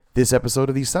This episode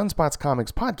of the Sunspots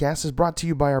Comics podcast is brought to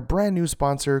you by our brand new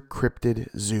sponsor, Cryptid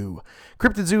Zoo.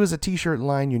 Cryptid Zoo is a t-shirt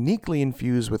line uniquely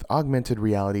infused with augmented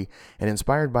reality and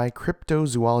inspired by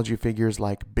cryptozoology figures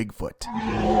like Bigfoot.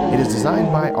 It is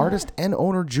designed by artist and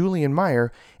owner Julian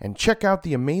Meyer, and check out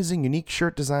the amazing unique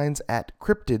shirt designs at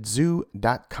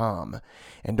cryptidzoo.com.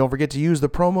 And don't forget to use the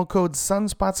promo code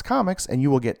SunspotsComics and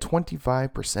you will get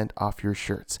 25% off your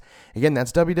shirts. Again,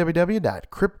 that's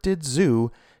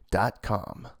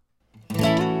www.cryptidzoo.com. If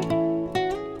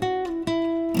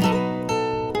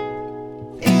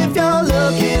you're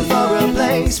looking for a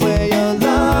place where your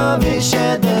love is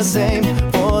shared the same,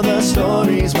 for the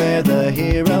stories where the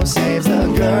hero saves the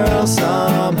girl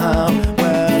somehow,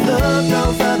 well, look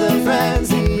no further, friends,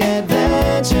 the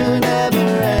adventure never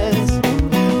ends.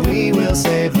 We will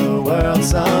save the world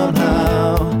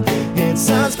somehow. It's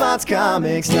Sunspots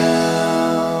Comics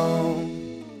now.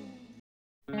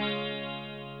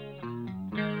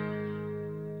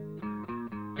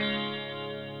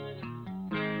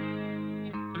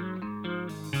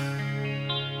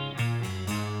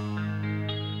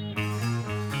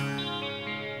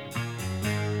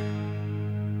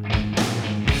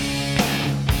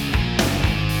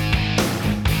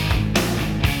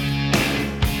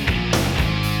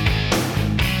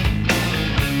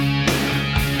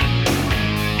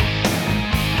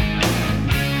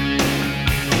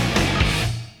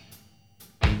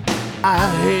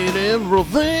 I hate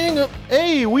everything.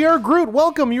 Hey, we are Groot.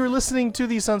 Welcome. You're listening to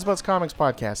the Sunspots Comics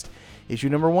podcast. Issue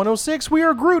number 106. We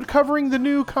are Groot, covering the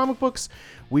new comic books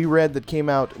we read that came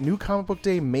out New Comic Book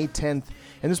Day, May 10th.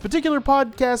 And this particular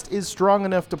podcast is strong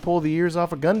enough to pull the ears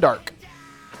off a Gundark.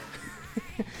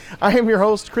 I am your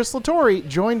host, Chris Latore,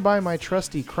 joined by my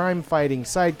trusty crime-fighting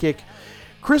sidekick,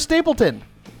 Chris Stapleton.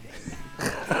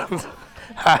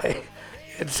 Hi,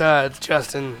 it's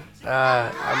Justin.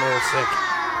 I'm a little sick.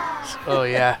 So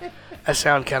yeah, I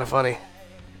sound kind of funny.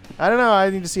 I don't know. I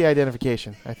need to see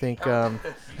identification. I think. I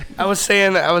was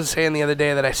saying the other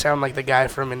day that I sound like the guy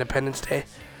from Independence Day.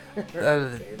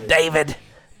 David.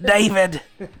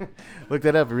 Look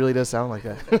that up. It really does sound like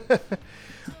that.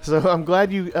 So I'm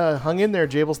glad you hung in there,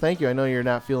 Jables. Thank you. I know you're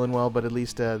not feeling well, but at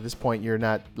least at this point you're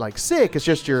not like sick. It's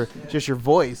just your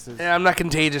voice. Yeah, I'm not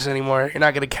contagious anymore. You're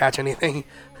not gonna catch anything.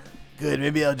 Good.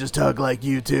 Maybe I'll just talk like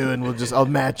you too, and I'll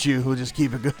match you. We'll just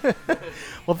keep it good.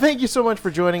 Well, thank you so much for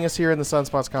joining us here in the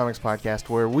Sunspots Comics podcast,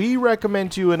 where we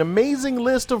recommend to you an amazing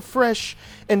list of fresh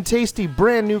and tasty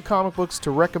brand new comic books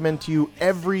to recommend to you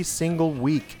every single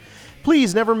week.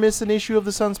 Please never miss an issue of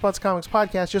the Sunspots Comics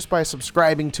podcast just by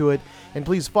subscribing to it, and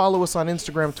please follow us on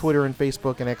Instagram, Twitter, and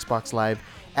Facebook and Xbox Live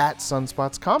at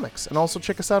Sunspots Comics, and also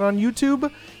check us out on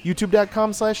YouTube,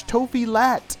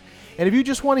 youtube.com/TofiLat. And if you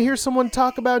just want to hear someone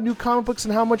talk about new comic books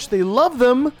and how much they love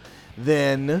them,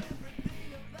 then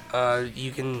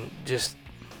you can just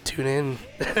tune in.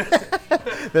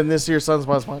 then this year's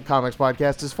Sunspots Comics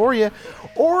podcast is for you.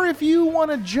 Or if you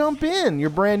want to jump in, you're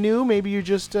brand new, maybe you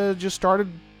just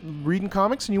started reading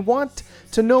comics and you want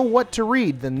to know what to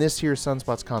read, then this year's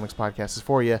Sunspots Comics podcast is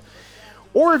for you.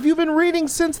 Or if you've been reading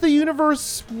since the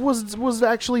universe was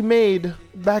actually made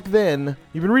back then,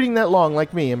 you've been reading that long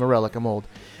like me, I'm a relic, I'm old,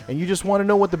 and you just want to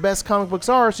know what the best comic books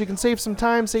are so you can save some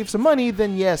time, save some money,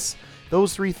 then yes,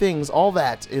 those three things, all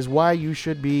that is why you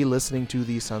should be listening to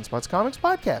the Sunspots Comics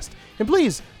podcast. And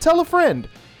please, tell a friend.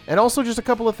 And also just a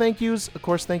couple of thank yous. Of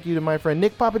course, thank you to my friend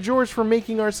Nick Papa George for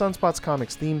making our Sunspots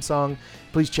Comics theme song.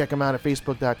 Please check him out at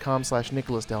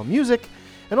facebook.com/NicholasDellMusic.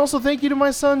 And also thank you to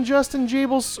my son Justin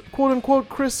Jables, quote-unquote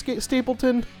Chris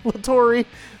Stapleton Latore,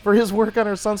 for his work on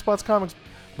our Sunspots Comics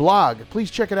blog. Please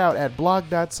check it out at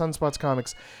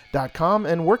blog.sunspotscomics.com.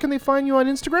 And where can they find you on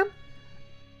Instagram?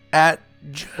 At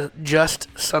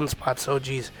just Sunspots. Oh,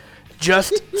 geez.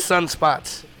 Just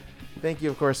Sunspots. Thank you,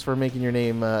 of course, for making your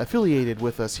name affiliated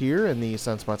with us here in the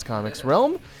Sunspots Comics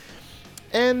realm.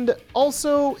 And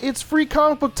also, it's free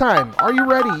comic book time. Are you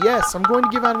ready? Yes, I'm going to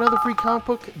give out another free comic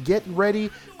book. Get ready.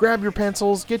 Grab your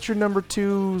pencils. Get your number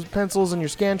 2 pencils and your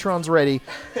Scantrons ready.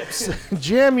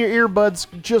 Jam your earbuds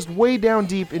just way down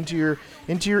deep into your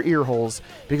ear holes,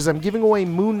 because I'm giving away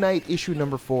Moon Knight issue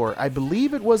number 4. I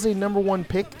believe it was a number 1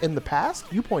 pick in the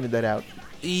past. You pointed that out.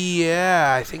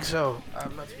 Yeah, I think so.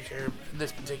 I'm not too sure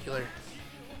this particular.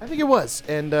 I think it was,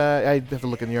 and I have to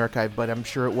look in the archive, but I'm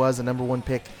sure it was a number 1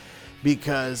 pick,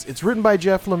 because it's written by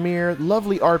Jeff Lemire,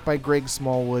 lovely art by Greg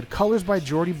Smallwood, colors by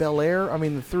Jordi Belair. I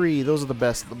mean, the three, those are the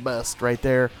best right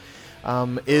there.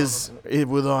 Is it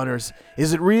with honors?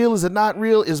 Is it real? Is it not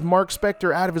real? Is Mark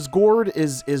Spector out of his gourd?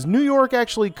 Is New York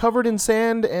actually covered in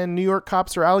sand and New York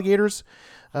cops are alligators?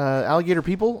 Alligator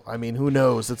people? I mean, who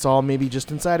knows? It's all maybe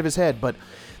just inside of his head, but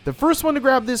The first one to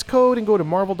grab this code and go to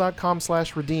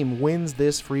marvel.com/redeem wins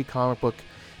this free comic book.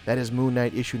 That is Moon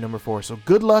Knight issue number 4. So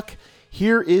good luck.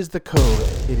 Here is the code.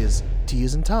 It is T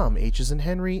as in Tom, H as in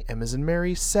Henry, M as in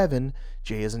Mary, 7,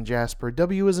 J as in Jasper,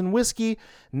 W as in Whiskey,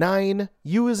 9,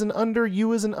 U as in Under,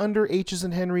 U as in Under, H as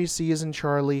in Henry, C as in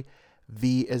Charlie,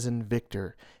 V as in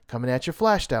Victor. Coming at you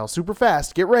flash style, super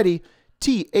fast. Get ready.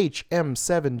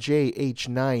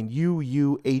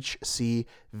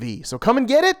 THM7JH9UUHCV. So come and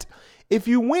get it. If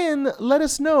you win, let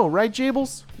us know, right,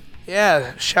 Jables?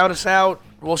 Yeah, shout us out.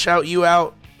 We'll shout you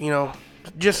out,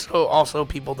 just so also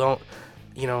people don't,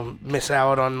 miss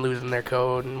out on losing their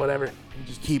code and whatever. You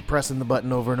just keep pressing the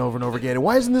button over and over and over again. And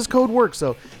why doesn't this code work?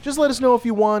 So just let us know if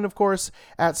you won, of course,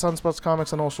 at Sunspots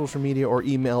Comics on all social media, or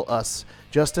email us,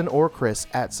 Justin or Chris,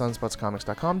 at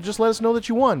sunspotscomics.com. Just let us know that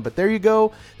you won. But there you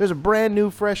go. There's a brand new,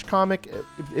 fresh comic.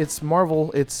 It's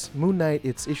Marvel. It's Moon Knight.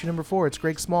 It's issue number 4. It's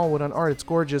Greg Smallwood on art. It's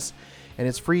gorgeous. And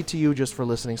it's free to you just for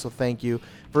listening, so thank you.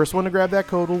 First one to grab that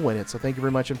code will win it, so thank you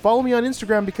very much. And follow me on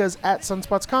Instagram, because at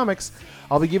Sunspots Comics,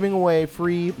 I'll be giving away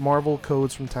free Marvel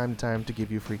codes from time to time to give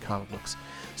you free comic books.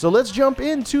 So let's jump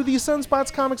into the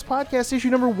Sunspots Comics podcast, issue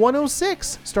number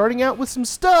 106, starting out with some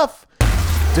stuff.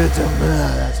 That's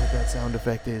what that sound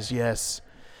effect is, yes.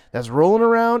 That's rolling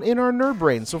around in our nerd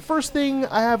brain. So first thing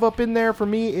I have up in there for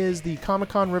me is the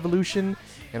Comic-Con Revolution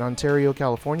in Ontario,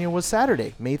 California was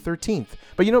Saturday, May 13th.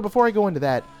 But before I go into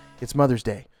that, it's Mother's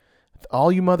Day.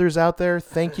 All you mothers out there,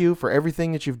 thank you for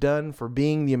everything that you've done, for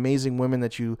being the amazing women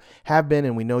that you have been,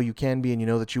 and we know you can be, and you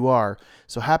know that you are.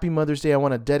 So happy Mother's Day. I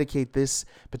want to dedicate this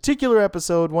particular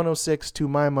episode, 106, to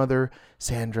my mother,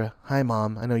 Sandra. Hi,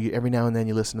 Mom. I know you every now and then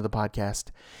you listen to the podcast.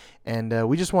 And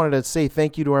we just wanted to say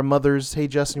thank you to our mothers. Hey,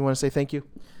 Justin, you want to say thank you?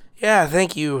 Yeah,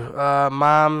 thank you,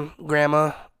 Mom,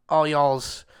 Grandma, all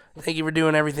y'alls. Thank you for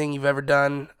doing everything you've ever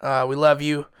done. We love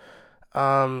you.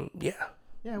 Yeah,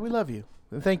 we love you.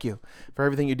 And thank you for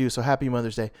everything you do. So happy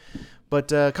Mother's Day. But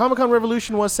Comic-Con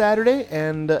Revolution was Saturday,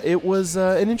 and it was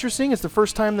it's the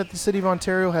first time that the city of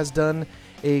Ontario has done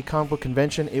a comic book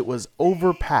convention. It was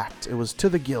overpacked. It was to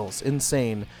the gills.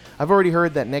 Insane. I've already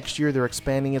heard that next year they're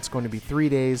expanding. It's going to be 3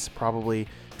 days, probably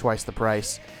twice the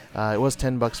price. It was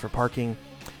 $10 for parking.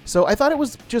 So I thought it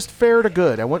was just fair to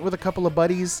good. I went with a couple of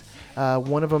buddies.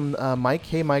 One of them, Mike.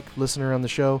 Hey, Mike, listener on the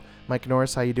show. Mike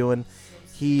Norris, how you doing?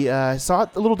 He saw it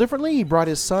a little differently. He brought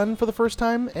his son for the first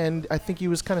time, and I think he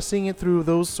was kind of seeing it through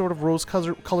those sort of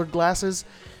rose-colored glasses.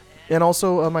 And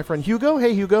also my friend Hugo.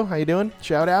 Hey, Hugo, how you doing?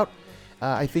 Shout out.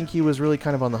 I think he was really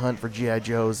kind of on the hunt for G.I.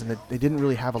 Joes, and they didn't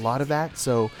really have a lot of that.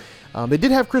 So they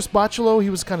did have Chris Bocciolo. He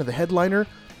was kind of the headliner,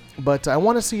 but I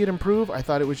want to see it improve. I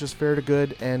thought it was just fair to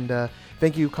good, and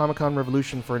thank you, Comic-Con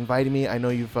Revolution, for inviting me. I know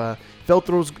you've felt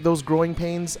those growing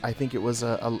pains. I think it was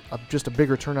just a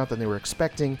bigger turnout than they were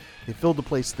expecting. They filled the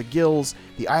place to the gills.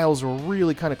 The aisles were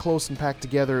really kind of close and packed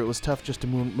together. It was tough just to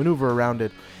maneuver around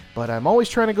it. But I'm always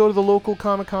trying to go to the local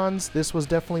Comic-Cons. This was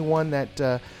definitely one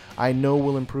that I know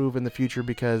will improve in the future,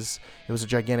 because it was a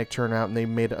gigantic turnout and they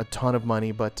made a ton of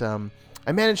money. But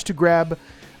I managed to grab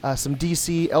some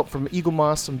DC out from Eagle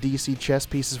Moss, some DC chess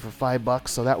pieces for $5,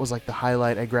 so that was like the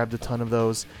highlight. I grabbed a ton of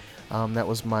those. That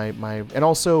was my and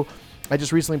also I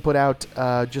just recently put out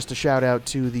just a shout out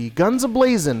to the Guns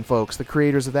A-Blazin' folks, the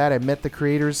creators of that. I met the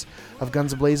creators of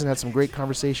Guns A-Blazin', had some great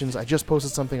conversations. I just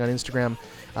posted something on Instagram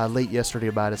late yesterday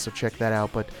about it, so check that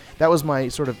out. But that was my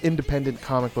sort of independent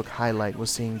comic book highlight, was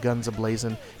seeing Guns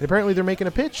A-Blazin'. And apparently they're making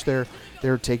a pitch.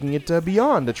 They're taking it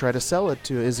beyond to try to sell it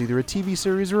to as either a TV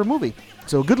series or a movie.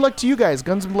 So good luck to you guys.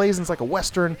 Guns A-Blazin's like a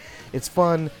Western. It's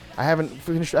fun. I haven't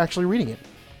finished actually reading it,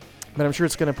 but I'm sure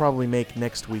it's going to probably make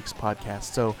next week's podcast.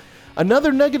 So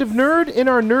another nugget of nerd in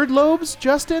our nerd lobes.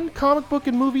 Justin, comic book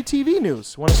and movie TV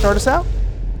news. Want to start us out?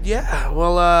 Yeah,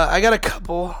 well, I got a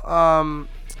couple.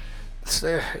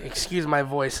 Excuse my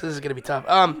voice. This is going to be tough.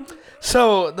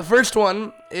 So the first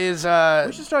one is...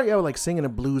 we should start out like singing a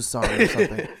blues song or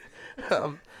something.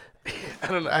 I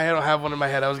don't have one in my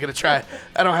head. I was going to try.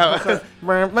 I don't have...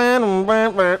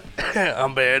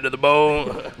 I'm bad to the bone.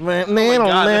 Oh my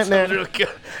God, that sounds real good.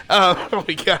 Oh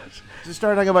my gosh. Just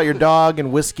start talking about your dog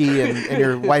and whiskey and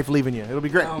your wife leaving you. It'll be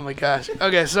great. Oh my gosh.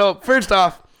 Okay, so first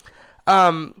off,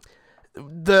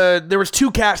 there was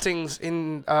 2 castings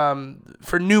in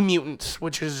for New Mutants,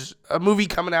 which is a movie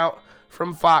coming out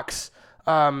from Fox.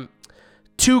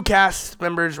 2 cast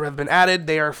members have been added.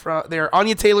 They are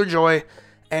Anya Taylor-Joy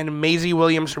and Maisie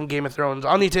Williams from Game of Thrones.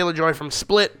 Anya Taylor-Joy from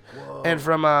Split. Whoa. And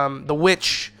from The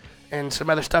Witch and some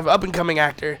other stuff. Up and coming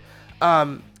actor.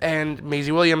 And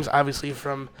Maisie Williams, obviously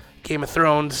from Game of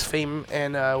Thrones fame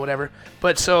and whatever.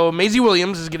 But so Maisie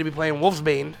Williams is going to be playing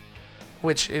Wolfsbane,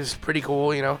 which is pretty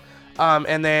cool, you know.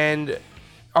 And then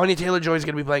Anya Taylor-Joy is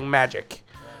going to be playing Magic.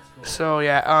 So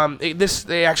yeah,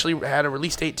 they actually had a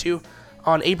release date too,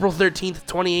 on April 13th,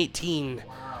 2018.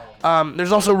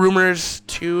 There's also rumors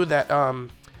too that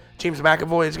James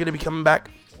McAvoy is going to be coming back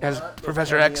as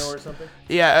Professor X. Or something?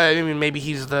 Yeah, I mean maybe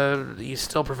he's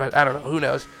still Professor. I don't know. Who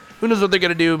knows? Who knows what they're going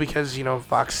to do, because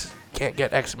Fox can't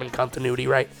get X-Men continuity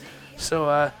right.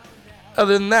 So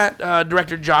other than that,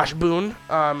 director Josh Boone.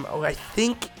 I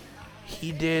think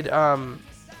he did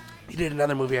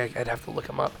another movie. I'd have to look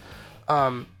him up.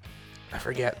 I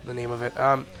forget the name of it.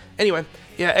 Anyway,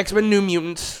 yeah, X-Men New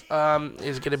Mutants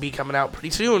is going to be coming out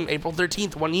pretty soon, April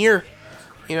 13th, 1 year,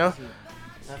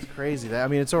 That's crazy.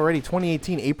 It's already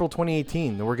 2018, April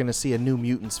 2018, that we're going to see a New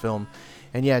Mutants film.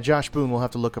 And yeah, Josh Boone, we'll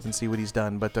have to look up and see what he's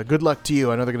done. But good luck to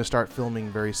you. I know they're going to start filming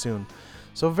very soon.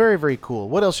 So very, very cool.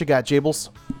 What else you got, Jables?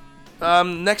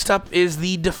 Next up is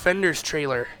the Defenders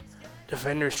trailer.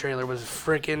 Defenders trailer was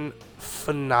freaking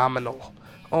phenomenal.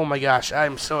 Oh my gosh,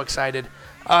 I'm so excited.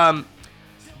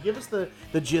 Give us the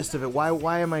gist of it.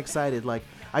 Why am I excited? Like,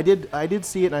 I did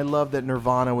see it, and I love that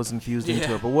Nirvana was infused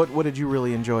into it. But what did you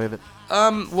really enjoy of it?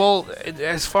 Well,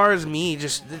 as far as me,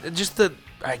 just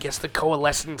the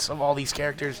coalescence of all these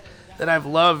characters that I've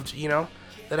loved,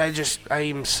 that I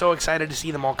am so excited to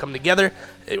see them all come together.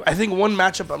 I think one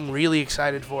matchup I'm really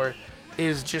excited for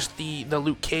is just the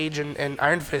Luke Cage and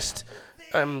Iron Fist,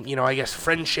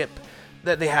 friendship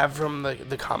that they have from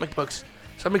the comic books.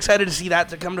 So I'm excited to see that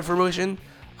to come to fruition.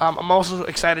 I'm also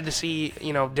excited to see,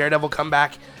 Daredevil come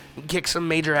back and kick some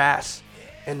major ass.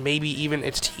 And maybe even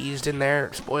it's teased in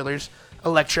there, spoilers,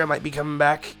 Elektra might be coming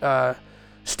back.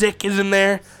 Stick is in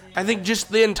there. I think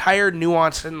just the entire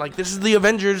nuance, and this is the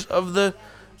Avengers of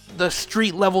the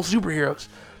street level superheroes.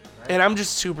 And I'm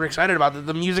just super excited about it.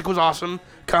 The music was awesome.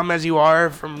 Come As You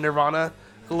Are from Nirvana,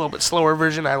 a little bit slower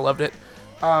version. I loved it.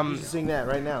 You should sing that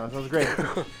right now. That sounds great.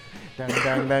 Dun,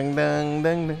 dun, dun, dun,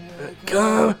 dun.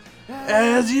 Come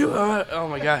As You Are. Oh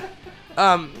my god.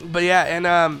 But yeah, and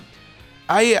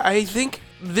I think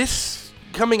this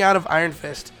coming out of Iron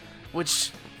Fist,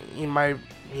 which in my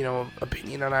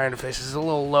opinion on Iron Fist is a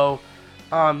little low.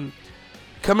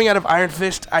 Coming out of Iron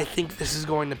Fist, I think this is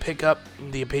going to pick up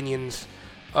the opinions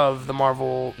of the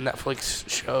Marvel Netflix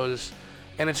shows,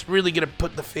 and it's really going to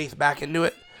put the faith back into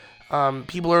it.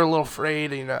 People are a little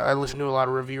afraid. I listened to a lot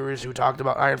of reviewers who talked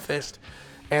about Iron Fist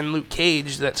and Luke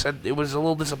Cage that said it was a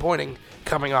little disappointing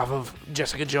coming off of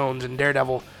Jessica Jones and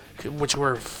Daredevil, which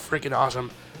were freaking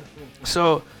awesome.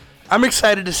 So I'm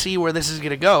excited to see where this is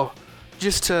going to go,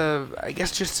 just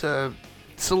to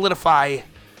solidify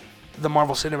the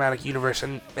Marvel Cinematic Universe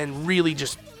and really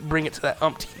just bring it to that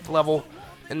umpteenth level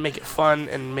and make it fun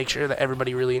and make sure that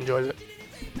everybody really enjoys it.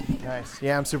 Nice.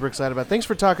 Yeah, I'm super excited about it. Thanks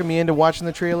for talking me into watching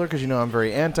the trailer, because I'm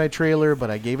very anti-trailer, but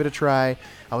I gave it a try.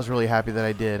 I was really happy that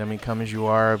I did. Come As You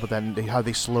Are, but then how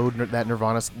they slowed that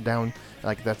Nirvana down,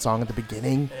 like that song at the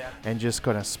beginning, and just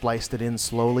kind of spliced it in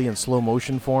slowly in slow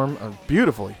motion form,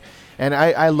 beautifully. And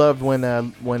I loved when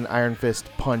Iron Fist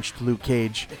punched Luke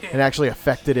Cage and actually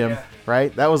affected him,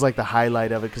 right? That was like the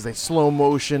highlight of it, because they slow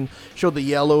motion showed the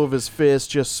yellow of his fist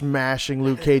just smashing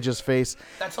Luke Cage's face.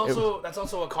 That's also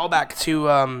a callback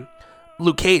to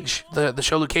Luke Cage, the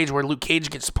show Luke Cage, where Luke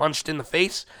Cage gets punched in the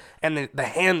face and the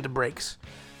hand breaks.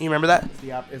 You remember that?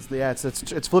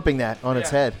 It's flipping that on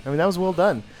its head. That was well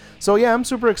done. So yeah, I'm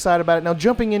super excited about it. Now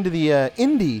jumping into the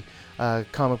indie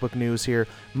comic book news here,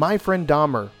 My Friend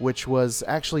Dahmer, which was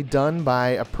actually done by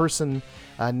a person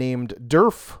named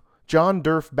John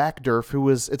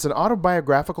Durf, it's an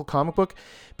autobiographical comic book,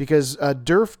 because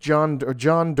John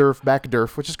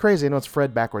Durf, which is crazy, I know it's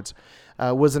Fred backwards,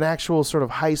 was an actual sort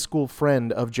of high school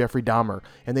friend of Jeffrey Dahmer,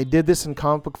 and they did this in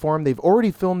comic book form. They've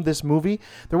already filmed this movie.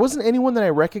 There wasn't anyone that I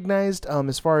recognized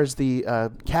as far as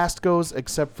the cast goes,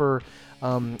 except for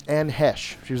Anne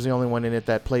Hesh. She was the only one in it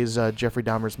that plays Jeffrey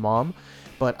Dahmer's mom.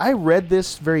 But I read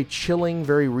this very chilling,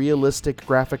 very realistic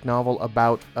graphic novel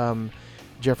about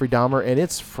Jeffrey Dahmer, and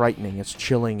it's frightening, it's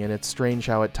chilling, and it's strange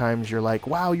how at times you're like,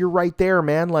 wow, you're right there,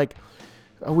 man. Like,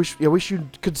 I wish you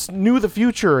knew the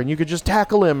future and you could just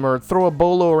tackle him or throw a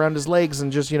bolo around his legs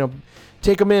and just,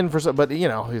 take him in for some. But,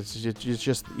 it's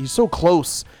just, he's so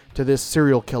close to this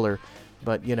serial killer.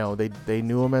 But, they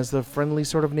knew him as the friendly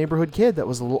sort of neighborhood kid that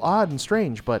was a little odd and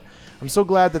strange. But I'm so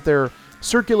glad that they're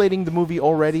circulating the movie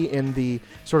already in the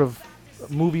sort of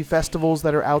movie festivals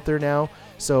that are out there now.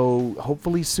 So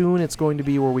hopefully soon it's going to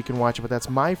be where we can watch it. But that's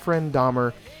My Friend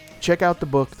Dahmer. Check out the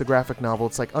book, the graphic novel.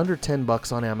 It's like under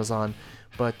 $10 on Amazon.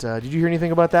 But did you hear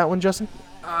anything about that one, Justin?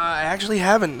 I actually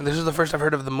haven't. This is the first I've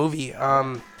heard of the movie.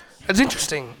 It's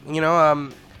interesting. I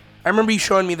remember you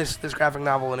showing me this graphic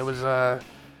novel, and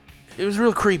it was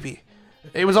real creepy.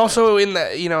 It was also in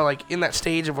that, like in that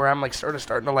stage of where I'm like sort of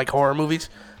starting to like horror movies.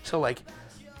 So like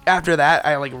after that,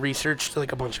 I like researched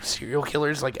like a bunch of serial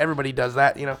killers. Like everybody does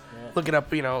that, looking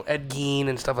up, Ed Gein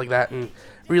and stuff like that, and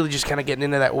really just kind of getting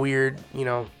into that weird,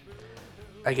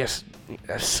 I guess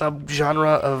a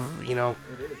subgenre of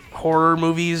horror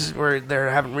movies where there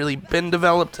haven't really been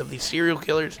developed of these serial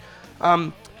killers.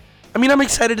 I'm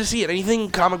excited to see it.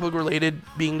 Anything comic book related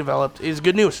being developed is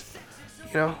good news.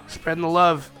 Spreading the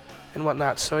love and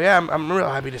whatnot. So yeah, I'm real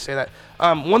happy to say that.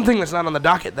 One thing that's not on the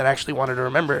docket that I actually wanted to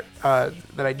remember,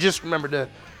 that I just remembered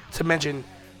to mention,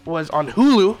 was on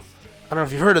Hulu. I don't know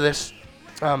if you've heard of this.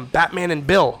 Batman and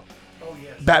Bill. Oh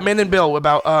yes. Batman and Bill,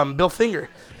 about Bill Finger,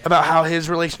 about how his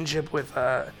relationship with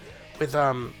I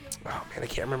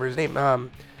can't remember his name.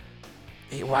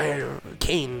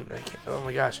 Kane. Oh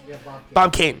my gosh. Yeah,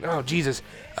 Bob Kane. Oh Jesus.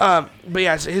 But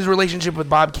yeah, so his relationship with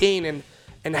Bob Kane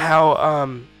and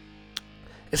how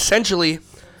essentially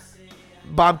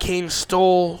Bob Kane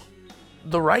stole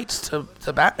the rights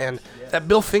to Batman. Yeah. That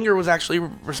Bill Finger was actually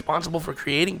responsible for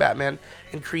creating Batman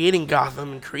and creating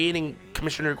Gotham and creating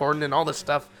Commissioner Gordon and all this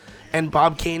stuff. And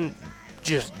Bob Kane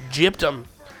just gypped him.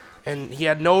 And he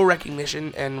had no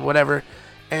recognition and whatever.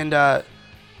 And,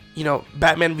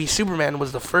 Batman v Superman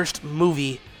was the first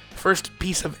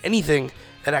piece of anything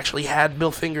that actually had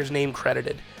Bill Finger's name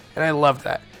credited. And I loved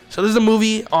that. So this is a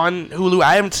movie on Hulu.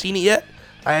 I haven't seen it yet.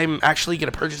 I'm actually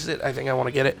going to purchase it. I think I want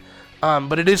to get it.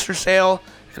 But it is for sale,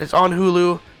 and it's on Hulu.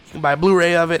 You can buy a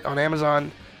Blu-ray of it on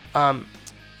Amazon. I'm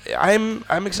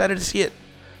excited to see it.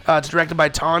 It's directed by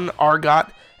Ton Argot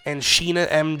and Sheena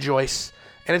M. Joyce.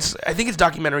 And I think it's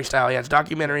documentary style. Yeah, it's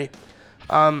documentary.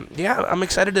 I'm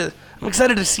excited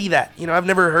to see that. I've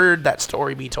never heard that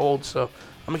story be told, so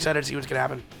I'm excited to see what's going to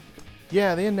happen.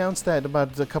 Yeah, they announced that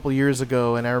about a couple years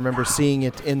ago, and I remember seeing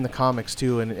it in the comics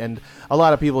too, and a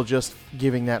lot of people just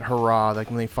giving that hurrah, like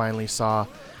when they finally saw,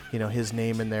 his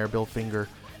name in there, Bill Finger.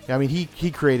 I mean,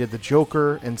 he created the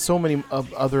Joker and so many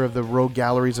other of the rogue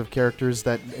galleries of characters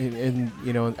that,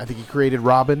 I think he created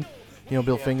Robin,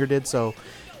 Bill Finger did. So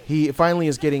he finally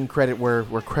is getting credit where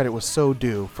credit was so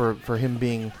due for him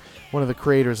being one of the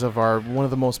creators of one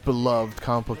of the most beloved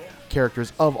comic book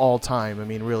characters of all time. I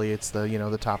mean, really, it's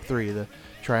the top three, the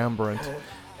triumvirate.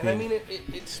 And I mean,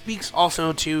 it speaks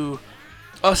also to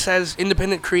us as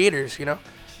independent creators.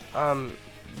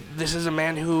 This is a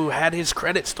man who had his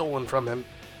credit stolen from him.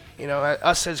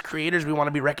 Us as creators, we want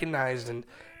to be recognized, and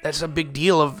that's a big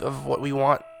deal of what we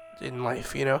want in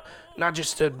life. Not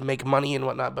just to make money and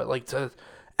whatnot, but like to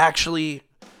actually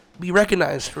be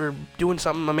recognized for doing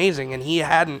something amazing. And he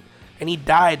hadn't, and he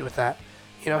died with that.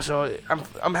 So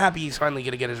I'm happy he's finally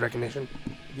going to get his recognition.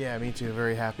 Yeah, me too.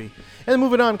 Very happy. And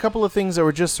moving on, a couple of things that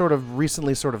were just sort of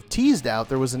recently sort of teased out.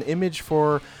 There was an image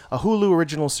for a Hulu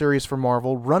original series for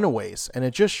Marvel, Runaways, and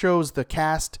it just shows the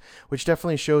cast, which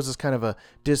definitely shows us kind of a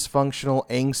dysfunctional,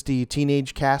 angsty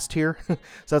teenage cast here. So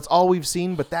that's all we've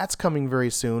seen, but that's coming very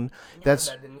soon. The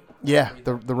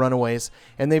Runaways,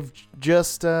 and they've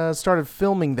just started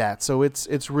filming that, so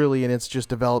it's really in its just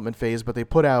development phase. But they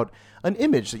put out an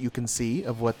image that you can see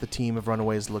of what the team of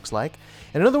Runaways looks like.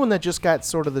 And another one that just got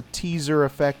sort of the teaser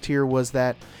effect here was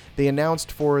that they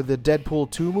announced for the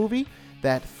Deadpool 2 movie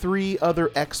that 3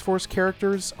 other X-Force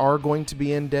characters are going to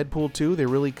be in Deadpool 2. They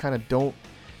really kind of don't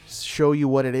show you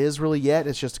what it is really yet.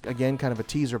 It's just, again, kind of a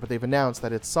teaser, but they've announced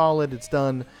that it's solid, it's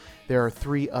done. There are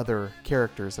 3 other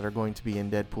characters that are going to be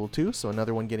in Deadpool 2, so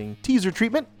another one getting teaser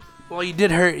treatment. Well, you did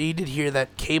hear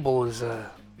that Cable has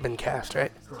been cast,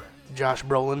 right? Correct. Josh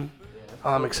Brolin.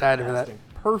 I'm excited for that.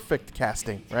 Perfect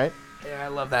casting, right? Yeah, I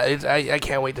love that. I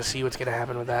can't wait to see what's going to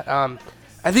happen with that.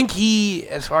 I think he,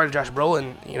 as far as Josh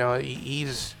Brolin,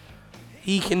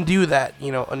 he can do that,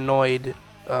 annoyed,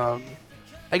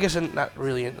 I guess not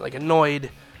really, like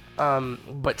annoyed,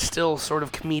 but still sort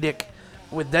of comedic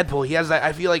with Deadpool. He has that.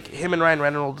 I feel like him and Ryan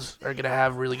Reynolds are going to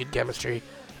have really good chemistry.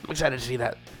 I'm excited to see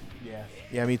that.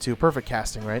 Yeah, me too. Perfect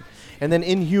casting, right? And then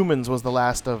Inhumans was the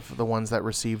last of the ones that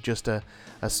received just a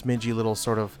smidgy little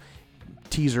sort of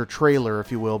teaser trailer,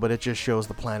 if you will, but it just shows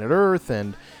the planet Earth,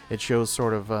 and it shows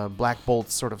sort of Black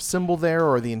Bolt's sort of symbol there,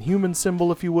 or the Inhuman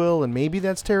symbol, if you will, and maybe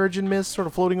that's Terrigen Mist sort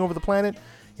of floating over the planet.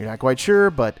 You're not quite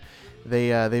sure, but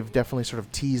they've definitely sort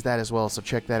of teased that as well, so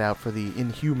check that out for the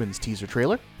Inhumans teaser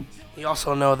trailer. You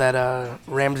also know that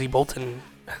Ramsey Bolton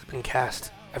has been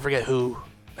cast. I forget who.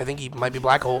 I think he might be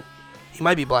Black Bolt. He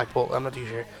might be Black Bolt. I'm not too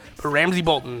sure. But Ramsey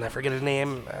Bolton, I forget his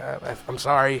name. I'm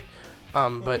sorry.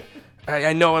 But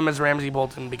I know him as Ramsey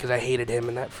Bolton because I hated him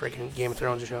in that freaking Game of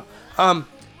Thrones show. But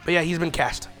yeah, he's been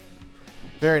cast.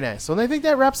 Very nice. So I think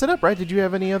that wraps it up, right? Did you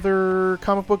have any other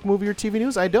comic book, movie, or TV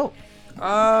news? I don't.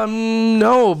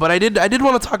 No, but I did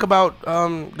want to talk about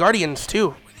Guardians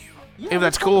too with you. If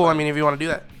that's cool, I mean, if you want to do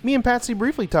that. Me and Patsy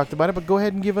briefly talked about it, but go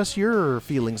ahead and give us your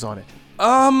feelings on it.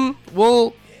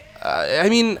 Well, I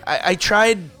mean, I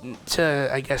tried to,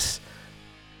 I guess,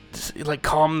 like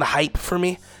calm the hype for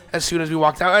me as soon as we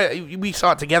walked out. We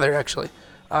saw it together, actually.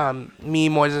 Me,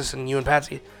 Moises, and you and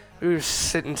Patsy. We were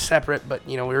sitting separate, but,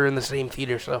 you know, we were in the same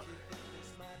theater, so.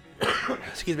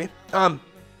 Excuse me. But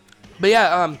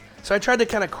yeah, so I tried to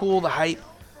kind of cool the hype,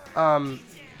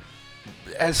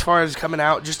 as far as coming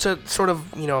out, just to sort of,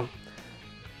 you know,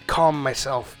 calm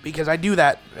myself, because I do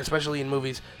that, especially in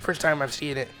movies. First time I've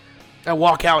seen it, I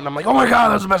walk out and I'm like, oh my god,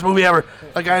 that's the best movie ever.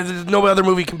 Like, there's no other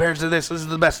movie compares to this. This is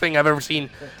the best thing I've ever seen.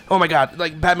 Oh my god.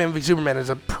 Like, Batman v Superman is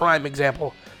a prime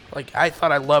example. Like, I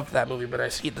thought I loved that movie, but I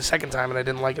see it the second time and I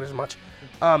didn't like it as much.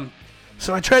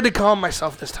 So I tried to calm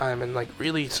myself this time and, like,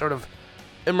 really sort of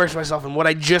immerse myself in what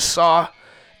I just saw.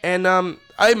 And, I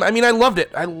mean, I loved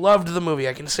it. I loved the movie.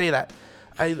 I can say that.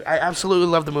 I absolutely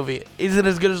loved the movie. Is it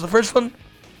as good as the first one?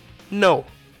 No.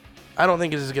 I don't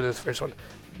think it's as good as the first one.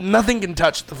 Nothing can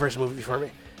touch the first movie for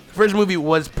me. The first movie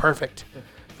was perfect.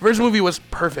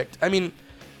 I mean,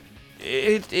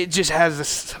 it just has a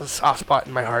soft spot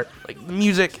in my heart. Like, the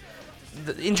music,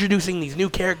 introducing these new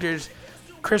characters.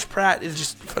 Chris Pratt is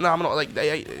just phenomenal. Like,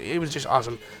 it was just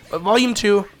awesome. But Volume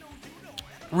 2,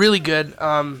 really good.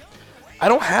 I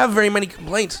don't have very many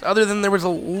complaints, other than there was a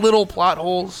little plot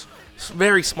holes,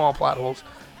 very small plot holes.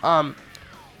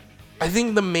 I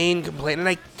think the main complaint, and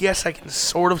I guess I can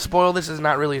sort of spoil this, is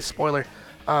not really a spoiler,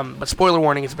 but spoiler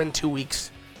warning, it's been 2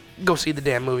 weeks. Go see the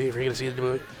damn movie if you're going to see the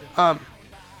movie.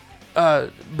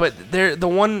 But the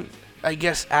one, I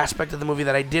guess, aspect of the movie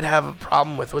that I did have a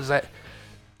problem with was that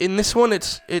in this one,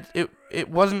 it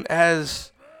wasn't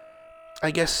as, I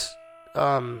guess,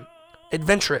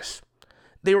 adventurous.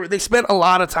 They spent a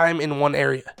lot of time in one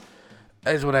area,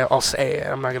 is what I'll say.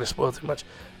 I'm not going to spoil too much.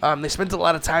 They spent a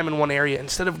lot of time in one area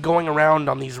instead of going around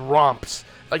on these romps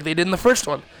like they did in the first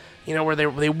one. You know, where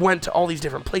they went to all these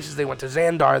different places. They went to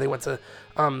Xandar. They went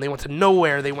to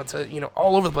Nowhere. They went to, you know,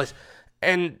 all over the place.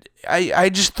 And I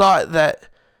just thought that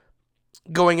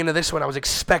going into this one, I was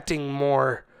expecting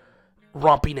more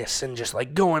rompiness and just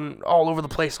like going all over the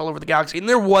place, all over the galaxy. And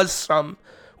there was some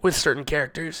with certain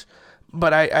characters,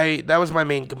 but I that was my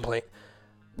main complaint.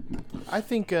 I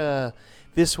think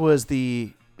this was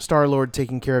the Star-Lord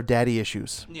taking care of daddy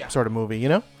issues sort of movie, you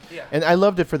know? Yeah. And I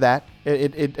loved it for that.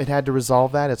 It had to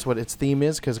resolve that. It's what its theme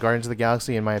is, because Guardians of the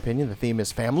Galaxy, in my opinion, the theme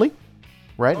is family,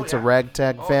 right? It's a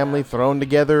ragtag family thrown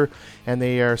together, and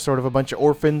they are sort of a bunch of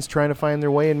orphans trying to find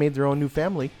their way and made their own new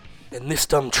family. In this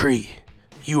dumb tree,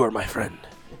 you are my friend.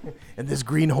 And this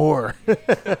green whore.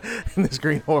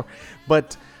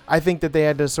 But I think that he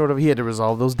had to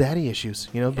resolve those daddy issues,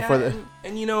 you know, before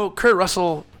and you know, Kurt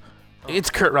Russell, it's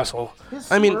Kurt Russell.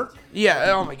 I mean,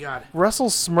 yeah, oh my god.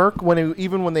 Russell's smirk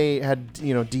even when they had,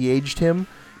 you know, de-aged him,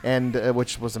 and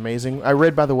which was amazing. I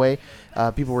read, by the way,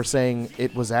 people were saying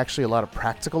it was actually a lot of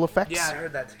practical effects. Yeah, I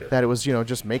heard that too. That it was, you know,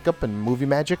 just makeup and movie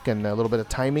magic and a little bit of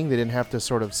timing. They didn't have to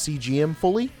sort of CG him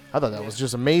fully. I thought that was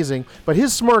just amazing. But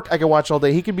his smirk, I could watch all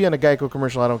day. He could be on a Geico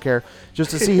commercial. I don't care. Just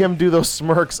to see him do those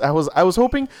smirks. I was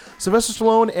hoping Sylvester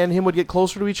Stallone and him would get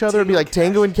closer to each other. It'd be like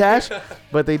Tango and Cash.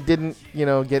 But they didn't, you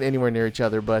know, get anywhere near each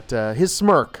other. But his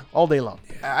smirk all day long.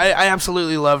 I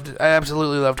absolutely loved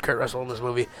Kurt Russell in this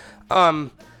movie. I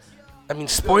mean,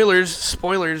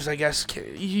 spoilers, I guess.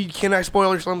 Can I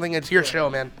spoil something? It's your show,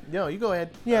 man. No, you go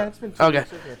ahead. Yeah, it's been 2 okay.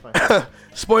 weeks. Okay, fine.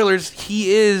 Spoilers,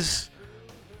 he is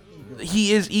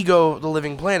Ego, the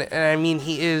Living Planet. And I mean,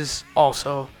 he is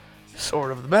also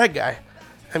sort of the bad guy.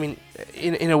 I mean,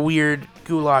 in a weird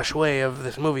goulash way of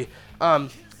this movie. I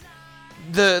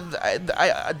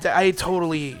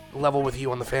totally level with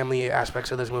you on the family aspects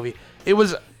of this movie. It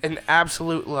was an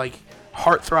absolute, like,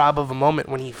 heartthrob of a moment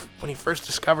when he first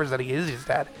discovers that he is his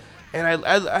dad,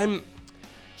 and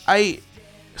I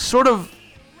sort of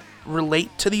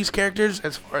relate to these characters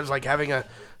as far as like having a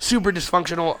super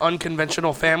dysfunctional,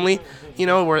 unconventional family, you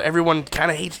know, where everyone kind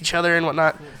of hates each other and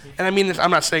whatnot. And I mean,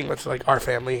 I'm not saying that's like our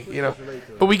family, you know,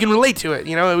 but we can relate to it.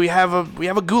 You know, we have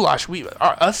a goulash.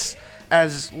 Us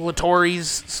as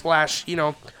Latouris / you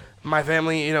know, my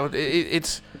family. You know,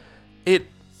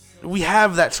 we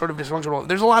have that sort of dysfunctional.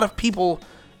 There's a lot of people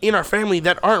in our family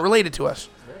that aren't related to us.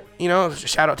 You know,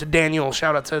 shout out to Daniel.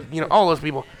 Shout out to, you know, all those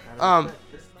people.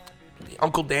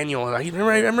 Uncle Daniel. I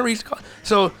remember he used to call.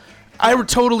 So I would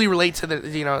totally relate to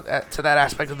to that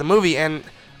aspect of the movie, and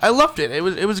I loved it. It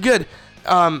was good.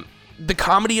 The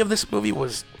comedy of this movie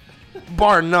was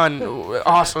bar none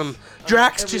awesome.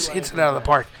 Drax just hits it out of the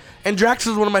park, and Drax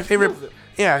is one of my favorite.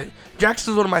 Yeah, Drax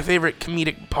is one of my favorite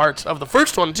comedic parts of the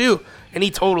first one too, and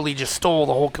he totally just stole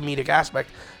the whole comedic aspect.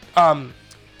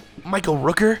 Michael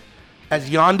Rooker as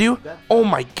Yondu. Oh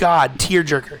my God,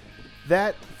 tearjerker.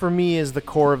 That for me is the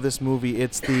core of this movie.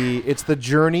 It's the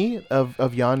journey of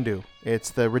Yondu.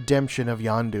 It's the redemption of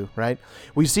Yondu, right?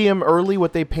 We see him early.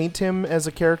 What they paint him as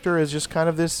a character is just kind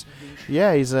of this.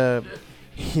 Yeah, he's a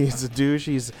douche.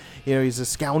 He's a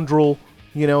scoundrel.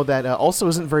 That also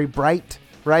isn't very bright,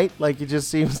 right? Like he just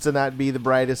seems to not be the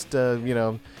brightest,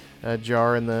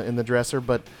 jar in the dresser.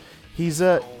 But he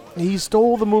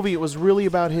stole the movie. It was really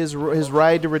about his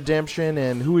ride to redemption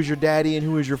and who is your daddy and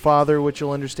who is your father, which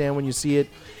you'll understand when you see it.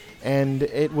 And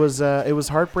it was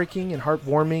heartbreaking and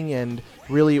heartwarming, and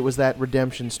really it was that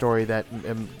redemption story that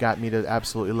got me to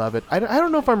absolutely love it. I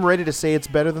don't know if I'm ready to say it's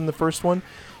better than the first one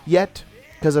yet,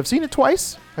 because I've seen it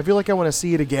twice. I feel like I want to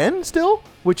see it again still,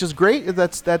 which is great.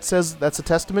 That's a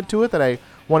testament to it that I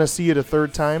want to see it a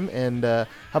third time. And how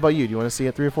about you? Do you want to see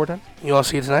it 3 or 4 times? You want to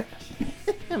see it tonight?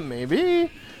 Maybe.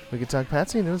 We could talk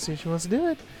Patsy and see if she wants to do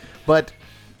it. But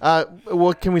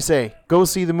what can we say? Go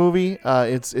see the movie.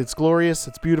 It's glorious.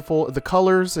 It's beautiful. The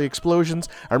colors, the explosions.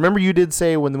 I remember you did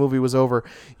say when the movie was over,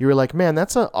 you were like, man,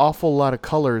 that's an awful lot of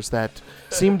colors that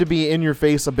seem to be in your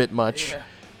face a bit much. Yeah.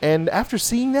 And after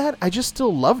seeing that, I just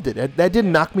still loved it. That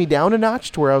didn't knock me down a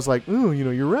notch to where I was like, ooh,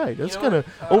 you're right. That's kind of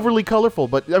overly colorful.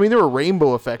 But, I mean, there were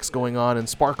rainbow effects going on and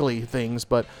sparkly things,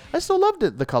 but I still loved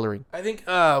it, the coloring. I think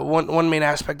one main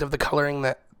aspect of the coloring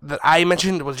that I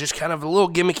mentioned was just kind of a little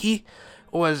gimmicky.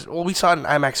 We saw it in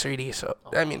IMAX 3D, so,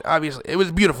 I mean, obviously, it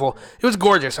was beautiful. It was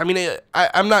gorgeous. I mean,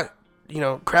 I'm not,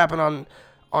 crapping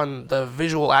on the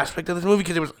visual aspect of this movie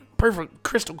because it was perfect,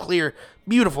 crystal clear,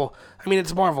 beautiful. I mean,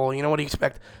 it's Marvel, what do you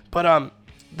expect? But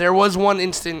there was one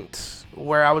instance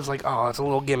where I was like, oh, it's a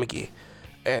little gimmicky.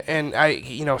 And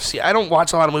I don't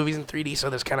watch a lot of movies in 3D, so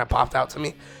this kind of popped out to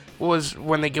me. Was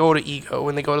when they go to Ego,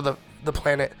 when they go to the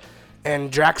planet,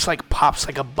 and Drax, like, pops,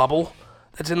 like, a bubble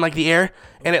that's in, like, the air,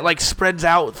 and it, like, spreads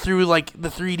out through, like, the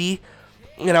 3D,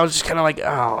 and I was just kind of like,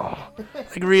 oh,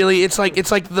 like, really? It's like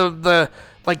the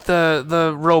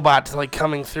robot, like,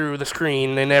 coming through the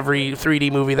screen in every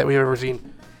 3D movie that we've ever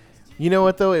seen. You know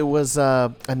what, though? It was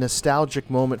a nostalgic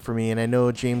moment for me, and I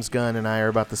know James Gunn and I are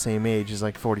about the same age. He's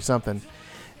like 40-something.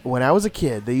 When I was a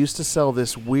kid, they used to sell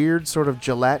this weird sort of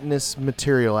gelatinous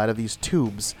material out of these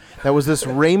tubes. That was this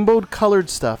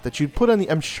rainbow-colored stuff that you'd put on the...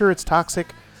 I'm sure it's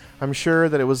toxic. I'm sure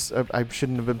that it was... I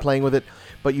shouldn't have been playing with it.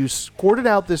 But you squirted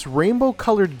out this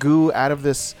rainbow-colored goo out of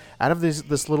this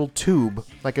little tube,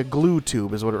 like a glue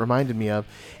tube is what it reminded me of.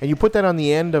 And you put that on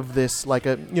the end of this, like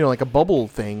a bubble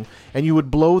thing, and you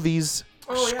would blow these...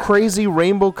 crazy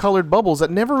rainbow-colored bubbles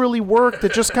that never really worked.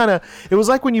 It just kind of... It was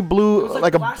like when you blew... It was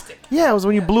like plastic. It was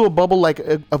when you blew a bubble like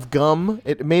of gum.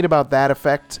 It made about that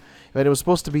effect. But it was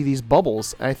supposed to be these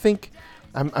bubbles. I think...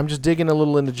 I'm just digging a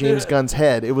little into James Gunn's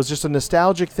head. It was just a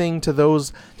nostalgic thing to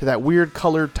that weird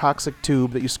colored toxic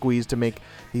tube that you squeeze to make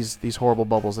these horrible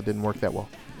bubbles that didn't work that well.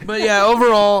 But yeah,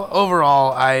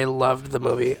 overall, I loved the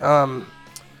movie.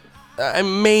 My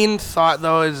main thought,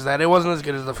 though, is that it wasn't as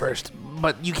good as the first.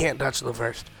 But you can't touch the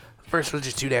first. The first was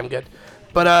just too damn good.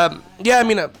 But, yeah, I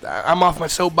mean, I'm off my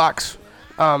soapbox.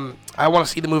 I want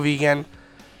to see the movie again.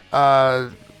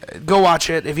 Go watch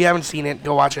it. If you haven't seen it,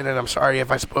 go watch it. And I'm sorry if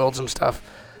I spoiled some stuff.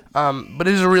 But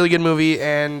it is a really good movie,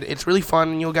 and it's really fun,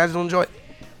 and you guys will enjoy it.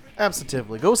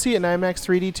 Absolutely. Go see it in IMAX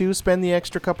 3D, too. Spend the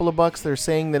extra couple of bucks. They're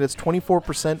saying that it's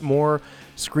 24% more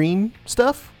screen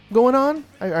stuff going on.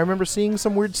 I remember seeing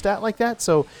some weird stat like that.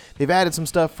 So they've added some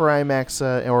stuff for IMAX,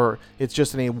 or it's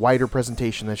just in a wider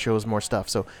presentation that shows more stuff.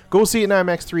 So go see it in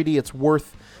IMAX 3D. It's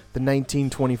worth the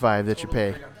 $19.25 that you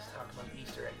pay.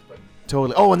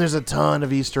 Totally. Oh, and there's a ton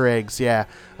of Easter eggs. Yeah.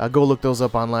 Go look those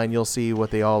up online. You'll see what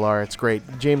they all are. It's great.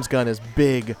 James Gunn is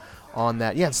big on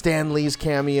that. Yeah, Stan Lee's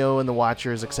cameo and the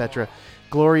Watchers, etc.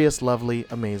 Glorious, lovely,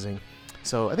 amazing.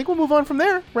 So I think we'll move on from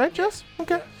there, right, Jess?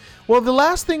 Okay. Well, the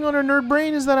last thing on our nerd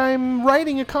brain is that I'm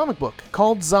writing a comic book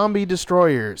called Zombie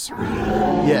Destroyers.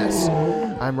 Yes.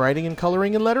 I'm writing and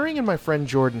coloring and lettering, and my friend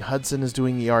Jordan Hudson is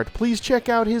doing the art. Please check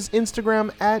out his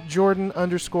Instagram at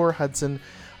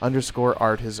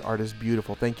Jordan_Hudson_art. His art is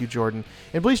beautiful. Thank you, Jordan.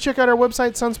 And please check out our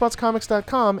website,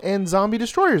 sunspotscomics.com and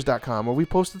zombiedestroyers.com, where we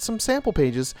posted some sample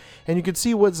pages, and you can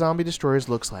see what Zombie Destroyers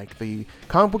looks like. The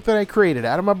comic book that I created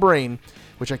out of my brain,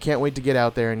 which I can't wait to get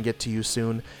out there and get to you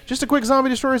soon. Just a quick Zombie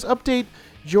Destroyers update.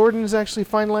 Jordan is actually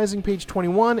finalizing page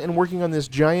 21 and working on this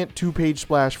giant 2-page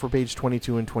splash for page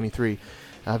 22 and 23.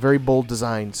 Very bold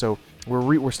design. So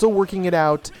We're still working it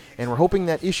out, and we're hoping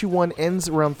that issue 1 ends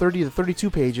around 30 to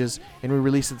 32 pages, and we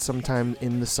release it sometime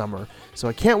in the summer. So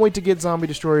I can't wait to get Zombie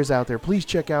Destroyers out there. Please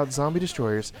check out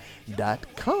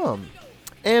zombiedestroyers.com.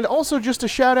 And also just a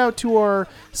shout out to our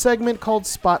segment called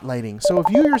Spotlighting. So if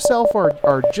you yourself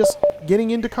are just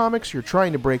getting into comics, you're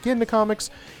trying to break into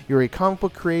comics, you're a comic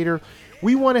book creator,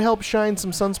 we want to help shine some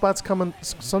Sunspots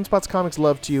Comics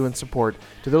love to you and support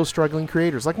to those struggling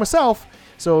creators like myself.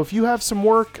 So if you have some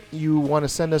work, you want to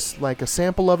send us like a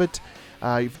sample of it,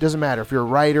 it doesn't matter if you're a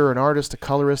writer, an artist, a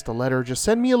colorist, a letter, just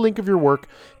send me a link of your work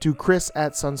to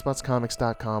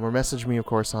chris@sunspotscomics.com or message me, of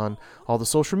course, on all the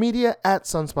social media at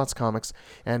sunspotscomics,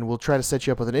 and we'll try to set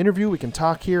you up with an interview. We can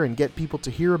talk here and get people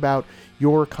to hear about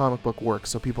your comic book work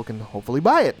so people can hopefully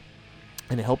buy it,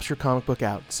 and it helps your comic book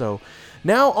out. So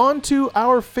now on to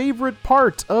our favorite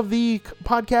part of the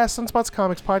podcast, Sunspots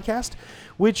Comics Podcast,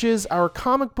 which is our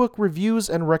comic book reviews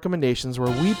and recommendations, where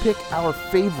we pick our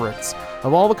favorites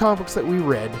of all the comic books that we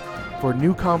read for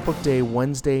New Comic Book Day,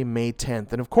 Wednesday, May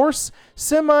 10th. And of course,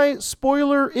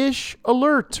 semi-spoiler-ish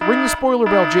alert. Ring the spoiler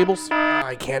bell, Jables.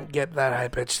 I can't get that high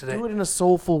pitch today. Do it in a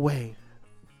soulful way.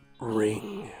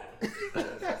 Ring.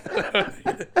 I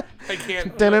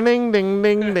can't. Ding, ding, ding,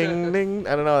 ding, ding, ding.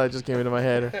 I don't know, that just came into my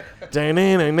head. Ding,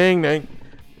 ding, ding, ding, ding.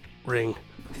 Ring.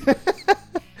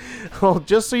 Well,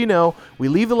 just so you know, we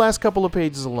leave the last couple of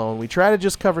pages alone. We try to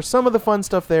just cover some of the fun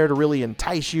stuff there to really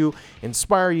entice you,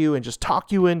 inspire you, and just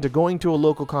talk you into going to a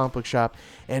local comic book shop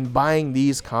and buying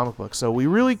these comic books. So we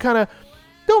really kind of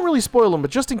don't really spoil them, but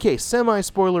just in case,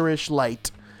 semi-spoiler-ish light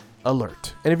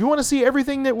alert. And if you want to see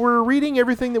everything that we're reading,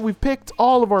 everything that we've picked,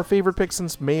 all of our favorite picks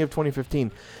since May of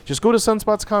 2015, just go to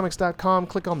sunspotscomics.com,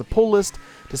 click on the pull list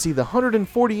to see the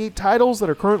 148 titles that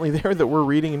are currently there that we're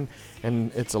reading,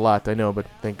 and it's a lot, I know, but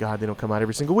thank God they don't come out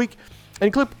every single week.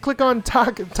 And click on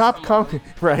top comic,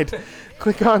 right?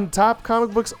 Click on top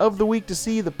comic books of the week to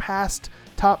see the past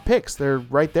top picks. They're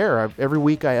right there. Every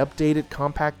week I update it,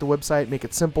 compact the website, make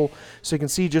it simple, so you can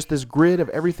see just this grid of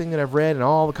everything that I've read and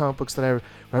all the comic books that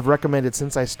I've recommended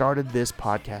since I started this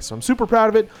podcast. So I'm super proud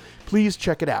of it. Please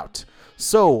check it out.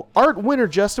 So, art winner,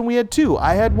 Justin, we had two.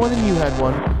 I had one and you had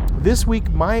one. This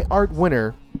week, my art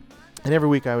winner, and every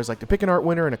week I always like to pick an art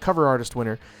winner and a cover artist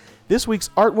winner. This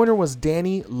week's art winner was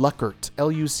Danny Luckert,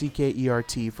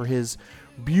 Luckert, for his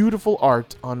beautiful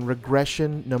art on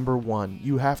Regression #1.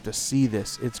 You have to see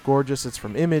this. It's gorgeous. It's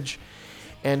from Image.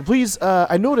 And please,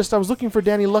 I noticed I was looking for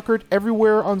Danny Luckert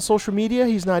everywhere on social media.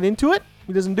 He's not into it.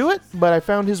 He doesn't do it. But I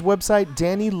found his website,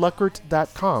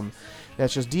 DannyLuckert.com.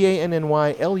 That's just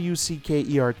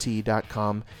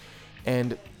DannyLuckert.com.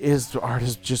 And his art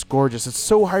is just gorgeous. It's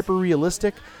so hyper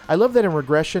realistic. I love that in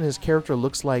Regression, his character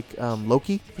looks like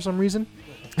Loki for some reason.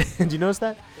 Did you notice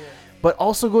that? Yeah. But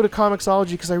also go to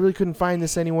Comixology because I really couldn't find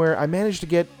this anywhere. I managed to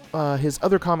get his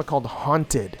other comic called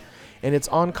Haunted, and it's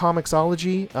on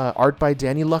Comixology, art by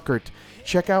Danny Luckert.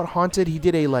 Check out Haunted. He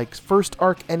did a first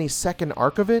arc and a second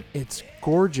arc of it. It's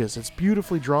gorgeous. It's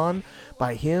beautifully drawn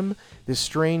by him. This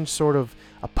strange sort of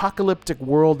apocalyptic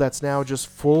world that's now just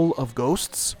full of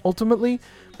ghosts, ultimately.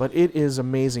 But it is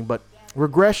amazing. But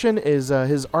Regression is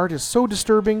his art is so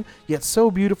disturbing yet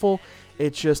so beautiful.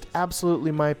 It's just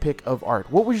absolutely my pick of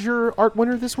art. What was your art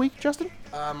winner this week, Justin?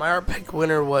 My art pick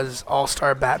winner was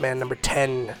All-Star Batman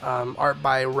 #10, art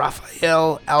by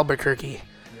Raphael Albuquerque.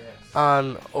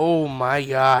 Yes. Oh my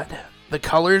God. The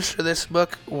colors for this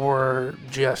book were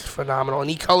just phenomenal, and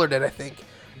he colored it, I think.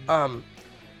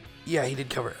 Yeah, he did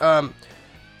cover it.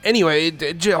 Anyway,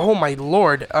 oh my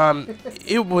Lord.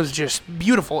 It was just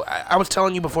beautiful. I was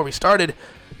telling you before we started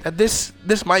that this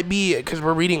might be, because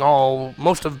we're reading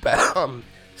most of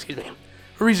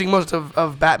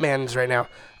Batman's right now.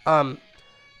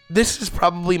 This is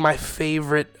probably my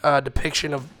favorite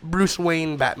depiction of Bruce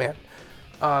Wayne Batman.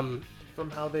 From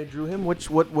how they drew him,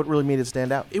 what really made it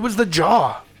stand out? It was the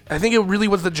jaw. I think it really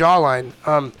was the jawline.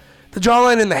 The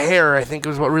jawline and the hair, I think,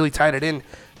 was what really tied it in.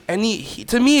 And he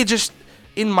to me, it just,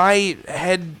 in my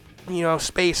head,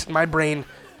 space, in my brain,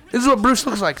 this is what Bruce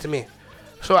looks like to me.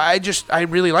 So I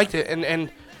really liked it,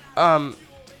 and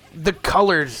the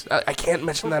colors, I can't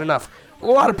mention that enough. A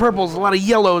lot of purples, a lot of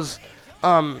yellows,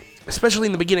 especially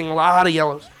in the beginning, a lot of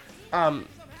yellows.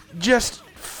 Just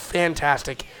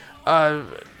fantastic.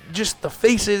 Just the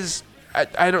faces,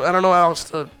 I don't know how else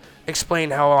to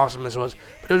explain how awesome this was,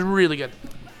 but it was really good.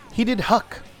 He did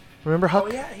Huck. Remember Huck?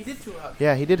 Oh yeah, he did do Huck.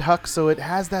 Yeah, he did Huck, so it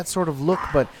has that sort of look,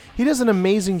 but he does an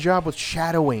amazing job with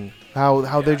shadowing.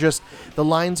 How they're just the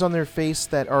lines on their face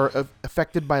that are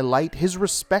affected by light. His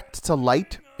respect to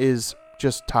light is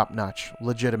just top notch,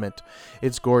 legitimate.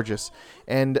 It's gorgeous,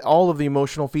 and all of the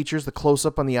emotional features, the close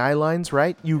up on the eye lines,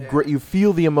 right? You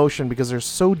feel the emotion because they're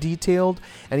so detailed,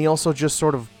 and he also just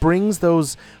sort of brings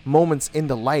those moments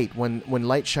into light when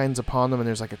light shines upon them, and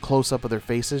there's like a close up of their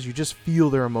faces. You just feel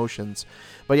their emotions.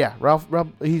 But yeah,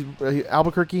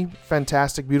 Albuquerque,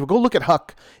 fantastic, beautiful. Go look at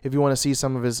Huck if you want to see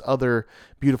some of his other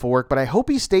beautiful work. But I hope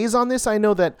he stays on this. I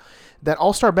know that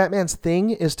All-Star Batman's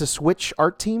thing is to switch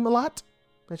art team a lot.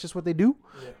 That's just what they do.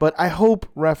 Yeah. But I hope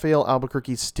Rafael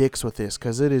Albuquerque sticks with this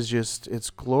because it's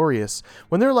glorious.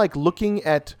 When they're like looking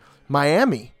at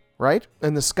Miami, right?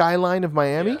 And the skyline of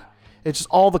Miami, it's just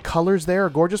all the colors there are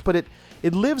gorgeous, but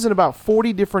it lives in about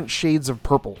 40 different shades of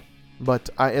purple.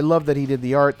 But I love that he did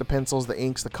the art, the pencils, the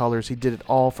inks, the colors. He did it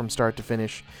all from start to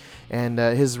finish, and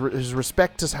his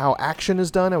respect to how action is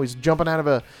done. How he's jumping out of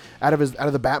the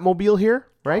Batmobile here,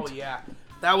 right? Oh yeah,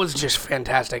 that was just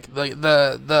fantastic. I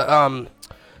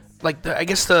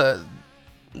guess the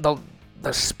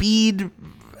speed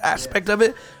aspect of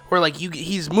it, where like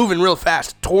he's moving real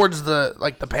fast towards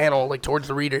the panel, like towards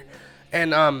the reader,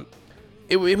 and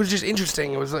It was just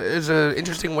interesting. It was an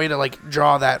interesting way to like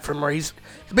draw that from where he's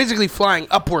basically flying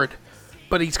upward,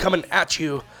 but he's coming at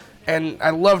you, and I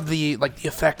loved the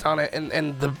effect on it,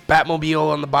 and the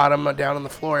Batmobile on the bottom down on the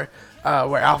floor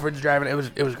where Alfred's driving.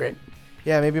 It was great.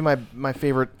 Yeah, maybe my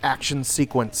favorite action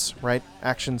sequence, right?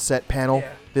 Action set panel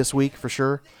this week for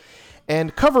sure.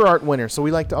 And cover art winner. So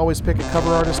we like to always pick a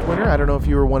cover artist winner. I don't know if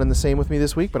you were one and the same with me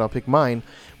this week, but I'll pick mine,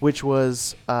 which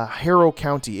was Harrow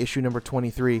County, issue number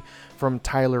 23 from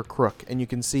Tyler Crook. And you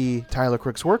can see Tyler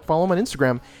Crook's work. Follow him on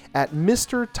Instagram at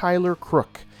Mr. Tyler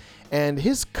Crook. And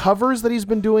his covers that he's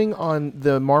been doing on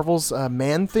the Marvel's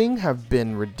Man-Thing have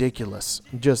been ridiculous.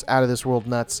 Just out of this world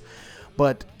nuts.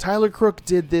 But Tyler Crook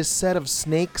did this set of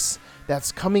snakes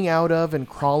that's coming out of and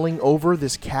crawling over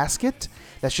this casket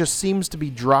that just seems to be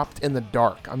dropped in the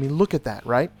dark. I mean, look at that,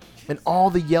 right? And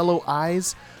all the yellow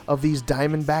eyes of these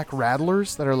diamondback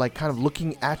rattlers that are like kind of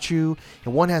looking at you,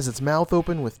 and one has its mouth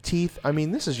open with teeth. I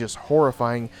mean, this is just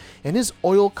horrifying. And his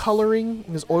oil coloring,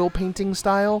 his oil painting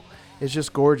style is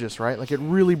just gorgeous, right? Like it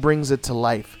really brings it to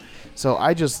life. So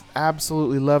I just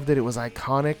absolutely loved it. It was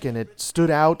iconic, and it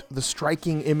stood out. The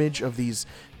striking image of these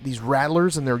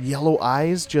rattlers and their yellow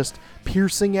eyes just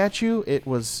piercing at you. It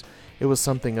was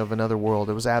something of another world.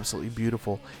 It was absolutely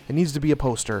beautiful. It needs to be a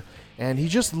poster. And he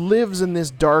just lives in this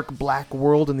dark black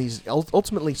world and these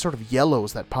ultimately sort of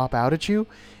yellows that pop out at you.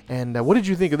 And what did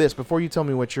you think of this? Before you tell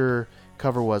me what your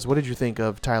cover was, what did you think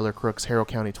of Tyler Crook's Harrow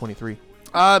County 23?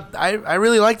 I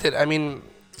really liked it. I mean,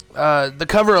 the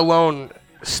cover alone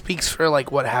speaks for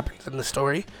like what happens in the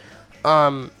story.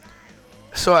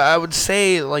 So I would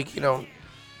say, like, you know,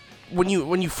 when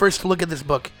you first look at this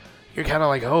book, you're kind of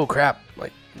like, oh crap,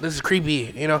 like this is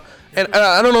creepy, you know. And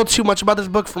I don't know too much about this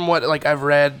book from what like I've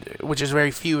read, which is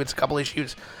very few. It's a couple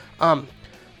issues,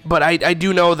 but I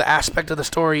do know the aspect of the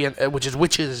story, which is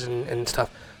witches and stuff.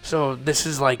 So this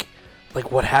is like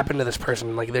what happened to this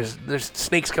person. Like there's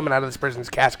snakes coming out of this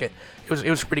person's casket. It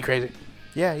was pretty crazy.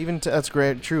 Yeah, that's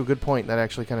great. True, good point. That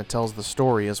actually kind of tells the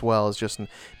story as well as just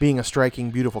being a striking,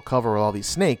 beautiful cover with all these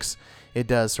snakes. It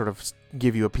does sort of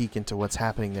give you a peek into what's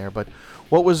happening there. But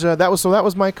what was that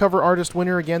was my cover artist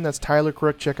winner again. That's Tyler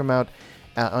Crook. Check him out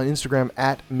on Instagram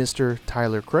at Mr.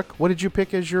 Tyler Crook. What did you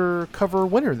pick as your cover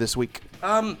winner this week?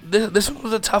 This one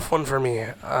was a tough one for me.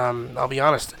 I'll be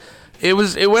honest.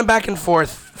 It went back and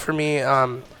forth for me.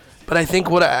 But I think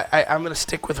what I'm gonna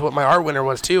stick with what my art winner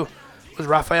was too. Was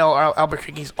Rafael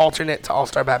Albuquerque's alternate to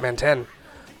All-Star Batman 10,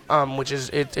 which is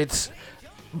it's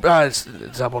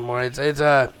up one more. It's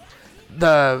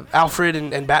the Alfred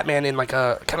and Batman in like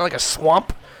a kind of like a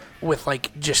swamp with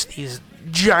like just these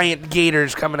giant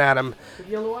gators coming at him. With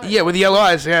yellow eyes. Yeah, with yellow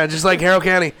eyes. Yeah, just like Harrow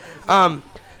County.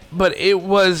 But it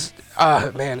was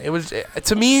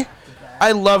to me,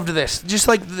 I loved this. Just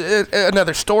like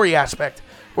another story aspect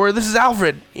where this is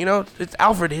Alfred. You know, it's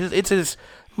Alfred. It's his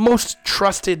most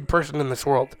trusted person in this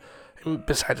world,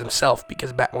 besides himself,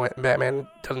 because Batman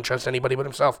doesn't trust anybody but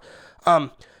himself.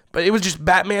 But it was just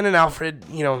Batman and Alfred,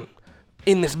 you know,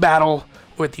 in this battle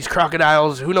with these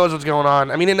crocodiles. Who knows what's going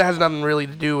on? I mean, it has nothing really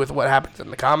to do with what happens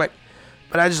in the comic,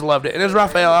 but I just loved it. And it's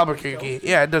Rafael Albuquerque.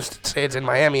 Yeah, it does say it's in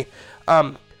Miami.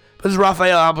 But this is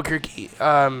Rafael Albuquerque.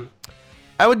 I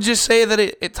would just say that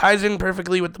it ties in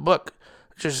perfectly with the book.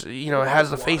 Just, you know, it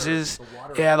has the faces.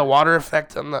 The water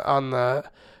effect on the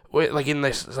like in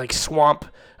this like swamp.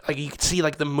 Like you could see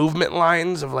like the movement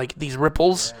lines of like these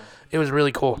ripples. It was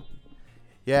really cool.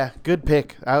 Yeah, good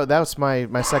pick. That was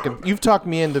my second. You've talked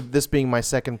me into this being my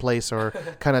second place, or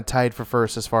kind of tied for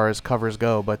first as far as covers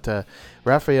go. But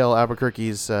Raphael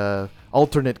Albuquerque's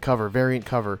alternate cover, variant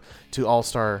cover to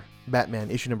All-Star Batman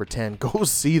issue number 10. Go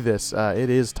see this. It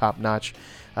is top notch,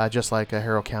 just like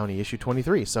Harrow County issue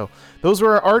 23. So those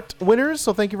were our art winners.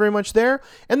 So thank you very much there.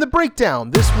 And the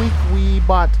breakdown this week, we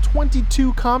bought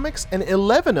 22 comics and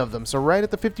 11 of them. So right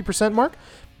at the 50% mark.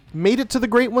 Made it to the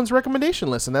Great Ones recommendation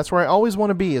list, and that's where I always want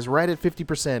to be, is right at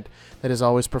 50%. That is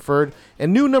always preferred.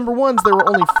 And new number ones, there were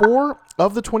only 4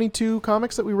 of the 22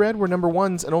 comics that we read were number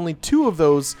ones, and only 2 of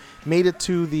those made it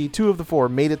to the 2 of the 4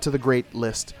 made it to the Great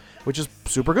list, which is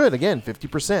super good. Again,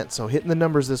 50%. So hitting the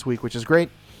numbers this week, which is great.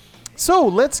 So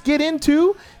let's get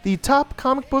into the top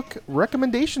comic book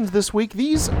recommendations this week.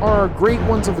 These are Great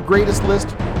Ones of the Greatest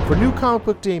list for New Comic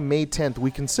Book Day, May 10th. We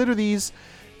consider these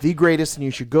the greatest, and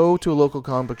you should go to a local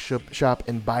comic book shop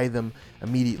and buy them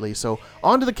immediately. So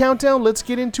on to the countdown. Let's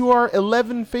get into our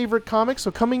 11 favorite comics. So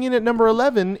coming in at number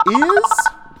 11 is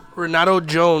Renato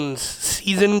Jones,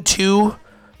 Season 2,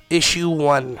 Issue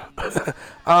 1.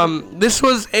 This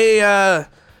was the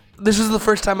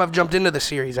first time I've jumped into the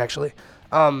series, actually.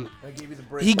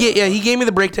 He gave me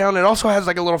the breakdown. It also has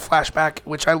like a little flashback,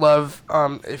 which I love.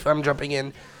 If I'm jumping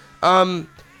in,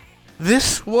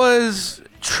 this was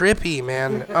trippy,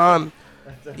 man.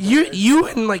 You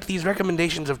and like these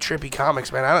recommendations of trippy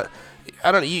comics, man.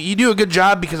 I don't. You do a good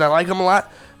job because I like them a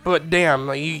lot. But damn,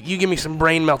 like you give me some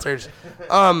brain melters.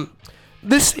 My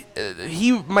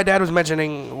dad was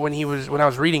mentioning when I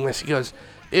was reading this. He goes,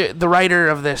 the writer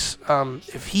of this,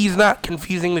 if he's not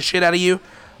confusing the shit out of you,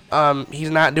 he's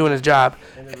not doing his job.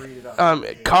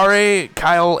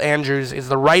 Kyle Andrews is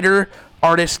the writer,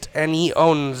 artist, and he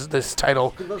owns this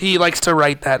title. He likes to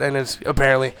write that, and it's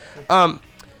apparently.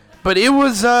 But it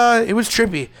was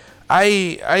trippy.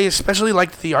 I especially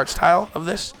liked the art style of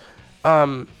this.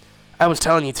 I was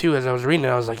telling you too as I was reading it.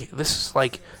 I was like, "This is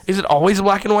like, is it always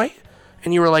black and white?"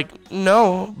 And you were like,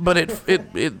 "No, but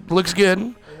it looks good."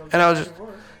 And I was just,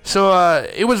 so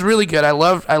it was really good. I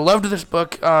loved this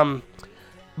book.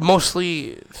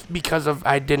 Mostly because of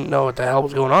I didn't know what the hell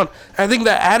was going on. I think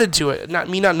that added to it. Not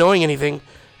knowing anything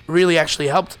really actually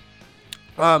helped.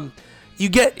 You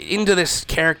get into this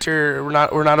character,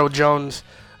 Renato Jones,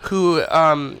 who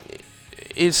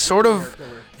is sort of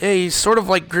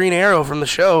like Green Arrow from the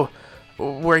show,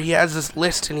 where he has this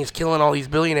list and he's killing all these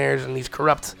billionaires and these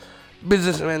corrupt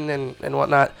businessmen and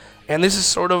whatnot. And this is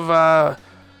sort of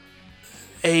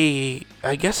a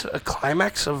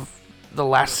climax of the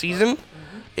last season.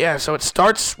 Yeah, so it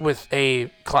starts with a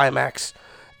climax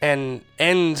and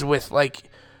ends with like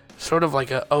sort of like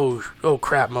a oh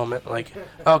crap moment. Like,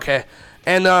 okay.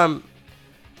 And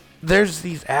there's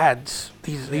these ads,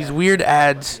 these weird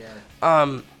ads.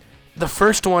 The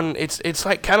first one, it's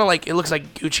like kind of like it looks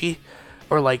like Gucci,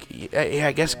 or like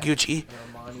I guess Gucci,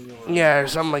 yeah, or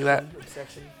something like that.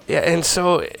 Yeah, and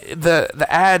so the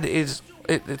ad is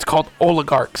it's called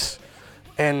Oligarchs,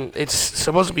 and it's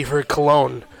supposed to be for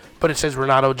cologne. But it says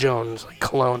Renato Jones, like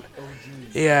cologne.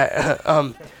 Yeah,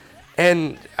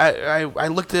 and I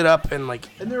looked it up and like.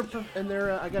 And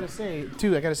they're I gotta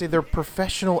say they're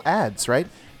professional ads, right?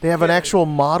 They have an actual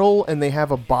model and they have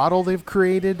a bottle they've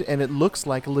created, and it looks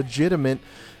like a legitimate,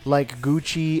 like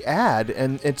Gucci ad,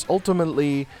 and it's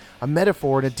ultimately a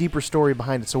metaphor and a deeper story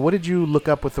behind it. So what did you look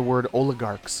up with the word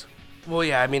oligarchs? Well,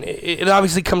 yeah, I mean it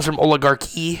obviously comes from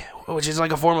oligarchy, which is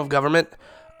like a form of government.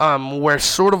 Where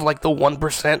sort of like the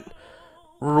 1%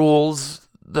 rules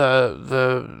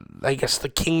the I guess the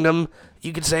kingdom,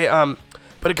 you could say.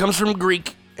 But it comes from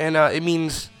Greek, and it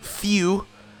means few,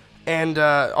 and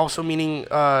also meaning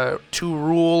to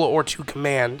rule or to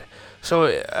command. So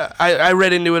I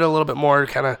read into it a little bit more,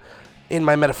 kind of in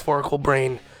my metaphorical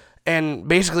brain, and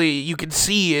basically you could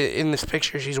see in this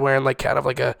picture she's wearing like kind of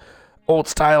like a old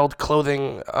styled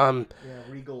clothing.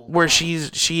 Where she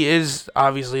is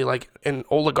obviously like an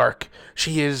oligarch.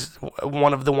 She is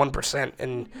one of the 1%,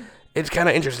 and it's kind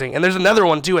of interesting. And there's another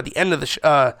one too at the end of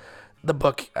the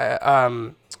book.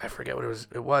 I forget what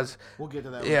it was. We'll get to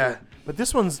that. Yeah, but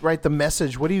this one's right. The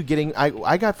message. What are you getting?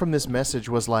 I got from this message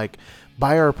was like,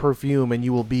 buy our perfume and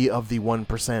you will be of the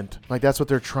 1%. Like that's what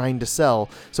they're trying to sell.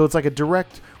 So it's like a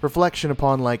direct reflection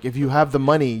upon like if you have the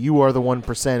money, you are the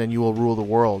 1% and you will rule the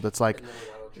world. It's like,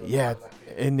 yeah.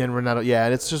 And then Renato, yeah,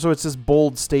 and it's just so it's this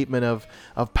bold statement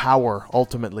of power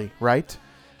ultimately, right?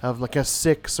 Of like a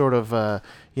sick sort of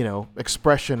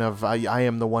expression of I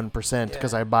am the 1%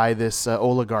 because I buy this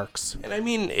oligarchs. And I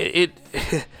mean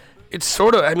it's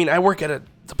sort of, I mean, I work at a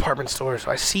department store,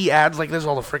 so I see ads like this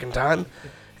all the freaking time,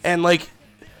 and like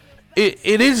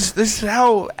it is. This is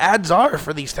how ads are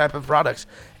for these type of products,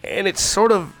 and it's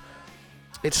sort of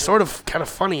kind of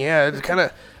funny. Yeah, it's kind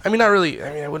of. I mean, not really.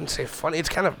 I mean, I wouldn't say funny. It's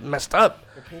kind of messed up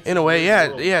in a way.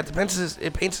 Yeah, yeah. It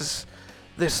paints us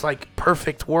this like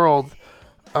perfect world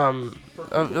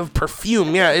of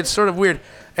perfume. Yeah, it's sort of weird.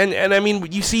 And I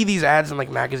mean, you see these ads in like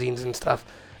magazines and stuff,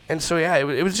 and so yeah,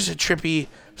 it was just a trippy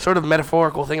sort of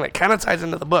metaphorical thing that kind of ties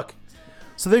into the book.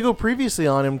 So they go previously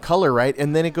on in color, right?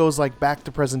 And then it goes like back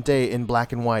to present day in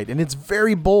black and white. And it's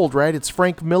very bold, right? It's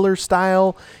Frank Miller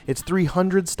style. It's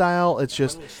 300 style. It's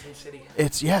just,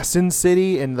 it's, yeah, Sin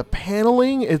City. And the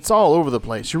paneling, it's all over the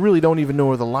place. You really don't even know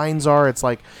where the lines are. It's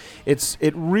like,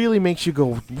 it really makes you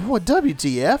go, what,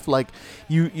 WTF? Like,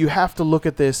 you have to look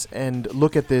at this and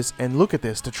look at this and look at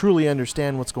this to truly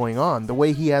understand what's going on. The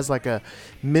way he has like a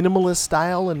minimalist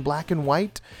style in black and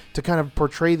white to kind of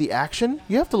portray the action,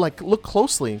 you have to like look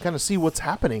closely and kind of see what's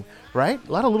happening, right?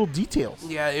 A lot of little details.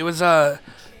 Yeah, it was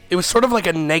sort of like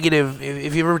a negative,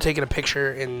 if you've ever taken a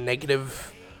picture in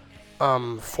negative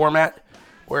format,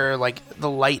 where like the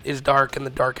light is dark and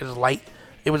the dark is light.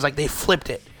 It was like they flipped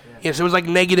it. Yes, it was like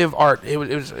negative art. It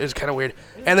was kind of weird.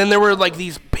 And then there were like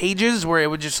these pages where it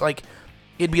would just like,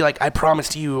 it'd be like, I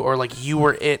promised you, or like you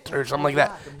were it, or something like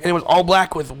that. And it was all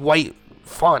black with white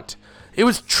font. It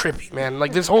was trippy, man.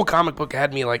 Like this whole comic book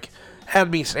had me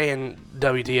saying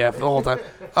WTF the whole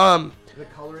time.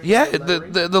 Yeah,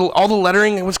 the all the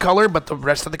lettering was color, but the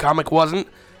rest of the comic wasn't.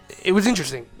 It was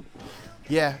interesting.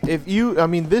 Yeah,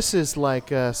 this is like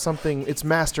something, it's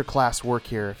masterclass work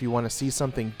here. If you want to see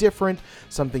something different,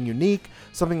 something unique,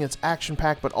 something that's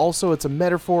action-packed, but also it's a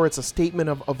metaphor, it's a statement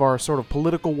of our sort of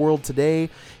political world today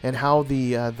and how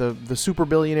the super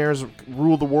billionaires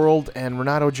rule the world, and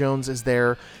Renato Jones is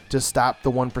there to stop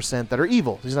the 1% that are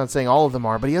evil. He's not saying all of them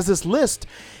are, but he has this list,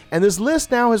 and this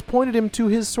list now has pointed him to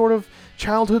his sort of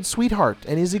childhood sweetheart.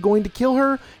 And is he going to kill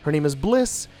her? Her name is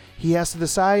Bliss. He has to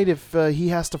decide if he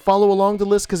has to follow along the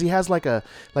list because he has like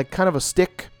kind of a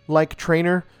stick-like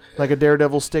trainer, like a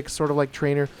Daredevil stick sort of like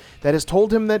trainer that has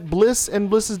told him that Bliss and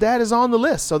Bliss's dad is on the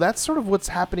list. So that's sort of what's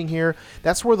happening here.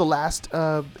 That's where the last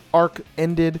arc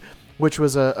ended, which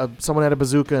was someone had a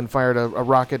bazooka and fired a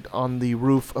rocket on the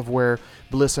roof of where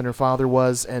Bliss and her father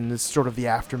was, and it's sort of the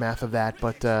aftermath of that.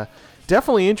 But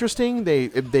definitely interesting.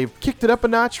 They've kicked it up a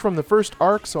notch from the first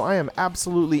arc, so I am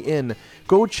absolutely in.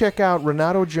 Go check out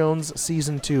Renato Jones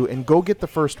Season 2 and go get the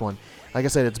first one. Like I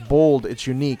said, it's bold, it's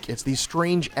unique, it's these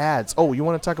strange ads. Oh, you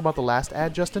want to talk about the last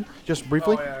ad, Justin? Just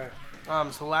briefly? Oh,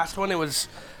 yeah. So the last one, it was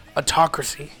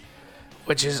autocracy,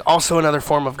 which is also another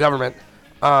form of government.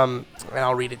 And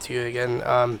I'll read it to you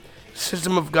again.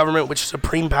 System of government which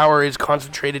supreme power is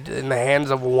concentrated in the hands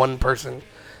of one person.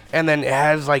 And then it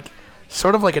has like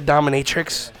sort of like a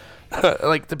dominatrix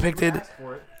like depicted.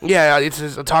 Yeah, it's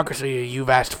this autocracy. You've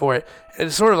asked for it.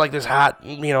 It's sort of like this hot,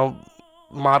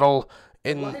 model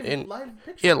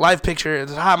live picture.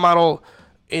 This hot model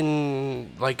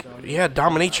in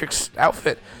dominatrix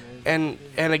outfit, and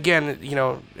again,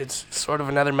 it's sort of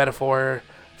another metaphor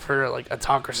for like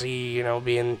autocracy,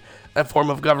 being a form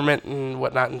of government and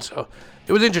whatnot. And so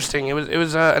it was interesting. It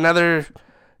was another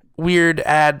weird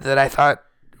ad that I thought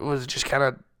was just kind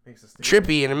of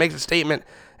trippy, and it makes a statement.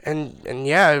 And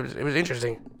yeah, it was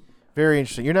interesting. Very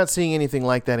interesting. You're not seeing anything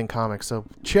like that in comics, so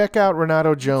check out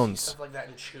Renato Jones. Stuff like that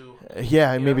in Chew.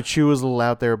 Yeah, maybe Chew was a little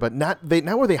out there, but not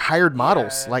where they hired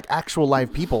models, like actual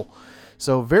live people.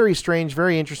 So very strange,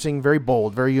 very interesting, very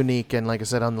bold, very unique, and like I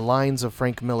said, on the lines of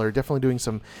Frank Miller, definitely doing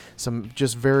some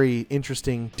just very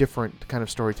interesting, different kind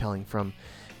of storytelling from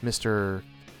Mr.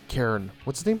 Karen.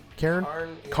 What's his name?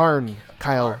 Karn.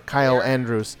 Kyle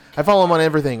Andrews. I follow him on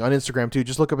everything on Instagram too.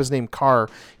 Just look up his name, Kare,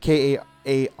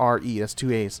 K-A-R-E. That's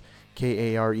 2 A's.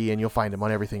 Kare, and you'll find him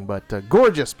on everything. But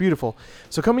gorgeous, beautiful.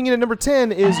 So coming in at number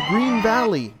 10 is Green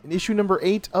Valley, in issue number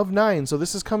 8 of 9. So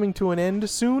this is coming to an end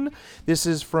soon. This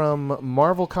is from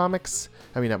Marvel Comics.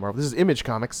 I mean, not Marvel. This is Image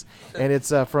Comics, and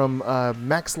it's from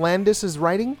Max Landis is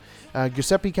writing.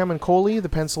 Giuseppe Camuncoli, the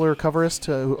penciler, coverist,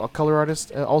 a color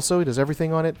artist, also he does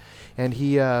everything on it, and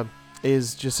he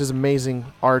is just his amazing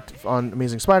art on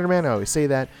Amazing Spider-Man. I always say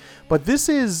that. But this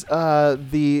is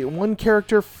the one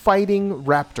character fighting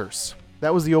raptors.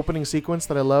 That was the opening sequence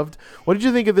that I loved. What did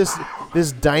you think of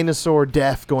this dinosaur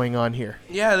death going on here?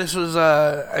 Yeah, this was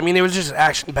it was just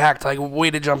action-packed, like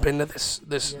way to jump into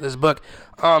this book.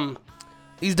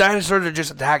 These dinosaurs are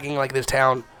just attacking like this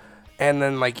town, and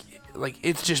then like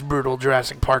it's just brutal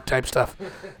Jurassic Park type stuff.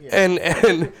 and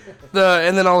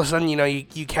then all of a sudden,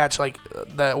 you catch like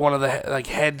one of the like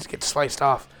heads gets sliced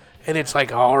off, and it's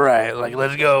like, all right, like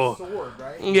let's go. Sword,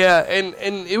 right? Yeah, and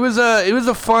it was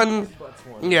a fun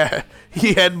one. Yeah,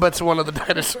 he headbutts one of the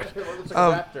dinosaurs. It's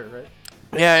like a raptor, right?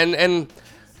 Yeah, and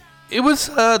it was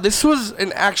this was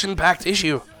an action-packed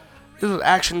issue. This was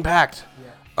action-packed.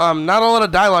 Not a lot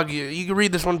of dialogue. You can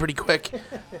read this one pretty quick.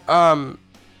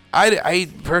 I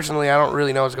personally, I don't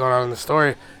really know what's going on in the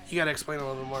story. You got to explain a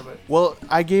little bit more, but Well,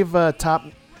 I gave top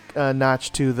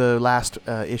notch to the last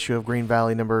issue of Green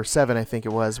Valley, number 7, I think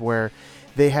it was, where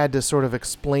they had to sort of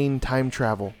explain time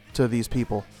travel to these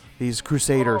people, these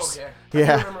crusaders. Oh, okay.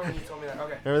 Yeah. I remember when you told me that.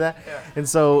 Okay. Remember that? Yeah. And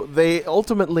so they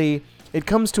ultimately, it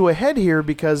comes to a head here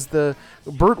because the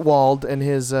Bertwald and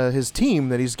his team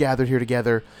that he's gathered here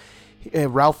together,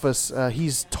 Ralphus,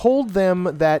 he's told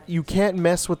them that you can't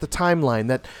mess with the timeline.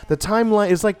 That the timeline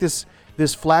is like this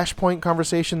Flashpoint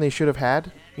conversation they should have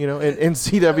had. You know, in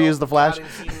CW is the Flash.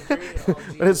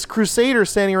 But it's Crusader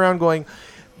standing around going,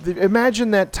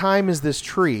 imagine that time is this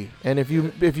tree, and if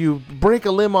you break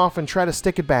a limb off and try to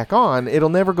stick it back on, it'll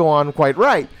never go on quite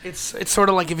right. It's sort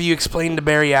of like if you explain to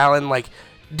Barry Allen, like,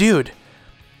 dude,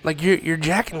 like you're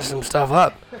jacking some stuff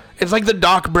up. It's like the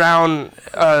Doc Brown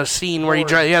scene where the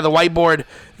whiteboard.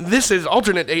 This is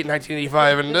alternate date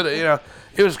 1985, and you know,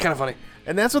 it was kind of funny.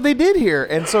 And that's what they did here.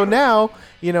 And so now,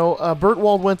 you know,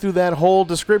 Bertwald went through that whole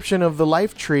description of the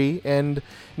life tree, and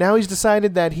now he's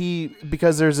decided that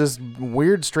because there's this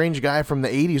weird, strange guy from the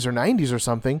 80s or 90s or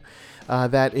something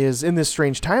that is in this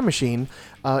strange time machine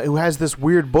who has this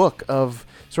weird book of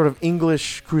sort of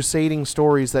English crusading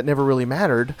stories that never really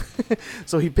mattered.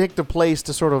 So he picked a place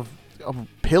to sort of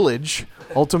pillage,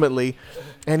 ultimately.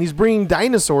 And he's bringing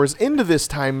dinosaurs into this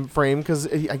time frame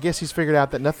because I guess he's figured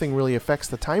out that nothing really affects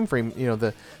the time frame, you know,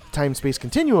 the time-space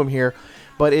continuum here.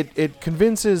 But it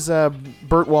convinces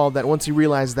Bertwald that once he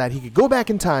realizes that he could go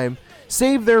back in time,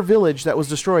 save their village that was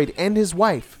destroyed, and his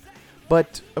wife.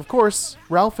 But, of course,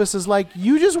 Ralphus is like,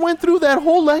 you just went through that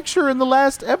whole lecture in the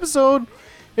last episode,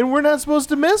 and we're not supposed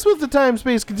to mess with the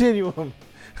time-space continuum.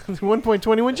 1.21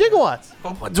 gigawatts.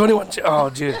 1.21. Oh,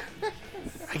 dude.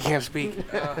 I can't speak.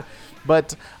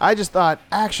 But I just thought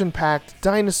action-packed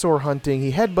dinosaur hunting.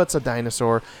 He headbutts a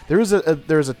dinosaur. There's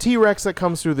a T-Rex that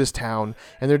comes through this town,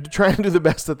 and they're trying to do the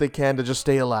best that they can to just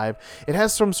stay alive. It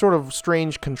has some sort of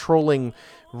strange controlling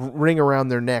ring around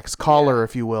their necks, collar,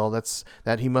 if you will.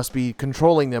 That he must be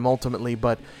controlling them ultimately.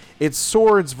 But it's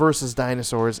swords versus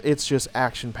dinosaurs. It's just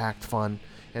action-packed fun,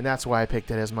 and that's why I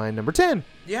picked it as my number 10.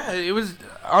 Yeah, it was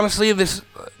honestly this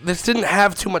didn't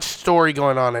have too much story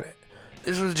going on in it.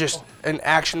 This was just an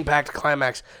action-packed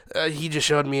climax. He just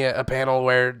showed me a panel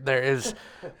where there is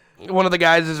one of the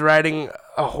guys is riding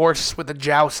a horse with a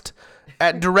joust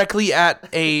directly at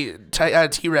a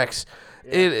T-Rex.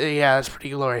 Yeah, that's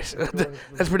pretty glorious.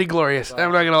 That's pretty glorious.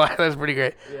 I'm not gonna lie, that's pretty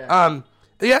great. Yeah,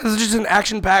 it's just an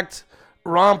action-packed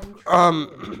romp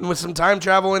with some time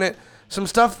travel in it. Some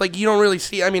stuff like you don't really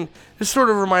see. I mean, this sort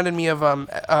of reminded me of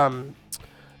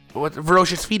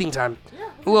Ferocious Feeding Time.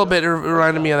 A little bit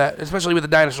reminded me of that, especially with the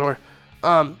dinosaur.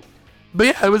 But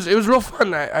yeah, it was real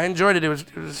fun. I enjoyed it.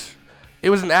 It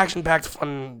was an action-packed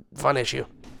fun issue.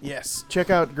 Yes,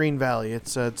 check out Green Valley.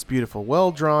 It's beautiful,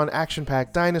 well drawn,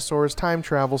 action-packed dinosaurs, time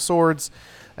travel, swords,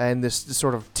 and this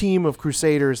sort of team of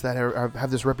crusaders that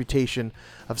have this reputation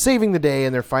of saving the day,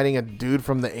 and they're fighting a dude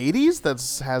from the 80s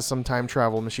that has some time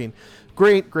travel machine.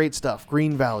 Great stuff.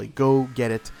 Green Valley, go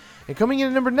get it. And coming in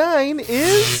at number 9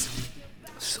 is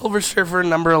Silver Surfer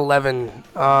number 11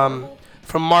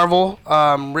 from Marvel,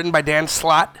 written by Dan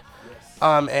Slott,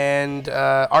 and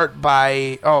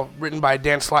written by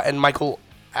Dan Slott and Michael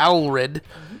Allred,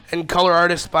 and color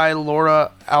artist by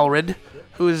Laura Allred,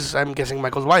 who is, I'm guessing,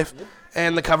 Michael's wife,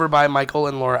 and the cover by Michael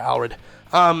and Laura Allred.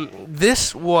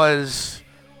 This was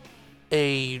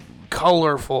a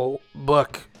colorful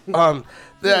book. Guardians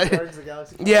of the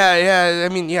Galaxy. Yeah.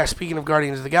 I mean, yeah. Speaking of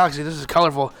Guardians of the Galaxy, this is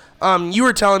colorful. You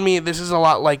were telling me this is a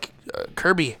lot like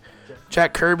Kirby,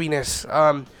 Jack Kirby-ness.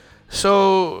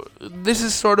 So this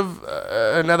is sort of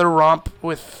another romp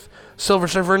with Silver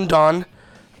Surfer and Dawn,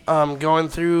 going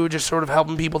through just sort of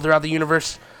helping people throughout the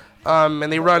universe. And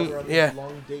they run,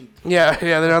 long date. yeah.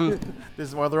 They're on. This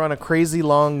is why they're on a crazy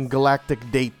long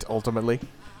galactic date. Ultimately,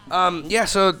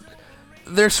 So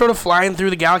they're sort of flying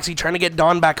through the galaxy trying to get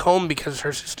Dawn back home because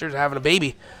her sister's having a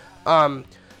baby.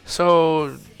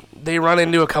 So they run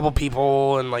into a couple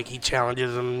people and like he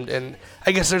challenges them, and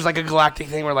I guess there's like a galactic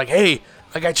thing where like, hey,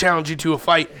 like I challenge you to a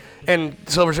fight, and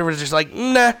Silver Surfer's just like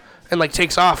nah, and like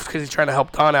takes off because he's trying to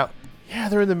help Dawn out. yeah,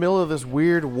 they're in the middle of this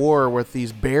weird war with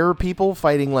these bear people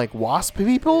fighting like wasp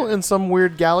people in some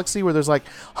weird galaxy where there's like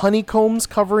honeycombs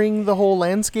covering the whole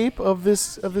landscape of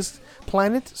this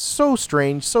planet. So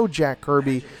strange, so Jack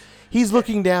Kirby. He's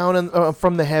looking down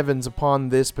from the heavens upon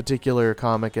this particular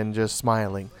comic and just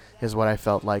smiling. is what I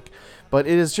felt like. But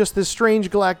it is just this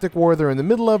strange galactic war they're in the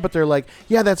middle of, but they're like,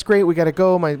 yeah, that's great, we gotta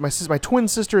go. My twin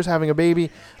sister is having a baby.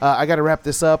 I gotta wrap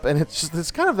this up. And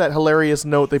it's kind of that hilarious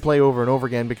note they play over and over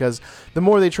again, because the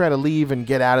more they try to leave and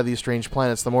get out of these strange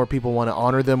planets, the more people want to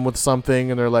honor them with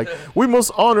something. And they're like, we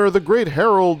must honor the great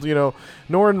herald, Norrin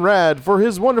Radd, for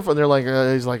his wonderful. And they're like,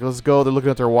 he's like, let's go. They're looking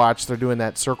at their watch. They're doing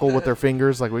that circle with their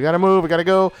fingers, like, we gotta move, we gotta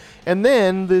go. And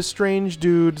then this strange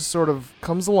dude sort of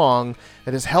comes along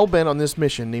that is hell-bent on this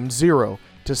mission named Zero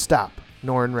to stop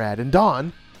Norrin Radd. And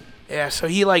Don... Yeah, so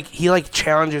he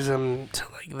challenges him to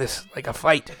a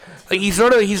fight. Like he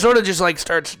sort of just like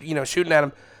starts, shooting at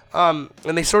him.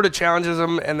 And they sort of challenges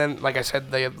him, and then like I said,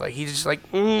 he just like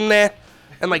nah,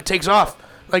 and like takes off.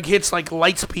 Like hits like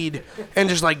light speed and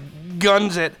just like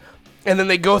guns it. And then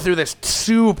they go through this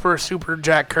super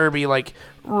Jack Kirby like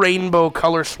rainbow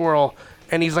color swirl,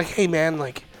 and he's like, "Hey man,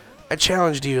 like I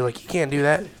challenged you, like you can't do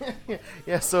that."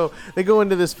 Yeah, so they go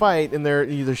into this fight, and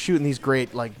they're shooting these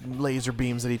great like laser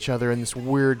beams at each other in this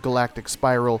weird galactic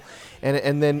spiral,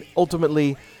 and then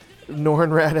ultimately Norrin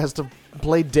Radd has to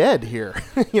play dead here.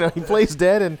 He plays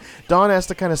dead, and Dawn has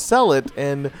to kind of sell it,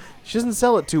 and she doesn't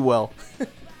sell it too well.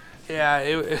 Yeah,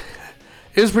 it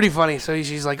was pretty funny. So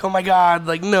she's like, "Oh my god,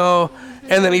 like no,"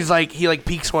 and then he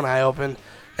peeks one eye open,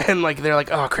 and like they're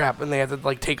like, "Oh crap," and they have to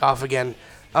like take off again.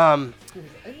 I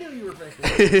knew you were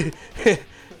faking it.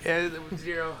 Yeah,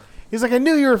 Zero. He's like, I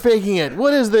knew you were faking it.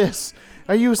 What is this?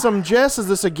 Are you some jest? Is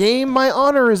this a game? My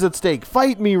honor is at stake.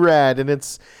 Fight me, Radd. And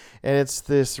it's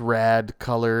this Radd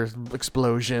color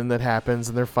explosion that happens,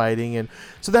 and they're fighting. And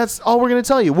so that's all we're going to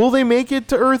tell you. Will they make it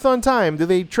to Earth on time? Do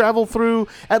they travel through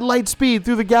at light speed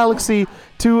through the galaxy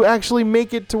to actually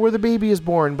make it to where the baby is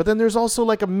born? But then there's also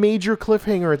like a major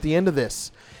cliffhanger at the end of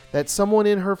this, that someone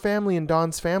in her family, in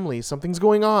Dawn's family, something's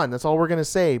going on. That's all we're going to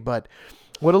say. But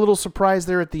what a little surprise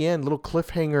there at the end. Little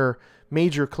cliffhanger,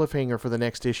 major cliffhanger for the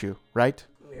next issue, right?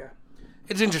 Yeah.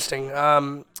 It's interesting.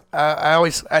 I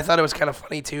thought it was kind of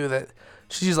funny, too, that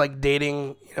she's, like,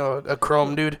 dating, a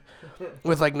chrome dude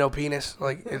with, like, no penis.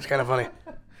 Like, it's kind of funny.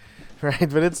 Right,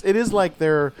 but it is like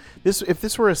if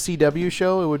this were a CW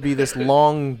show, it would be this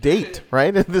long date,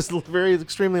 right? This very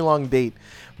extremely long date.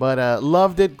 But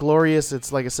loved it, glorious.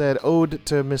 It's, like I said, ode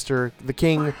to Mr. the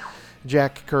King,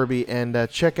 Jack Kirby, and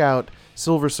check out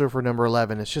Silver Surfer number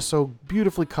 11. It's just so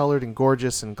beautifully colored and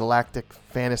gorgeous, and galactic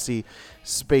fantasy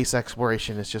space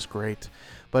exploration. It's just great.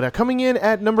 But coming in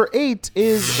at number 8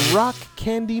 is Rock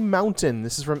Candy Mountain.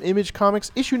 This is from Image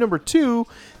Comics, issue number 2.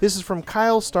 This is from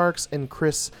Kyle Starks and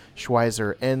Chris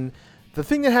Schweizer. And the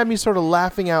thing that had me sort of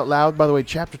laughing out loud, by the way,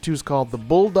 chapter 2 is called The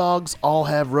Bulldogs All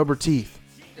Have Rubber Teeth.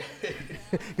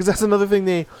 Because that's another thing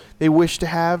they wish to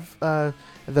have,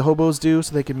 the hobos do,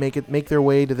 so they can make their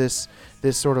way to this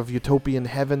sort of utopian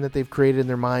heaven that they've created in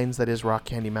their minds, that is Rock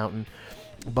Candy Mountain.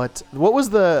 But what was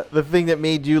the thing that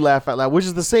made you laugh out loud? Which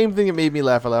is the same thing that made me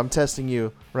laugh out loud. I'm testing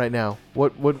you right now.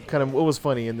 What was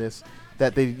funny in this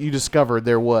that you discovered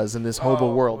there was in this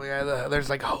hobo world? Yeah, there's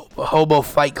like a hobo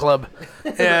fight club.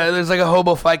 Yeah, there's like a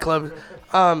hobo fight club.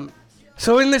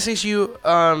 So in this issue,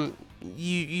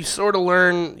 you sort of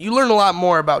learn a lot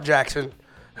more about Jackson,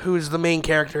 who's the main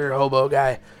character, hobo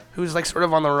guy, who's like sort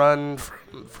of on the run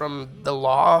from the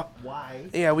law. Why?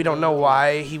 Yeah, we don't know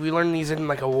why. We learn he's in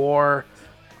like a war.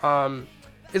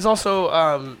 It's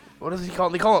also what does he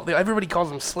call? Everybody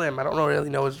calls him Slim. I don't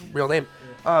really know his real name.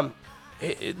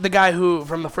 The guy who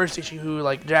from the first issue who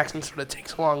like Jackson sort of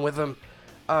takes along with him.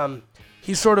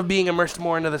 He's sort of being immersed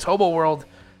more into this hobo world,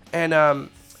 and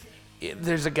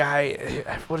there's a guy.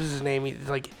 What is his name?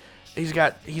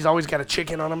 He's always got a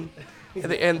chicken on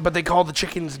him, but they call the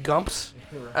chickens Gumps.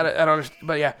 I don't understand,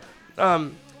 but yeah.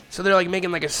 So they're like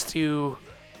making like a stew,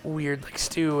 weird like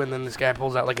stew, and then this guy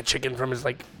pulls out like a chicken from his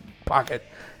like pocket,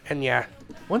 and yeah.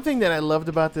 One thing that I loved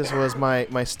about this was my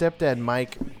stepdad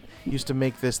Mike used to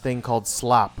make this thing called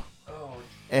slop,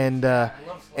 and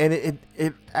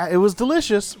it was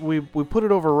delicious. We put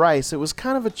it over rice. It was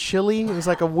kind of a chili. It was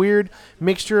like a weird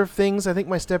mixture of things. I think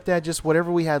my stepdad just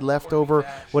whatever we had left over,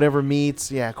 whatever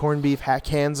meats, corned beef,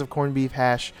 cans of corned beef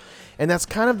hash. And that's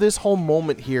kind of this whole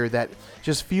moment here that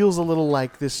just feels a little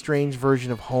like this strange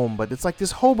version of home. But it's like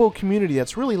this hobo community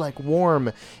that's really like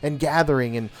warm and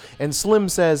gathering. And Slim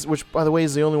says, which by the way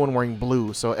is the only one wearing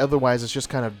blue. So otherwise it's just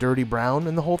kind of dirty brown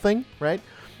in the whole thing, right?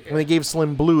 And they gave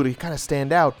Slim blue to kind of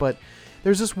stand out. But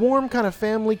there's this warm kind of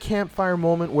family campfire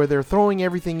moment where they're throwing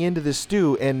everything into this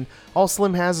stew. And all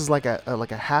Slim has is like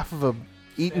a half of a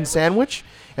eaten sandwich.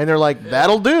 And they're like,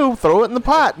 that'll do. Throw it in the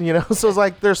pot, So it's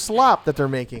like their slop that they're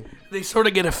making. They sort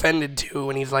of get offended, too,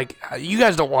 when he's like, you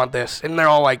guys don't want this. And they're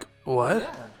all like, what?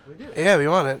 Yeah, we do. Yeah, we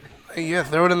want it. Yeah,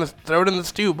 throw it in the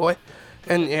stew, boy.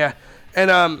 And yeah,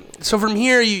 and so from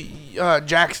here,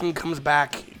 Jackson comes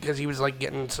back because he was like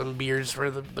getting some beers for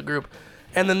the group,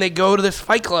 and then they go to this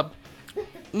fight club,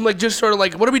 like just sort of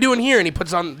like, what are we doing here?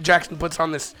 And Jackson puts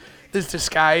on this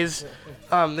disguise,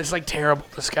 this like terrible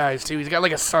disguise too. He's got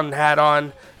like a sun hat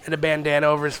on and a bandana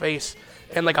over his face,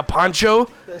 and like a poncho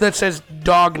that says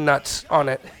dog nuts on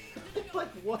it. Like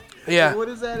what? Yeah. Like, what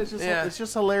is that? It's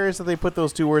just hilarious that they put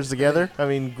those two words together. I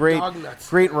mean,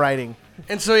 great writing.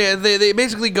 And so yeah, they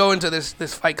basically go into this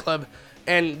fight club,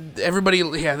 and everybody,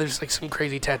 there's like some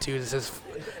crazy tattoos that says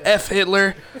F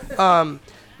Hitler.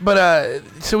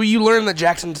 So you learn that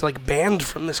Jackson's like banned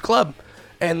from this club,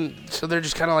 and so they're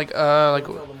just kind of like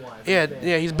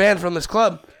he's banned from this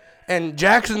club, and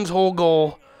Jackson's whole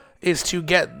goal is to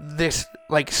get this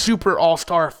like super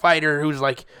all-star fighter who's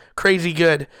like crazy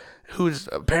good, who's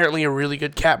apparently a really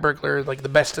good cat burglar, like the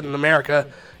best in America.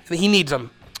 And he needs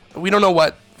him. We don't know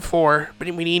what for, but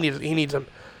he needs him.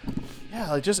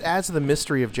 Yeah, it just adds to the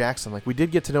mystery of Jackson. Like, we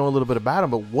did get to know a little bit about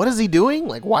him, but what is he doing?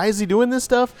 Like, why is he doing this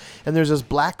stuff? And there's this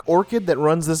Black Orchid that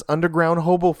runs this underground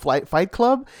hobo fight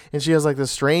club, and she has, like, this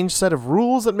strange set of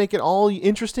rules that make it all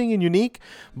interesting and unique,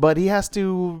 but he has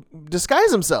to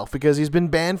disguise himself because he's been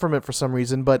banned from it for some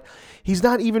reason, but he's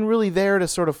not even really there to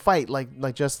sort of fight.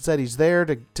 Like Justin said, he's there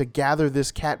to gather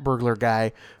this cat burglar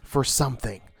guy for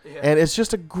something. Yeah. And it's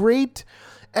just a great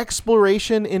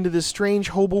exploration into this strange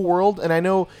hobo world, and I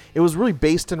know it was really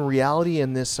based in reality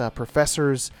in this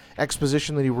professor's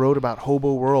exposition that he wrote about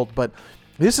hobo world, but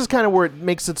this is kind of where it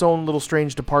makes its own little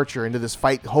strange departure into this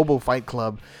hobo fight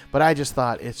club. But I just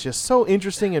thought it's just so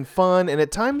interesting and fun, and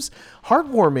at times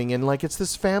heartwarming, and like it's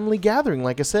this family gathering,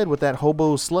 like I said, with that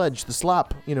hobo sludge, the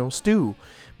slop, stew.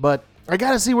 But I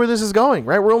gotta see where this is going,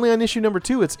 right? We're only on issue number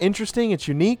 2. It's interesting, it's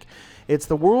unique. It's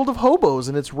the world of hobos,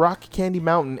 and it's Rock Candy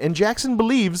Mountain. And Jackson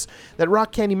believes that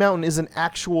Rock Candy Mountain is an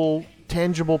actual,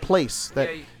 tangible place. That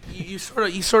you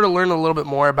sort of learn a little bit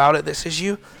more about it this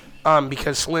issue,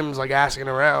 because Slim's like asking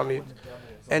around,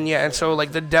 and so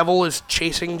like the devil is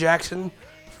chasing Jackson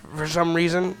for some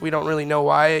reason. We don't really know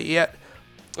why yet,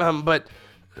 but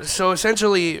so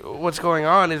essentially what's going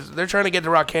on is they're trying to get to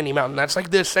Rock Candy Mountain. That's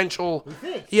like the essential.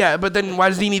 Yeah, but then why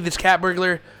does he need this cat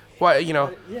burglar? Why,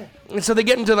 Yeah. And so they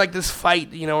get into like this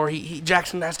fight, where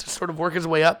Jackson has to sort of work his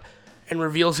way up and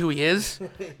reveals who he is.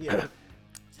 Yeah.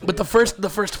 But the first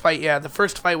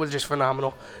fight was just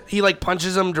phenomenal. He like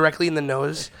punches him directly in the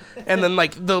nose, and then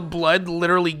like the blood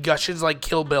literally gushes like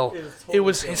Kill Bill. It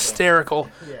was hysterical.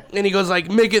 Yeah. And he goes like,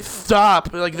 "Make it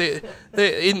stop!" Like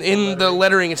in the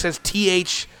lettering it says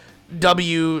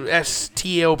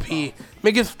THWSTOP.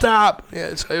 Make it stop. Yeah,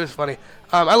 it was funny.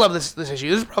 I love this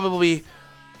issue.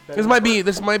 This might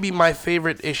be my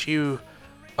favorite issue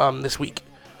this week.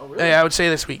 Oh, really? I would say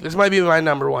this week. This might be my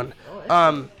number one.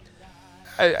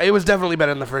 It was definitely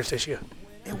better than the first issue.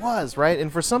 It was, right?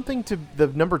 And for something to the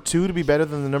number 2 to be better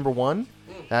than the number 1,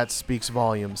 that speaks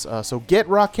volumes. So get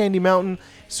Rock Candy Mountain.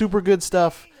 Super good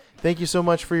stuff. Thank you so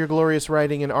much for your glorious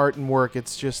writing and art and work.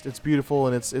 It's beautiful,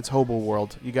 and it's hobo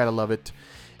world. You got to love it.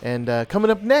 And coming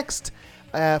up next,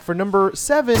 for number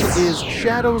 7 is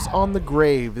Shadows on the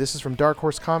Grave. This is from Dark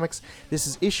Horse Comics. This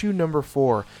is issue number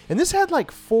 4. And this had like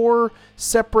 4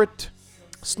 separate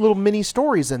little mini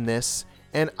stories in this.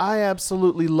 And I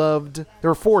absolutely loved... There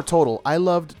were 4 total. I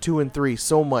loved 2 and 3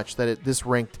 so much that this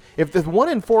ranked... If the 1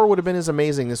 and 4 would have been as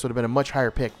amazing, this would have been a much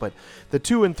higher pick. But the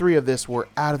 2 and 3 of this were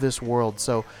out of this world.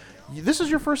 So this is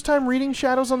your first time reading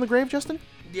Shadows on the Grave, Justin?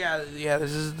 Yeah.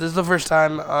 This is the first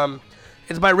time.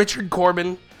 It's by Richard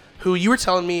Corbin, who you were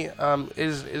telling me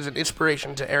is an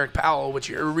inspiration to Eric Powell, which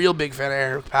you're a real big fan of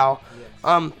Eric Powell.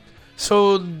 Yes.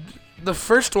 So the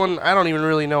first one, I don't even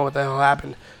really know what the hell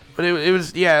happened, but it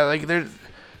was like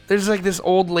there's like this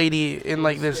old lady in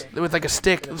like this with like a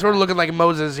stick, sort of looking like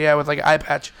Moses, with like an eye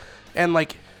patch, and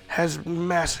like has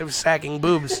massive sagging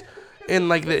boobs. In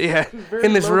like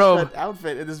in this robe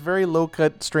outfit, in this very low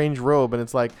cut, strange robe, and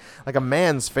it's like a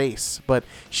man's face. But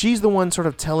she's the one sort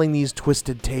of telling these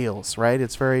twisted tales, right?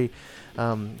 It's very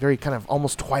kind of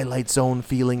almost Twilight Zone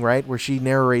feeling, right? Where she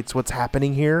narrates what's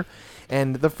happening here,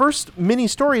 and the first mini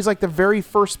story is like the very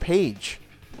first page.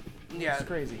 Yeah, it's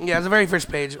crazy. Yeah, it's the very first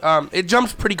page. It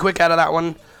jumps pretty quick out of that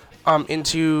one.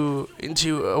 Into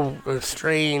a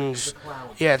strange.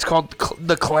 Yeah, it's called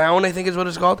The Clown, I think is what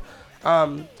it's called.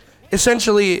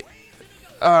 Essentially,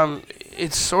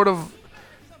 it's sort of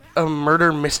a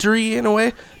murder mystery in a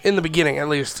way, in the beginning at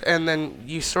least, and then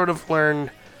you sort of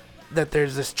learn that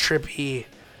there's this trippy,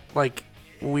 like,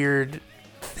 weird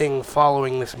thing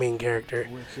following this main character,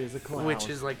 which is a clown. Which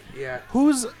is like,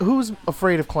 Who's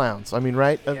afraid of clowns? I mean,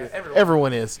 right? Yeah,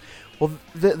 everyone is. Well,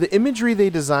 the imagery they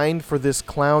designed for this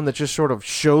clown that just sort of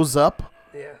shows up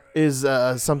is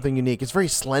something unique. It's very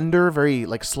slender, very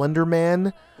like Slender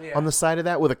Man on the side of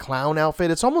that with a clown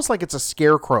outfit. It's almost like it's a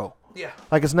scarecrow. Yeah.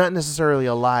 Like it's not necessarily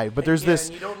alive, but there's this.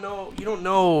 And you don't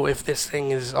know if this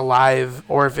thing is alive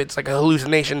or if it's like a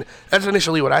hallucination. That's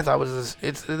initially what I thought was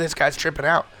this guy's tripping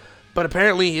out, but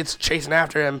apparently it's chasing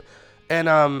after him, and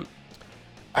I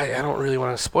don't really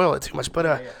want to spoil it too much,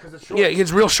 but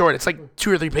it's real short. It's like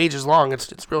 2 or 3 pages long.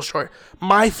 It's real short.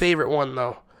 My favorite one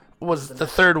though was the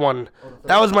third one.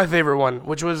 That was my favorite one,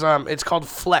 which was it's called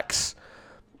Flex,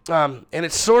 and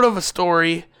it's sort of a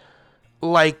story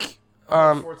like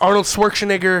Arnold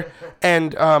Schwarzenegger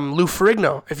and Lou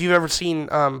Ferrigno. If you've ever seen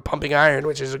Pumping Iron,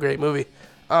 which is a great movie,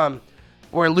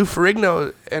 where Lou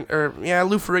Ferrigno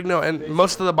and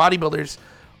most of the bodybuilders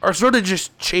are sort of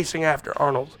just chasing after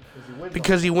Arnold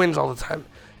because he wins all the time.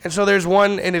 And so there's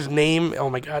one, and his name, oh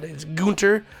my God, it's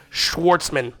Gunter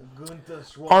Schwartzman.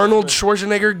 Arnold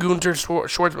Schwarzenegger, Gunter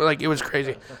Schwartzman, like it was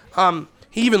crazy.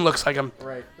 He even looks like him.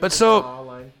 Right. But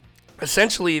so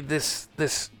essentially, this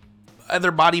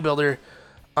other bodybuilder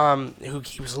who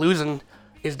keeps losing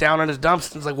is down on his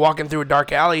dumps and is like walking through a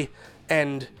dark alley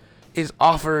and is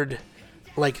offered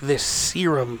like this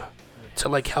serum to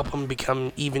like help him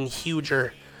become even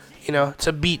huger,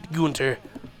 to beat Gunter.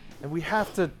 And we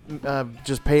have to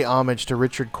just pay homage to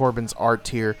Richard Corbin's art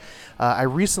here. I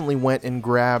recently went and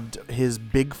grabbed his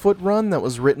Bigfoot run that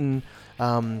was written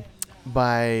by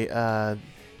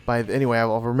anyway,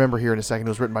 I'll remember here in a second. It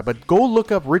was written by, but go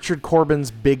look up Richard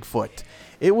Corbin's Bigfoot.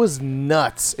 It was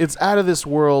nuts. It's out of this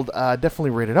world. Definitely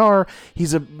rated R.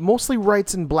 He's mostly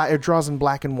writes in black, or draws in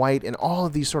black and white, and all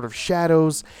of these sort of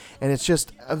shadows, and it's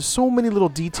just so many little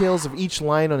details of each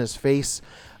line on his face.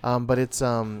 But it's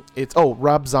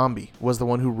Rob Zombie was the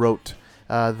one who wrote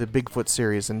the Bigfoot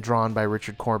series and drawn by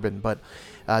Richard Corbin. But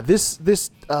this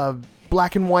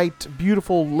black and white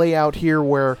beautiful layout here,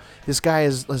 where this guy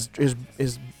is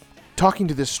talking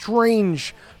to this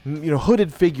strange,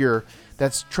 hooded figure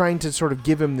that's trying to sort of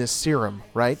give him this serum,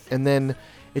 right? And then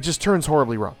it just turns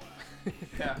horribly wrong.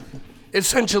 Yeah.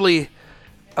 Essentially,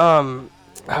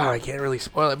 I can't really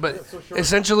spoil it, but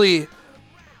essentially,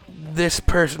 this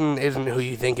person isn't who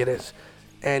you think it is,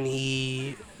 and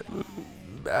he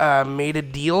made a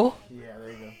deal. Yeah,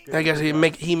 there you go. I guess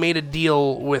he made a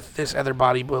deal with this other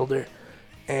bodybuilder,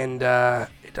 and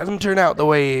it doesn't turn out the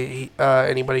way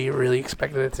anybody really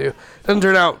expected it to. It doesn't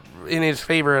turn out in his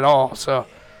favor at all. So,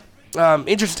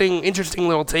 interesting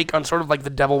little take on sort of like the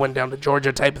devil went down to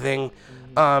Georgia type thing.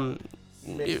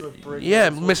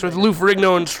 Mixed with Lou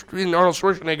Ferrigno and Arnold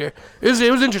Schwarzenegger.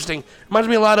 It was interesting. Reminds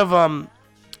me a lot of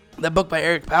that book by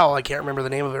Eric Powell. I can't remember the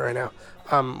name of it right now.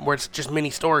 Where it's just mini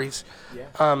stories.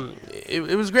 Yeah.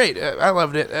 It was great. I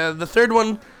loved it. The third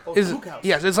one is Spook House.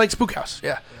 Yes, it's like Spook House.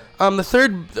 Yeah.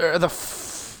 The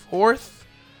fourth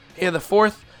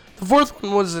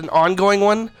one was an ongoing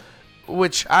one,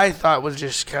 which I thought was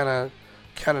just kind of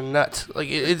nuts. Like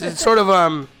it's sort of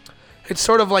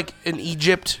like an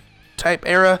Egypt type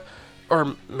era,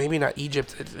 or maybe not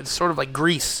Egypt. It's sort of like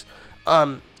Greece.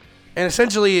 And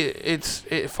essentially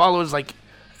it follows like,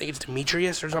 I think it's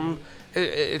Demetrius or something.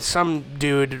 It's some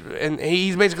dude, and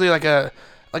he's basically like a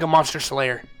monster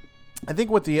slayer. I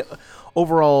think what the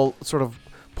overall sort of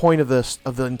point of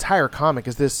the entire comic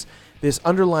is this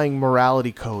underlying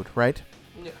morality code, right?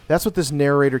 Yeah. That's what this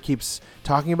narrator keeps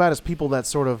talking about, is people that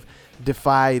sort of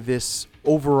defy this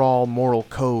overall moral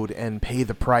code and pay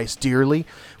the price dearly.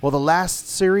 Well, the last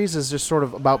series is just sort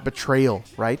of about betrayal,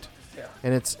 right? Yeah.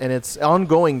 And it's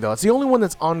ongoing though. It's the only one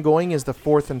that's ongoing is the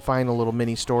fourth and final little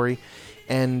mini story.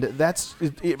 And that's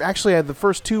actually the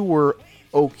first two were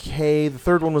okay. The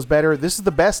third one was better. This is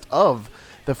the best of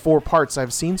the 4 parts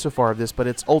I've seen so far of this, but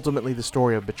it's ultimately the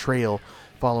story of betrayal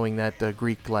following that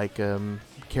Greek-like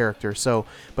character. So,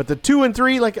 but the 2 and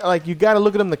 3, like you got to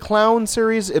look at them. The clown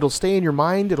series, it'll stay in your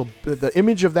mind. The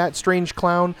image of that strange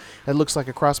clown that looks like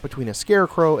a cross between a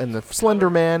scarecrow and the Slender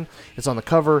Man. It's on the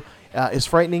cover. Is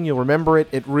frightening. You'll remember it.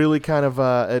 It really kind of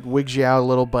it wigs you out a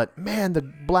little, but man, the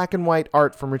black and white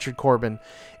art from Richard Corbin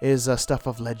is stuff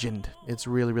of legend. It's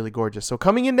really, really gorgeous. So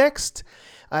coming in next,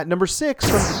 at number 6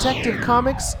 from Detective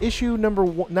Comics, issue number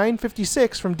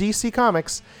 956 from DC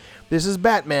Comics. This is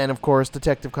Batman, of course,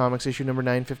 Detective Comics, issue number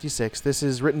 956. This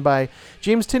is written by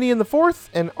James Tynion IV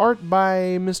and art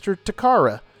by Mr.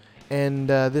 Takara. And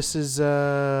this is...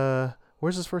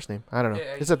 where's his first name? I don't know.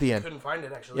 Yeah, it's at the end. Couldn't find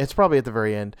it, actually. Yeah, it's probably at the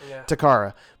very end. Yeah.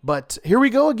 Takara. But here we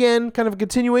go again, kind of a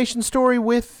continuation story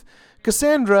with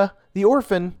Cassandra, the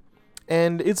orphan,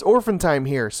 and it's orphan time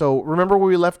here. So remember where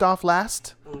we left off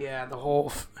last? Yeah, the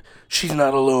whole... she's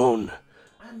not alone.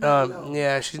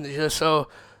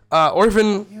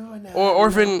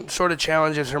 Orphan sort of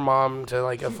challenges her mom to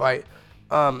like a fight.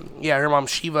 Her mom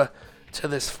Shiva to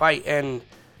this fight, and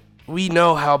we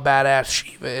know how badass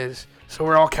Shiva is. So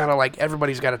we're all kind of like,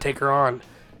 everybody's got to take her on.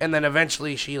 And then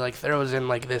eventually she like throws in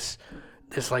like this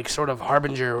like sort of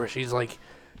harbinger where she's like,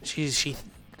 she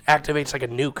activates like a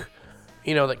nuke,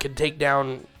 that could take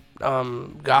down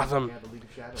Gotham.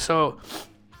 So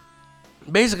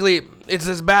basically it's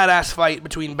this badass fight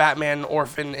between Batman,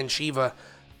 Orphan, and Shiva.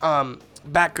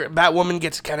 Batwoman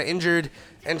gets kind of injured,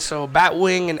 and so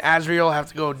Batwing and Azrael have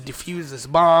to go defuse this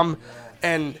bomb,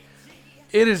 and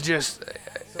it is just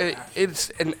it's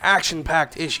an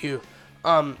action-packed issue.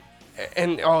 The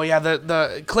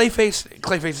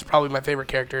Clayface is probably my favorite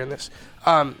character in this.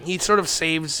 He sort of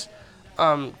saves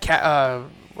I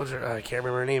can't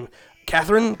remember her name.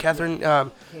 Catherine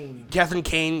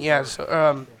Kane. Yeah.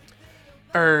 So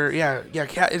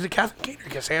is it Catherine Kane or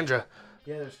Cassandra?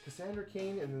 Yeah, there's Cassandra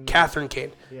Kane and then Catherine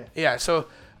Kane. Yeah. Yeah. So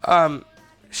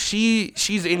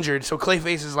she's injured, so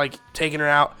Clayface is like taking her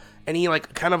out, and he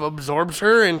like kind of absorbs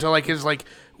her into like his like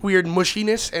weird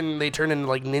mushiness, and they turn into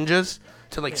like ninjas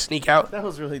to like sneak out. That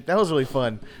was really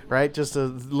fun, right? Just a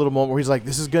little moment where he's like,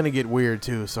 "This is gonna get weird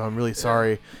too, so I'm really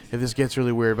sorry if this gets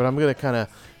really weird, but I'm gonna kind of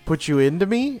put you into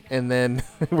me, and then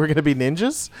we're gonna be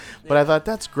ninjas." But I thought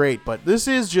that's great. But this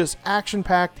is just action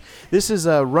packed. This is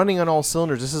running on all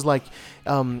cylinders. This is like,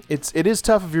 it is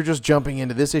tough if you're just jumping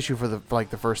into this issue for the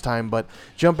first time, but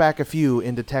jump back a few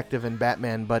in Detective and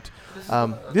Batman. But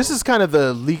this is kind of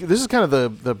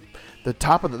the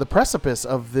top of the precipice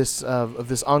of this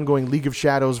ongoing League of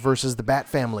Shadows versus the Bat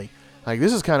Family. Like,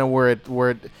 this is kind of where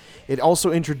it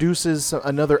also introduces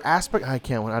another aspect. I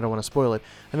don't want to spoil it.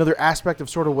 Another aspect of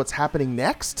sort of what's happening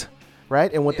next,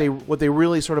 right? And what they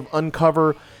really sort of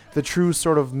uncover the true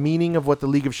sort of meaning of what the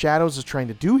League of Shadows is trying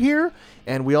to do here.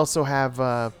 And we also have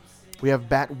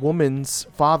Batwoman's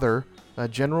father,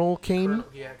 General Kane,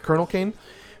 Colonel Kane,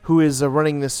 who is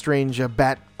running this strange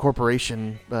Bat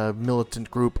Corporation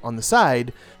militant group on the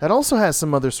side that also has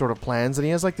some other sort of plans. And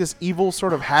he has like this evil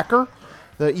sort of hacker.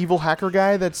 The evil hacker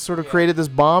guy that's sort of created this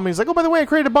bomb. He's like, "Oh, by the way, I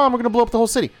created a bomb. We're going to blow up the whole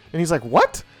city." And he's like,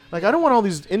 "What? Like, I don't want all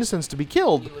these innocents to be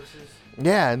killed." Ulysses.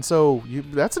 Yeah, and so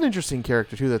that's an interesting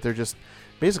character, too, that they're just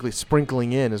basically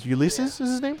sprinkling in. Is Ulysses is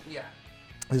his name? Yeah.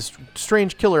 This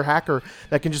strange killer hacker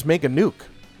that can just make a nuke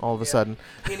all of a sudden.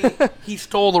 He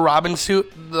stole the Robin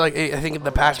suit, like, I think in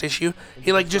the past issue.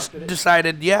 He, like, just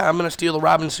decided, I'm going to steal the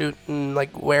Robin suit and,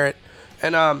 like, wear it.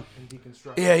 And,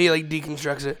 he, like,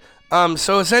 deconstructs it.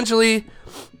 So essentially,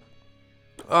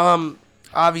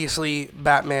 obviously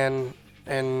Batman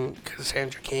and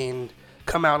Cassandra Kane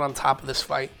come out on top of this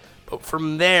fight, but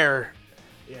from there,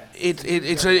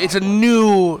 it's a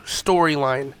new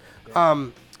storyline.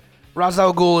 Ra's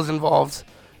al Ghul is involved.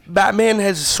 Batman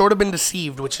has sort of been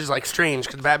deceived, which is like strange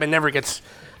because Batman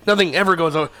nothing ever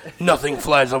goes over. Nothing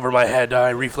flies over my head.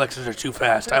 My reflexes are too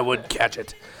fast. I would catch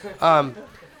it.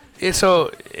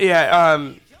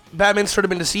 Batman's sort of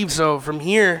been deceived, so from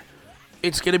here,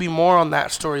 it's going to be more on that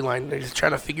storyline. They're just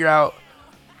trying to figure out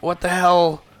what the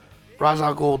hell Ra's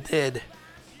al Ghul did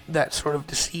that sort of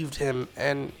deceived him,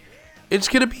 and it's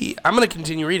going to be... I'm going to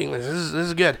continue reading this. This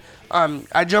is good.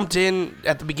 I jumped in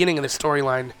at the beginning of the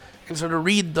storyline, and so to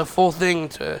read the full thing,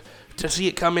 to see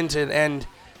it come into an end,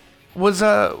 was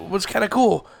kind of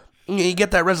cool. You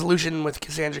get that resolution with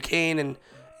Cassandra Kane, and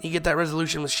you get that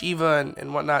resolution with Shiva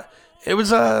and whatnot. It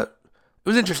was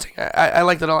interesting. I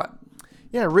liked it a lot.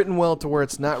 Yeah, written well to where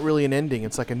it's not really an ending.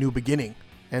 It's like a new beginning.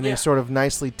 And they sort of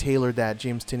nicely tailored that,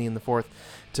 James Tynion IV,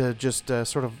 to just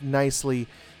sort of nicely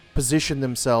position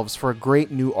themselves for a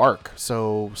great new arc.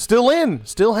 So still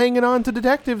hanging on to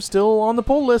Detective, still on the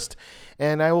pull list.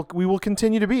 And we will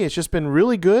continue to be. It's just been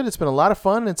really good. It's been a lot of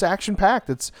fun. It's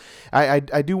action-packed. I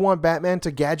do want Batman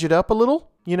to gadget up a little.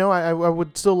 I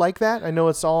would still like that. I know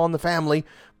it's all in the family,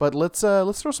 but let's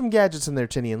throw some gadgets in there,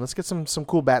 Tinian. Let's get some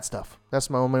cool Bat stuff. That's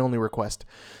my only request.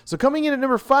 So coming in at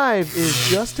number 5 is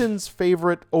Justin's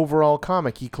favorite overall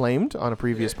comic. He claimed on a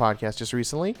previous podcast just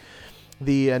recently.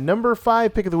 The number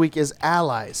 5 pick of the week is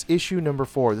Allies, issue number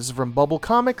 4. This is from Bubble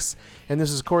Comics, and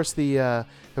this is, of course, the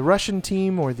Russian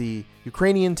team, or the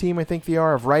Ukrainian team, I think they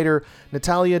are, of writer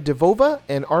Natalia Devova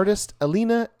and artist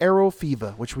Alina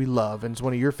Arofeva, which we love, and it's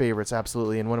one of your favorites,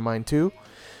 absolutely, and one of mine too.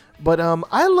 But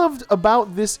I loved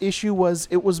about this issue was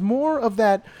it was more of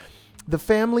that the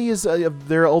family is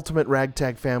their ultimate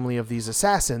ragtag family of these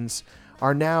assassins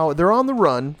they're on the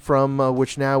run from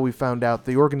which now we found out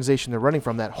the organization they're running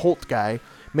from, that Holt guy,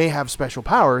 may have special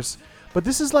powers, but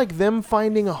this is like them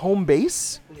finding a home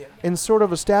base and sort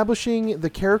of establishing the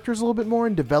characters a little bit more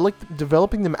and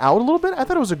developing them out a little bit. I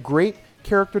thought it was a great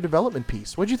character development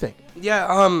piece. What'd you think?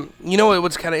 Yeah, you know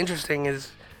what's kind of interesting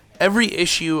is every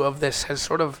issue of this has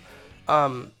sort of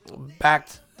back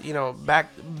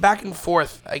and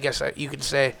forth, I guess you could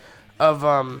say, of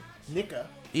Nika.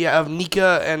 Yeah, of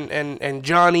Nika and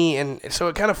Johnny, and so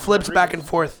it kind of flips back and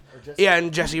forth. Yeah,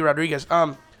 and Jesse Rodriguez.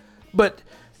 But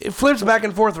it flips back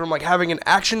and forth from like having an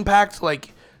action-packed,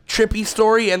 like trippy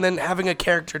story, and then having a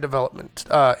character development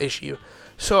issue.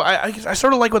 So I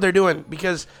sort of like what they're doing,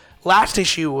 because last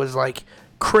issue was like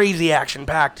crazy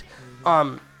action-packed,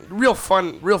 real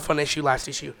fun issue last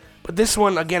issue. But this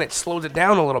one, again, it slows it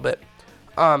down a little bit.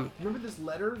 Remember this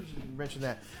letter? You mentioned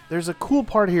that. There's a cool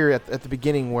part here at the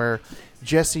beginning where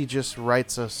Jesse just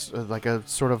writes us like a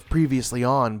sort of previously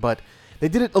on, but they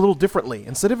did it a little differently.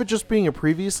 Instead of it just being a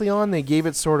previously on, they gave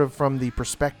it sort of from the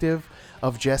perspective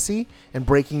of Jesse and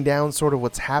breaking down sort of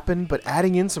what's happened, but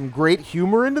adding in some great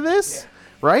humor into this,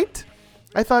 right?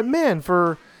 I thought, man,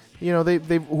 for, you know,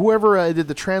 they whoever did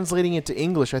the translating it to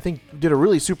English, I think did a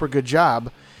really super good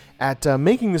job at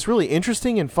making this really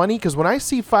interesting and funny, because when I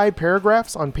see 5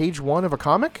 paragraphs on page 1 of a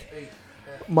comic,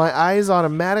 my eyes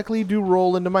automatically do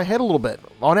roll into my head a little bit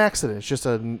on accident. It's just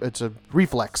it's a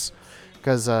reflex,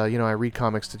 because you know, I read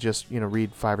comics to just, you know,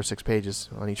 read 5 or 6 pages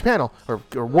on each panel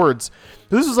or words.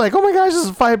 This was like, oh my gosh, this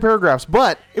is 5 paragraphs,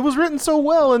 but it was written so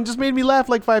well and just made me laugh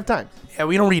like 5 times. Yeah,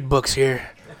 we don't read books here.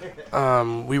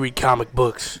 We read comic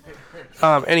books.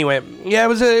 Anyway, yeah, it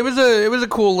was a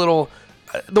cool little.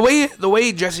 The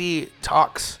way Jesse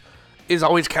talks is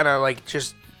always kind of like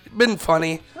just been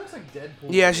funny. She talks like Deadpool.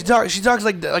 Yeah, she talks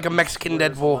like a Mexican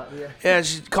Deadpool. Yeah,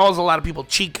 she calls a lot of people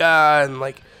chica and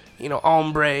like, you know,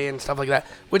 hombre and stuff like that,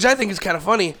 which I think is kind of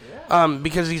funny,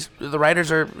 because the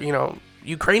writers are, you know,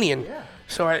 Ukrainian. Yeah.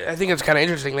 So I think it's kind of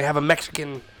interesting. They have a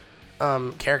Mexican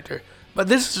character, but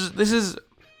this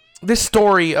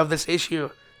story of this issue,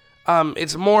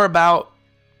 it's more about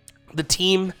the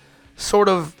team sort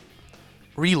of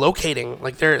relocating.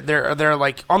 Like they're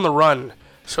like on the run,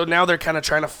 so now they're kind of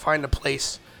trying to find a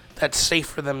place that's safe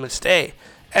for them to stay.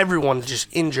 Everyone's just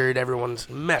injured, everyone's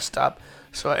messed up,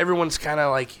 so everyone's kind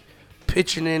of like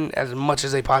pitching in as much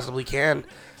as they possibly can.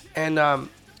 And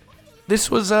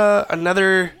this was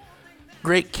another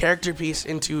great character piece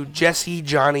into Jesse,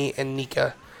 Johnny, and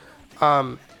Nika,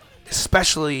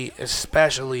 especially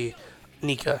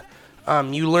Nika.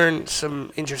 You learn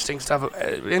some interesting stuff,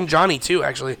 and Johnny too,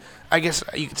 actually. I guess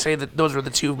you could say that those were the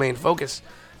 2 main focus.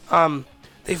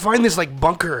 They find this like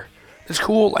bunker, this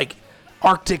cool like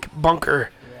Arctic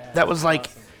bunker that was like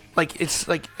it's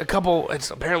like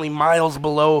it's apparently miles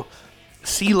below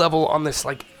sea level on this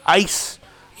like ice,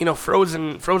 you know,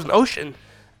 frozen ocean.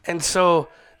 And so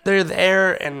they're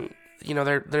there, and you know,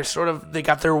 they're sort of, they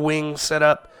got their wings set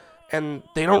up, and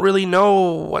they don't really know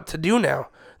what to do now.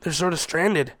 They're sort of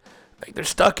stranded. Like they're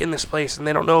stuck in this place, and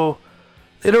they don't know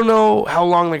how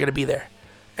long they're gonna be there.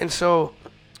 And so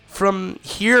from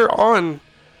here on,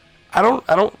 I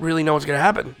don't really know what's gonna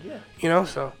happen. Yeah. You know,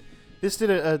 so this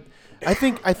did I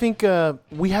think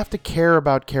we have to care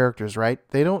about characters, right?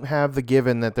 They don't have the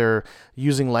given that they're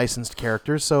using licensed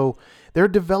characters, so they're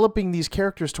developing these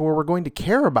characters to where we're going to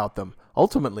care about them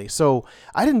ultimately. So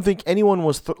I didn't think anyone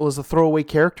was a throwaway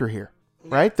character here.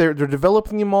 Right? They're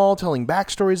developing them all, telling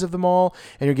backstories of them all,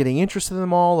 and you're getting interested in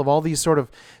them all, of all these sort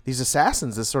of these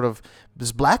assassins,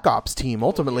 this Black Ops team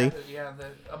ultimately.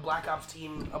 A Black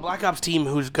Ops team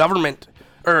whose government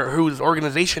or whose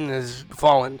organization has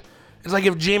fallen. It's like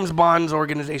if James Bond's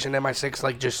organization, MI6,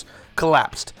 like just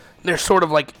collapsed. They're sort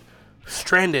of like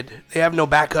stranded. They have no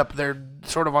backup. They're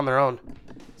sort of on their own.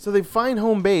 So they find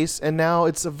home base, and now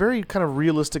it's a very kind of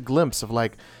realistic glimpse of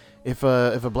like, if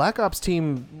a Black Ops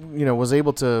team, you know, was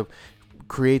able to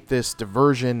create this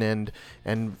diversion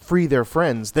and free their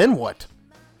friends, then what?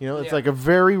 You know, it's like a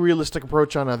very realistic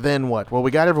approach on a then what. Well, we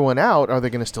got everyone out. Are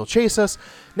they going to still chase us?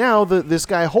 Now, this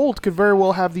guy Holt could very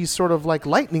well have these sort of like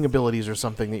lightning abilities or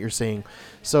something that you're seeing.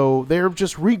 So they're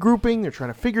just regrouping. They're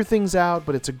trying to figure things out,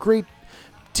 but it's a great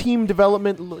team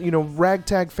development, you know,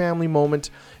 ragtag family moment.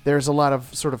 There's a lot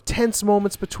of sort of tense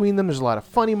moments between them. There's a lot of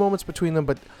funny moments between them,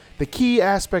 but the key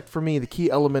aspect for me, the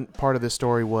key element part of this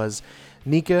story was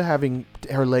Nika having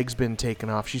her legs been taken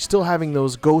off. She's still having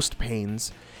those ghost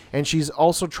pains, and she's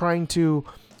also trying to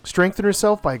strengthen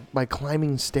herself by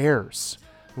climbing stairs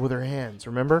with her hands,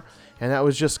 remember? And that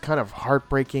was just kind of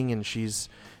heartbreaking, and she's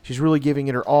really giving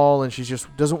it her all, and she just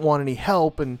doesn't want any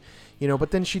help, and you know,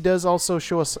 but then she does also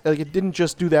show us, like, it didn't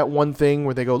just do that one thing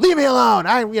where they go, leave me alone,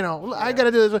 I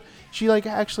gotta do this. She like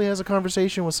actually has a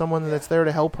conversation with someone that's there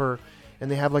to help her.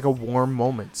 and they have like a warm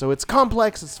moment. So it's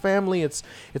complex, it's family, it's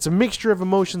a mixture of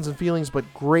emotions and feelings, but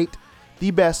great,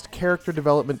 the best character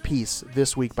development piece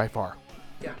this week by far.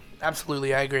 Yeah,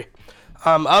 absolutely, I agree.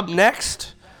 Up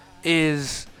next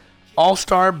is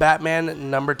All-Star Batman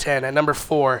number 10 at number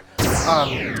 4.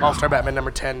 All-Star Batman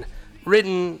number 10,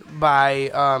 written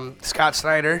by Scott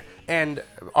Snyder and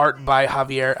art by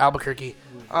Javier Albuquerque,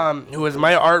 who is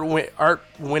my art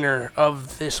winner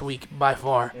of this week by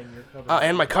far,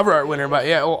 and my cover art winner, but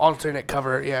alternate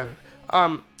cover, yeah.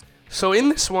 So in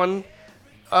this one,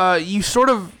 you sort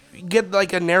of get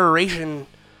like a narration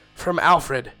from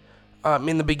Alfred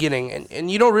in the beginning,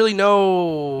 and you don't really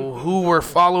know who we're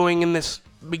following in this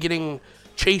beginning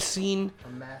chase scene.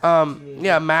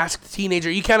 Masked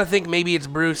teenager. You kind of think maybe it's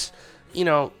Bruce,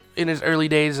 in his early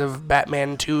days of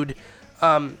Batman-tude.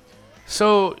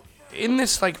 So in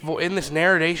this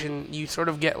narration, you sort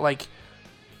of get like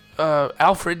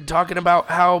Alfred talking about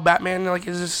how Batman like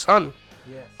is his son.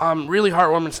 Yeah. Really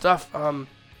heartwarming stuff.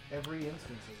 Every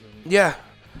instance is Yeah,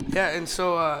 and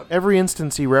so every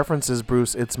instance he references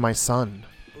Bruce, it's my son.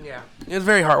 Yeah, it's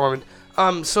very heartwarming.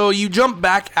 So you jump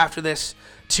back after this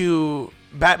to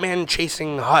Batman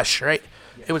chasing Hush, right?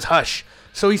 Yeah. It was Hush.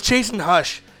 So he's chasing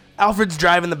Hush. Alfred's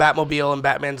driving the Batmobile, and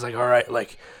Batman's like, all right,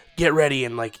 like, get ready.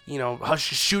 And, like,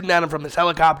 Hush is shooting at him from this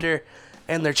helicopter,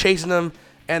 and they're chasing him.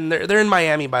 And they're in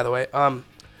Miami, by the way.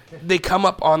 They come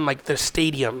up on, like, the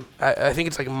stadium. I think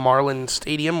it's, like, Marlin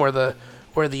Stadium, where the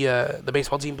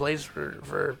baseball team plays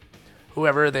for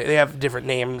whoever. They have different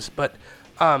names, but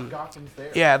Gotham's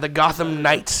there. Yeah, the Gotham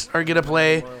Knights are gonna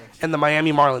play, and the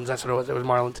Miami Marlins. That's what it was. It was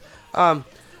Marlins.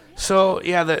 So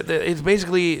yeah, it's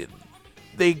basically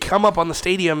they come up on the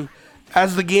stadium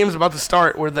as the game's about to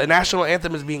start, where the national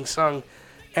anthem is being sung,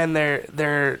 and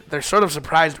they're sort of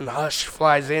surprised when Hush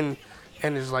flies in,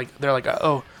 and is like they're like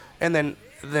oh, and then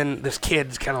this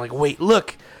kid's kind of like wait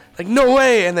look, like no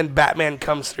way, and then Batman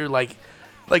comes through like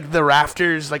the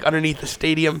rafters like underneath the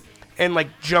stadium. And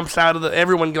like jumps out of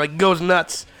everyone like goes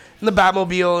nuts in the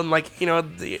Batmobile, and like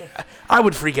I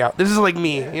would freak out. This is like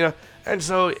me, And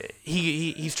so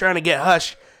he's trying to get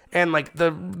Hush, and like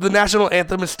the national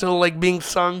anthem is still like being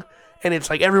sung, and it's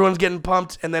like everyone's getting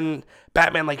pumped, and then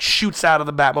Batman like shoots out of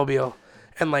the Batmobile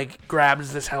and like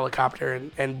grabs this helicopter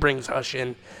and brings Hush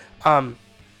in.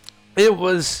 This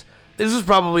was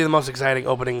probably the most exciting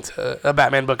opening to a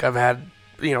Batman book I've had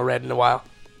read in a while.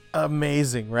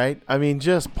 Amazing, right? I mean,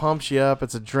 just pumps you up.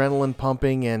 It's adrenaline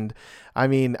pumping, and I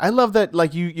mean, I love that.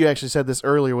 Like you actually said this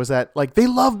earlier, was that like they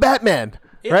love Batman,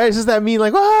 right? It's just that mean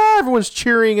like everyone's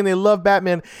cheering and they love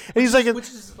Batman, and he's like, which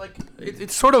is like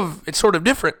it's sort of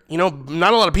different,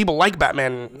 Not a lot of people like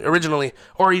Batman originally,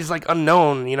 or he's like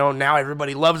unknown, Now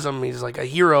everybody loves him. He's like a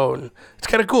hero, and it's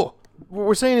kind of cool. What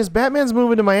we're saying is Batman's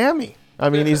moving to Miami. I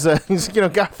mean, he's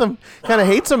Gotham kind of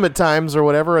hates him at times or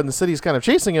whatever, and the city's kind of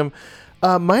chasing him.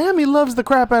 Miami loves the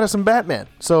crap out of some Batman,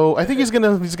 so I think he's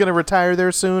gonna retire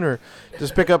there soon, or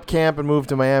just pick up camp and move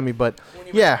to Miami. But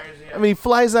yeah, I mean, he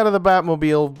flies out of the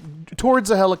Batmobile towards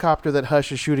a helicopter that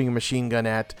Hush is shooting a machine gun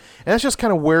at, and that's just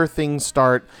kind of where things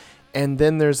start. And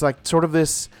then there's like sort of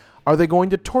this, are they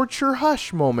going to torture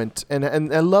Hush moment? And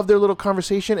I love their little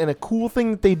conversation, and a cool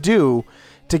thing that they do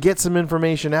to get some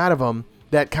information out of him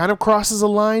that kind of crosses a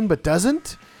line but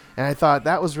doesn't. And I thought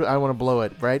that was, I want to blow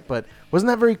it, right? But wasn't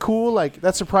that very cool? Like,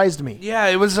 that surprised me. Yeah,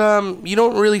 it was, you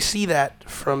don't really see that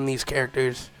from these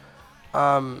characters.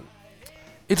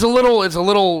 It's a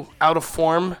little out of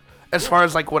form as far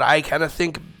as, like, what I kind of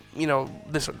think,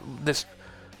 this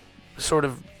sort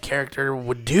of character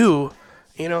would do,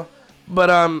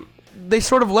 But, they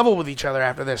sort of level with each other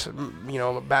after this.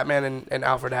 Batman and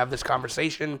Alfred have this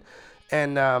conversation,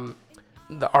 and,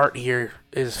 the art here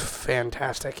is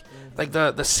fantastic. Like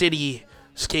the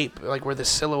cityscape, like where the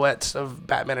silhouettes of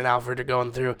Batman and Alfred are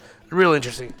going through, real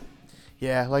interesting.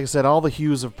 Yeah, like I said, all the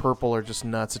hues of purple are just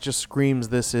nuts. It just screams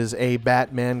this is a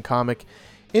Batman comic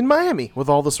in Miami with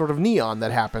all the sort of neon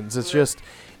that happens. It's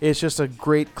just a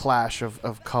great clash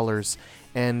of colors.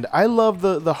 And I love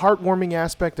the heartwarming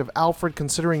aspect of Alfred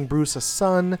considering Bruce a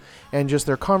son, and just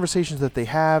their conversations that they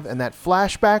have, and that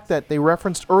flashback that they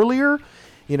referenced earlier.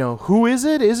 Who is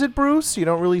it? Is it Bruce? You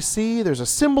don't really see. There's a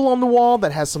symbol on the wall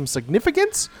that has some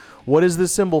significance. What is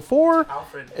this symbol for?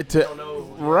 Alfred. Don't know.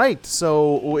 Right.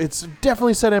 So it's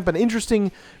definitely set up an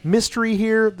interesting mystery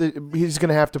here. He's going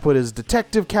to have to put his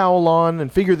detective cowl on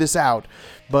and figure this out.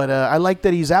 But I like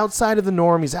that he's outside of the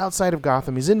norm. He's outside of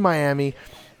Gotham. He's in Miami.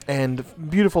 And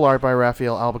beautiful art by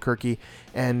Raphael Albuquerque.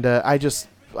 And I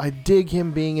dig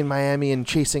him being in Miami and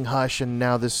chasing Hush, and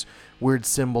now this weird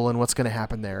symbol and what's going to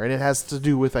happen there. And it has to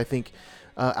do with, I think,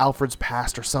 Alfred's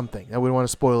past or something. I wouldn't want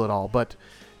to spoil it all, but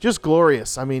just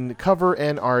glorious. I mean, cover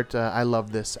and art. I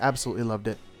loved this. Absolutely loved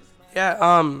it. Yeah.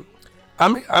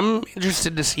 I'm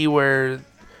interested to see what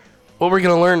we're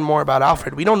gonna learn more about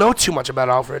Alfred. We don't know too much about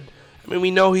Alfred. I mean,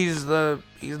 we know he's the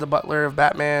butler of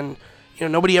Batman. You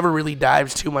know, nobody ever really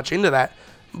dives too much into that.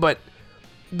 But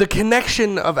the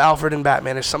connection of Alfred and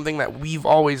Batman is something that we've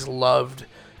always loved,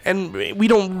 and we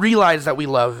don't realize that we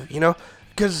love. You know,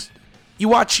 because you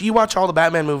watch all the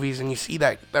Batman movies and you see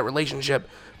that relationship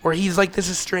where he's like this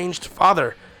estranged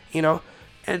father. You know,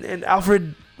 and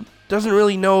Alfred doesn't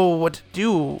really know what to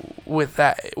do with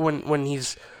that when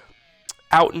he's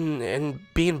out and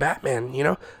being Batman, you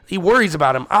know? He worries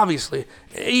about him, obviously,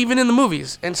 even in the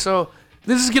movies. And so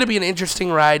this is going to be an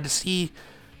interesting ride to see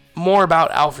more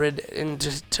about Alfred and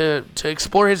to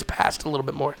explore his past a little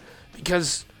bit more,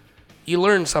 because you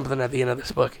learn something at the end of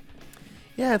this book.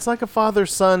 Yeah, it's like a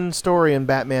father-son story in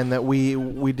Batman that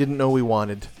we didn't know we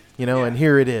wanted, you know, and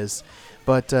here it is.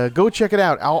 But go check it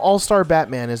out. All-Star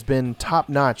Batman has been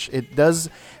top-notch. It does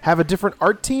have a different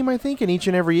art team, I think, in each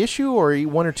and every issue, or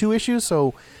one or two issues,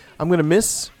 so I'm going to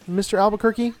miss Mr.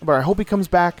 Albuquerque, but I hope he comes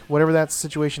back, whatever that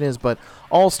situation is. But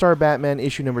All-Star Batman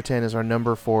issue number 10 is our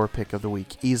number 4 pick of the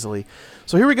week, easily.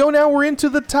 So here we go now. We're into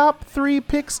the top 3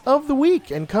 picks of the week,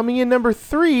 and coming in number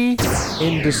 3,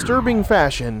 in disturbing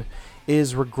fashion,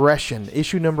 is Regression,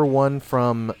 issue number 1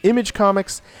 from Image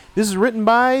Comics. This is written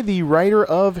by the writer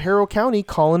of Harrow County,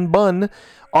 Colin Bunn.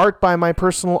 Art by my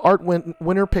personal art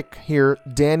winner pick here,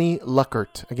 Danny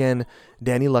Luckert. Again,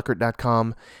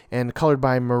 DannyLuckert.com, and colored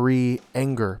by Marie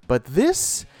Enger. But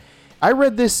this, I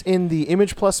read this in the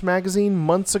Image Plus magazine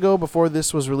months ago before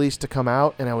this was released to come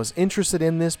out, and I was interested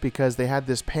in this because they had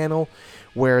this panel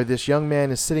where this young man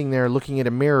is sitting there looking at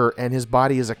a mirror and his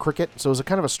body is a cricket. So it was a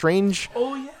kind of a strange...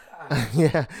 Oh, yeah. yeah,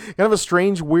 kind of a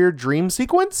strange, weird dream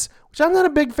sequence, which I'm not a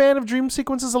big fan of dream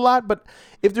sequences a lot, but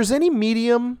if there's any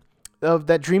medium of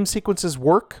that dream sequences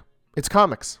work, it's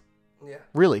comics. Yeah.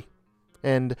 Really.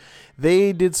 And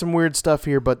they did some weird stuff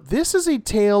here, but this is a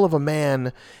tale of a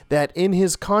man that in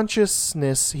his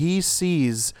consciousness, he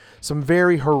sees some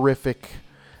very horrific,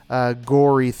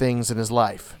 gory things in his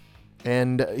life.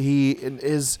 And he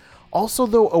is also,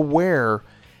 though, aware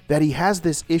that he has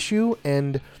this issue,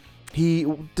 and he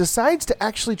decides to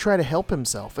actually try to help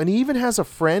himself. And he even has a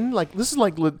friend. Like, this is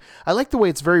like, I like the way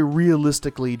it's very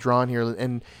realistically drawn here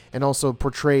and also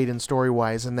portrayed in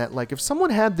story-wise. And that, like, if someone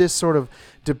had this sort of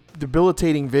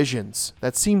debilitating visions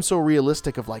that seem so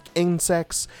realistic of, like,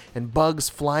 insects and bugs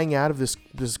flying out of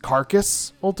this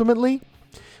carcass, ultimately,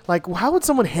 like, how would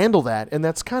someone handle that? And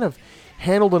that's kind of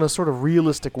handled in a sort of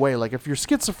realistic way. Like, if you're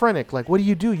schizophrenic, like, what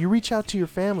do? You reach out to your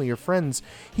family, your friends.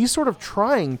 He's sort of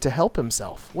trying to help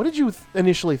himself. What did you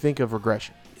initially think of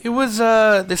Regression? It was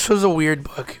this was a weird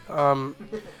book.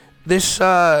 This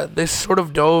sort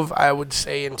of dove, I would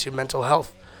say, into mental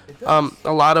health. A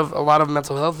lot of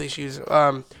mental health issues.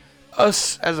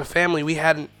 Us as a family, we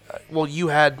hadn't. Well, you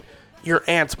had your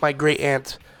aunt, my great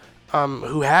aunt,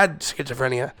 who had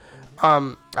schizophrenia.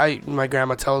 My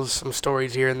grandma tells some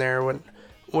stories here and there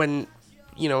when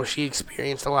you know, she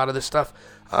experienced a lot of this stuff.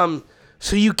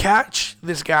 So you catch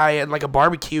this guy at like a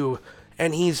barbecue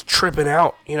and he's tripping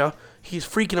out, you know, he's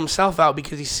freaking himself out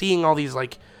because he's seeing all these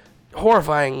like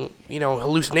horrifying, you know,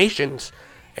 hallucinations,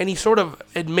 and he sort of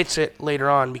admits it later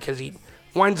on because he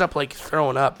winds up like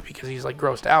throwing up because he's like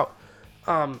grossed out.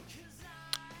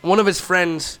 One of his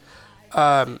friends,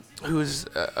 who's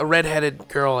a redheaded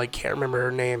girl, I can't remember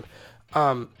her name,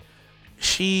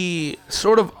 she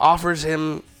sort of offers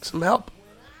him some help,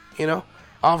 you know,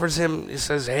 he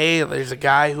says, hey, there's a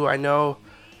guy who I know,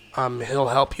 he'll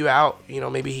help you out, you know,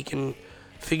 maybe he can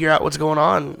figure out what's going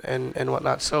on and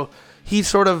whatnot. So he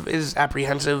sort of is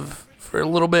apprehensive for a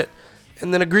little bit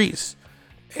and then agrees.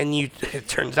 And it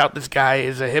turns out this guy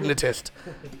is a hypnotist.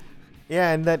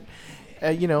 Yeah, and that,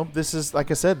 you know, this is,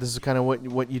 like I said, this is kind of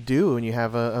what you do when you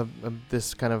have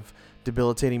this kind of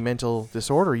debilitating mental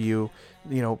disorder. You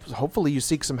know, hopefully you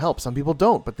seek some help. Some people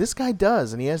don't, but this guy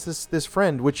does, and he has this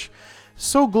friend, which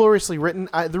so gloriously written.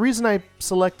 The reason I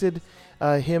selected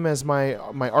him as my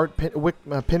art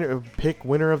pick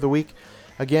winner of the week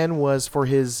again was for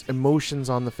his emotions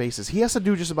on the faces. He has to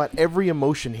do just about every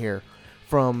emotion here,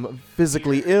 from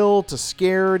physically ill to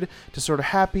scared to sort of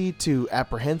happy to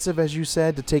apprehensive, as you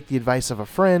said, to take the advice of a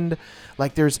friend.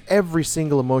 Like, there's every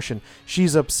single emotion.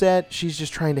 She's upset. She's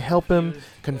just trying to help him.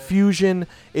 Confusion.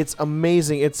 It's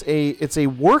amazing. It's a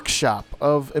workshop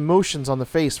of emotions on the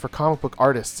face for comic book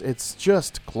artists. It's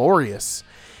just glorious.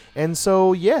 And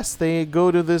so, yes, they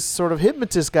go to this sort of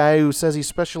hypnotist guy who says he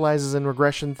specializes in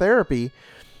regression therapy.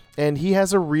 And he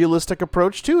has a realistic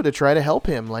approach too to try to help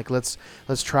him. Like let's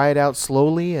try it out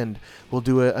slowly, and we'll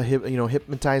do a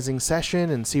hypnotizing session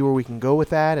and see where we can go with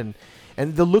that. And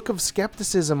the look of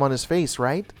skepticism on his face,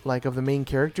 right? Like of the main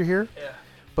character here. Yeah.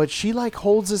 But she like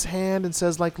holds his hand and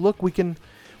says like, look, we can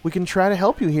try to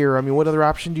help you here. I mean, what other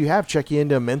option do you have? Check you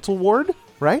into a mental ward,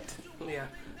 right? Yeah.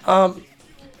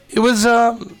 It was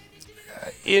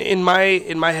in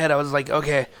my head. I was like,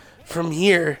 okay, from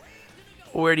here,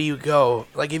 where do you go?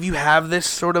 Like, if you have this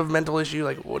sort of mental issue,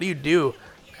 like, what do you do?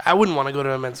 I wouldn't want to go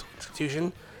to a mental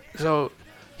institution. So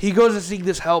he goes to seek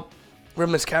this help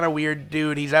from this kind of weird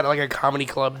dude. He's at like a comedy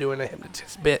club doing a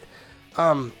hypnotist bit.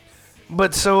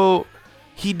 But so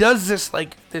he does this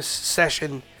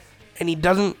session, and he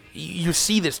doesn't. You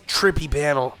see this trippy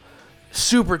panel,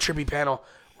 super trippy panel,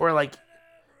 where like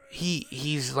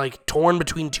he's like torn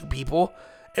between two people,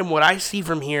 and what I see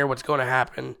from here, what's going to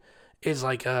happen, is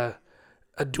like a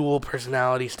dual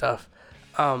personality stuff.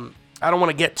 I don't want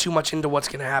to get too much into what's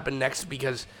going to happen next,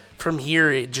 because from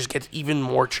here it just gets even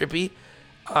more trippy.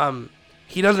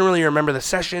 He doesn't really remember the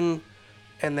session,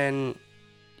 and then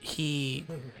he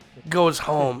goes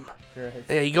home.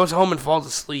 Yeah, he goes home and falls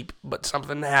asleep, but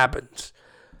something happens.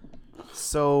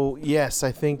 So, yes,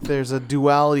 I think there's a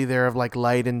duality there of like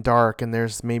light and dark, and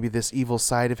there's maybe this evil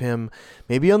side of him,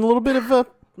 maybe on a little bit of a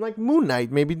like Moon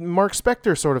Knight, maybe Mark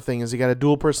Spector sort of thing. Has he got a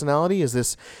dual personality? Is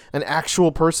this an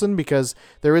actual person? Because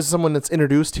there is someone that's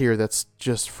introduced here that's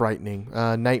just frightening,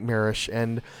 nightmarish.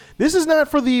 And this is not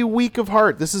for the weak of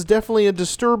heart. This is definitely a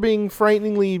disturbing,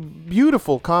 frighteningly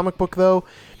beautiful comic book, though.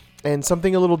 And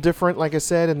something a little different, like I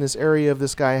said, in this area of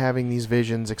this guy having these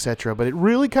visions, etc. But it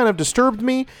really kind of disturbed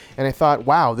me, and I thought,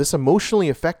 wow, this emotionally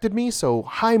affected me, so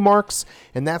high marks,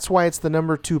 and that's why it's the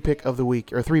number 2 pick of the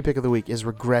week, or 3 pick of the week, is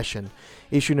Regression,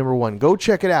 issue number 1. Go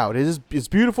check it out. It's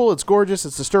beautiful, it's gorgeous,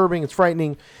 it's disturbing, it's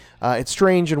frightening, it's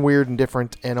strange and weird and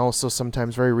different, and also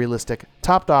sometimes very realistic,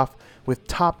 topped off with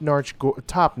top-notch,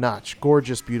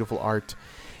 gorgeous, beautiful art.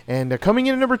 And coming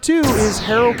in at number 2 is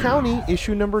Harrow County,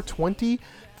 issue number 23.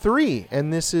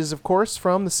 And this is, of course,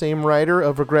 from the same writer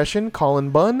of Regression, Colin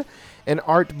Bunn, and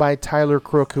art by Tyler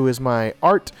Crook, who is my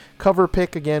art cover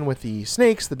pick, again, with the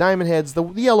snakes, the diamond heads, the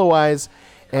yellow eyes,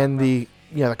 and the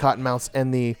cottonmouths,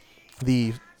 and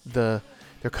they're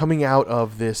coming out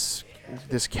of this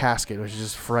casket, which is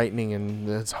just frightening, and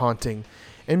it's haunting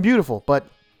and beautiful. But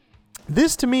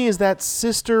this, to me, is that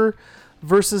sister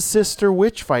versus sister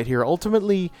witch fight here.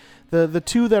 Ultimately, the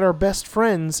two that are best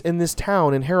friends in this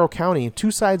town in Harrow County, two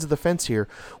sides of the fence here.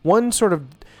 One sort of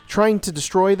trying to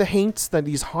destroy the haints, that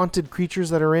these haunted creatures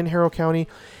that are in Harrow County,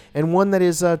 and one that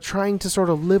is trying to sort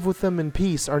of live with them in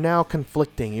peace, are now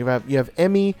conflicting. You have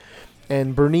Emmy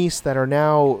and Bernice that are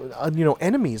now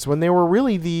enemies, when they were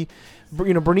really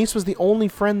Bernice was the only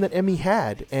friend that Emmy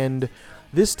had. And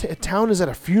this town is at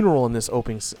a funeral in this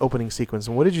opening sequence.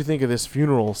 And what did you think of this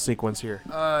funeral sequence here?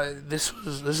 This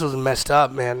was messed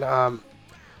up, man. I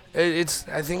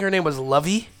think her name was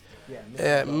Lovey.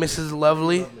 Yeah, Mrs.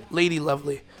 Lovely, Lady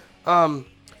Lovely.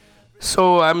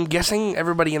 So I'm guessing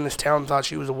everybody in this town thought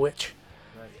she was a witch.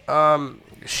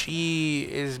 She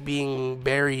is being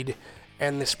buried,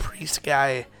 and this priest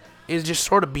guy is just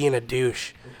sort of being a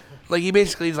douche. Like, he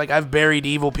basically is like, I've buried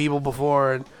evil people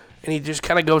before, and he just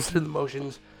kind of goes through the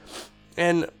motions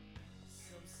and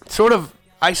sort of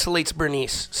isolates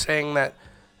Bernice, saying that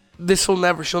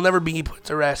she'll never be put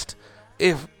to rest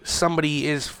if somebody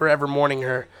is forever mourning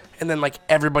her. And then, like,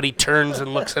 everybody turns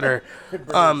and looks at her.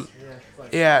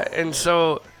 And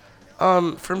so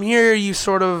from here you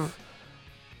sort of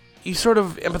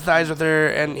empathize with her,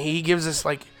 and he gives this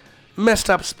like messed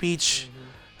up speech,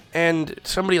 and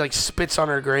somebody like spits on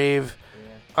her grave.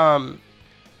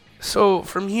 So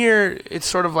from here, it's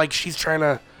sort of like she's trying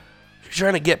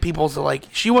to get people to, like,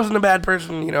 she wasn't a bad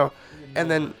person,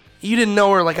 and then you didn't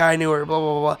know her like I knew her, blah,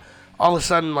 blah, blah, blah. All of a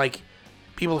sudden, like,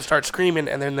 people start screaming,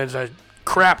 and then there's a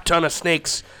crap ton of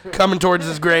snakes coming towards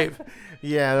his grave.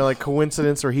 Yeah, they're like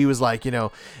coincidence, or he was like,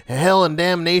 hell and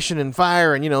damnation and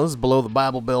fire, and, this is below the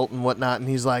Bible Belt and whatnot, and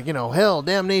he's like, hell,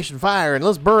 damnation, fire, and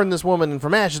let's burn this woman, and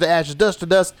from ashes to ashes, dust to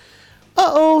dust.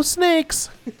 Uh-oh, snakes.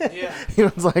 Yeah.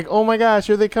 It's like, oh my gosh,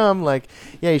 here they come. Like,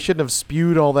 yeah, he shouldn't have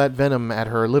spewed all that venom at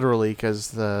her, literally,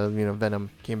 because the venom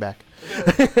came back.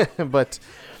 But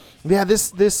yeah,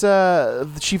 this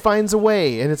she finds a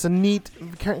way, and it's a neat,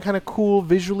 kind of cool,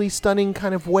 visually stunning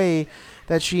kind of way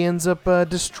that she ends up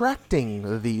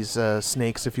distracting these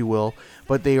snakes, if you will,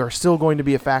 but they are still going to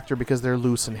be a factor because they're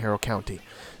loose in Harrow County.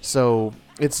 So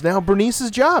it's now Bernice's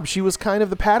job. She was kind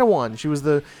of the Padawan. She was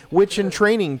the witch in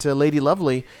training to Lady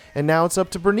Lovely, and now it's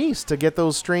up to Bernice to get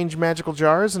those strange magical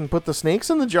jars and put the snakes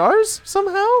in the jars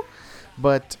somehow.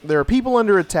 But there are people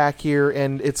under attack here,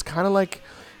 and it's kind of like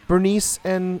Bernice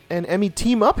and Emmy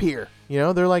team up here. You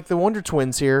know, they're like the Wonder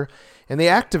Twins here, and they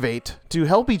activate to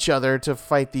help each other to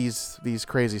fight these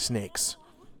crazy snakes.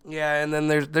 Yeah, and then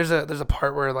there's a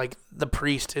part where like the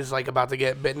priest is like about to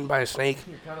get bitten by a snake,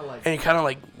 and you're kind of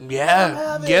like,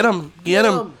 yeah, get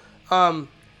him.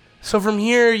 So from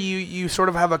here you sort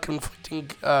of have a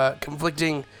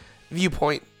conflicting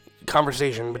viewpoint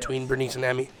conversation between Bernice and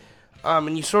Emmy,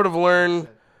 and you sort of learn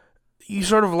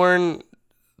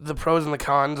the pros and the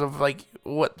cons of like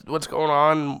what's going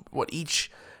on, what each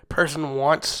person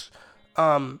wants,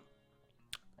 and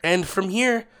from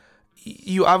here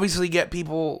you obviously get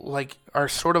people like are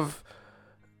sort of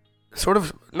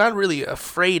not really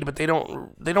afraid, but they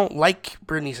don't like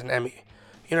Bernice and Emmy.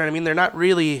 You know what I mean? They're not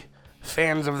really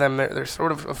fans of them. They're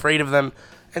sort of afraid of them.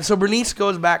 And so Bernice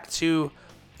goes back to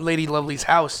Lady Lovely's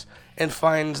house and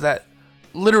finds that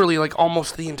literally like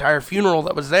almost the entire funeral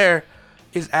that was there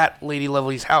is at Lady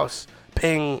Lovely's house,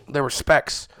 paying their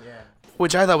respects,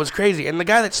 which I thought was crazy. And the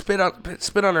guy that spit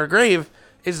on her grave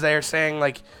is there saying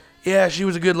like, yeah, she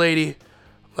was a good lady.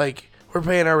 Like, we're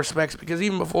paying our respects because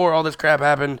even before all this crap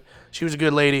happened, she was a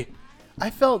good lady. I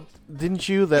felt, didn't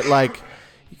you, that like,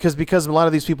 because a lot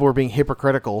of these people were being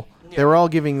hypocritical, they were all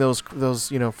giving those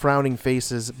frowning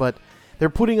faces, but they're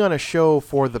putting on a show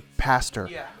for the pastor.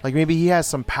 Yeah. Like maybe he has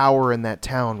some power in that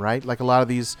town, right? Like a lot of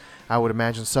these, I would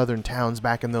imagine, southern towns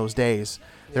back in those days,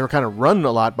 they were kind of run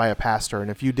a lot by a pastor, and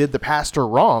if you did the pastor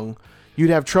wrong, you'd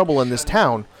have trouble in this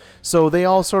town. So they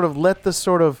all sort of let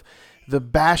the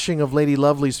bashing of Lady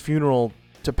Lovely's funeral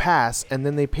to pass, and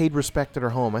then they paid respect at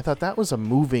her home. I thought that was a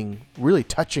moving, really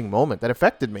touching moment that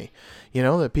affected me. You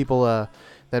know, that people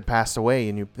that passed away,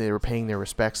 and they were paying their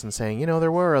respects and saying, you know,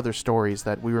 there were other stories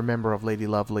that we remember of Lady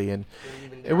Lovely, and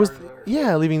it was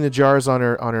leaving the jars on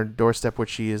her doorstep, which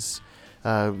she is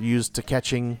used to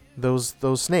catching those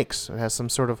snakes. It has some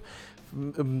sort of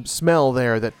smell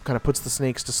there that kind of puts the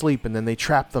snakes to sleep, and then they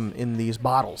trap them in these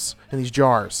bottles, in these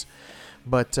jars.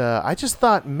 But I just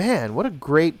thought, man, what a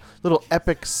great little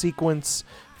epic sequence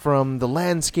from the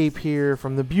landscape here,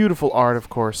 from the beautiful art, of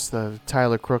course. The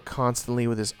Tyler Crook constantly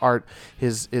with his art,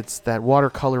 it's that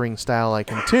watercoloring style I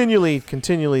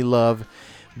continually love.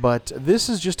 But this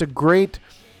is just a great.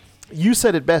 You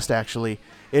said it best, actually.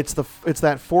 It's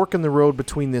that fork in the road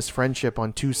between this friendship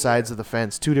on two sides of the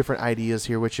fence, two different ideas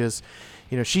here, which is,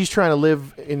 you know, she's trying to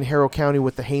live in Harrow County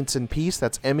with the Haints in peace.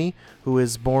 That's Emmy, who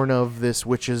is born of this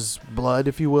witch's blood,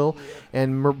 if you will,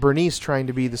 and Bernice trying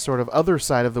to be the sort of other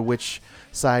side of the witch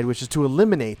side, which is to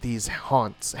eliminate these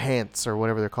haunts, or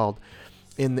whatever they're called,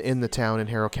 in the town in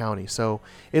Harrow County. So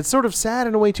it's sort of sad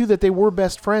in a way too that they were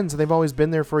best friends and they've always been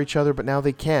there for each other, but now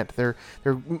they can't. They're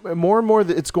more and more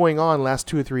that it's going on last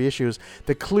 2 or 3 issues,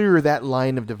 the clearer that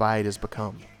line of divide has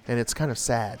become, and it's kind of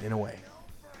sad in a way.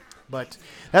 But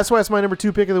that's why it's my number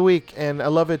 2 pick of the week, and I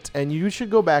love it. And you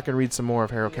should go back and read some more of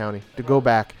Harrow County. To go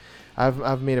back,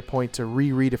 I've made a point to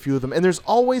reread a few of them, and there's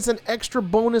always an extra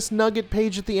bonus nugget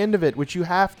page at the end of it, which you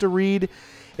have to read.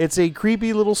 It's a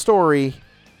creepy little story.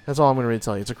 That's all I'm going to really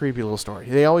tell you. It's a creepy little story.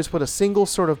 They always put a single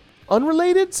sort of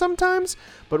unrelated sometimes,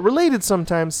 but related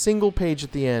sometimes, single page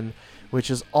at the end, which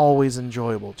is always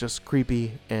enjoyable. Just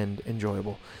creepy and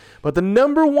enjoyable. But the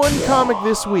number 1 comic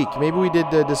this week, maybe we did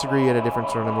disagree at a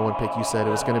different sort of number 1 pick. You said it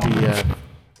was going to be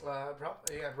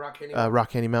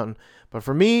Rock Candy Mountain. But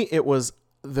for me, it was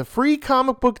the free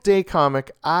comic book day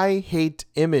comic, I Hate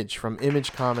Image, from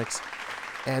Image Comics.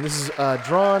 And this is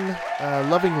drawn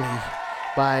lovingly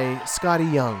by Scotty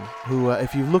Young, who,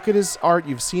 if you look at his art,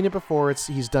 you've seen it before.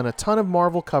 He's done a ton of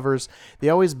Marvel covers. They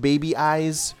always baby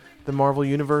eyes the Marvel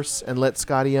Universe and let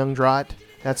Scotty Young draw it.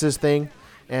 That's his thing.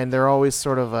 And they're always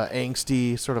sort of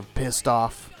angsty, sort of pissed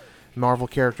off Marvel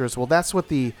characters. Well, that's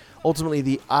what ultimately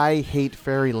the I Hate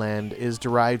Fairyland is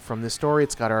derived from this story.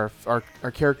 It's got our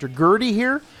character Gertie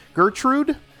here,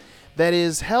 Gertrude, that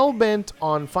is hell-bent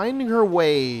on finding her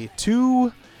way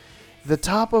to the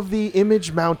top of the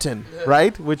Image Mountain,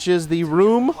 right? Which is the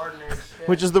room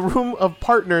of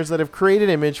partners that have created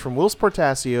Image, from Whilce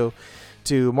Portacio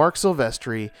to Mark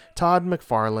Silvestri, Todd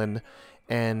McFarlane,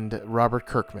 and Robert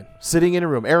Kirkman, sitting in a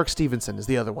room. Eric Stevenson is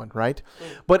the other one, right?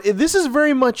 But this is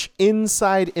very much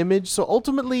inside Image. So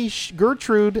ultimately,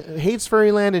 Gertrude hates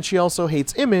Fairyland, and she also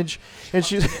hates Image, and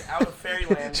she out of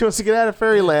Fairyland. She wants to get out of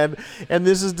Fairyland, and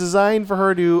this is designed for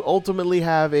her to ultimately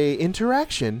have a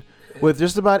interaction with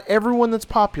just about everyone that's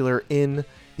popular in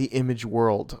the Image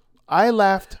world. I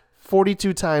laughed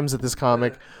 42 times at this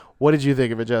comic. What did you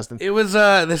think of it, Justin? It was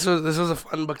this was a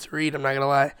fun book to read. I'm not gonna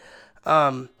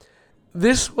lie.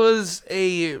 This was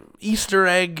a Easter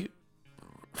egg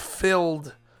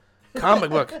filled comic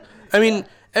book. I mean,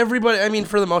 everybody. I mean,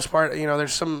 for the most part,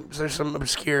 there's some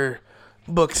obscure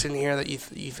books in here that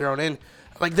you thrown in.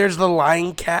 Like there's the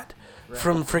Lying Cat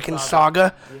from freaking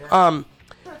Saga.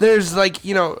 There's like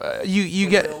you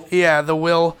get the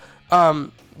Will.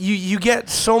 You get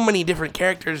so many different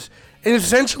characters, and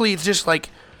essentially it's just like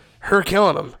her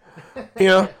killing them,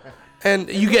 And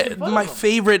you get my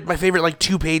favorite like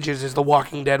 2 pages is the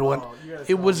Walking Dead one.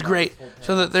 It was great.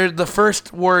 So that they're the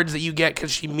first words that you get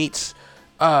because she meets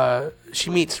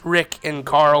Rick and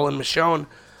Carl and Michonne,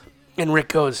 and Rick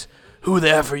goes, "Who the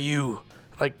F are you?"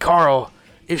 Like, Carl,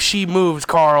 if she moves,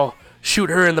 Carl, shoot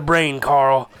her in the brain,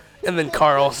 Carl. And then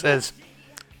Carl says,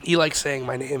 he likes saying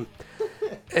my name.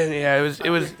 And yeah, it was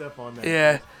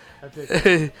yeah.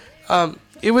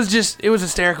 It was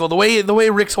hysterical. The way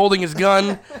Rick's holding his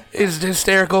gun is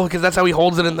hysterical because that's how he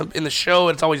holds it in the show.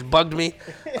 It's always bugged me.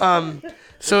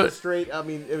 So it's straight. I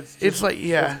mean, it's like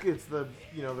it's the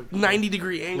the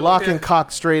 90-degree angle. Lock and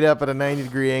cock straight up at a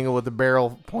 90-degree angle with the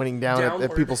barrel pointing down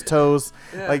at people's toes,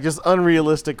 like just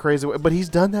unrealistic, crazy. But he's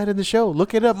done that in the show.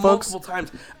 Look it up, folks. Multiple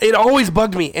times. It always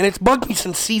bugged me, and it's bugged me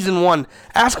since season 1.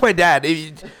 Ask my dad.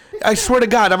 I swear to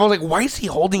God, I was like, why is he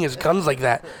holding his guns like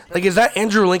that? Like, is that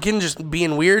Andrew Lincoln just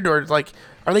being weird, or like,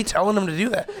 are they telling him to do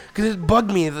that? Because it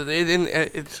bugged me.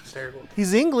 It's hysterical.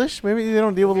 He's English. Maybe they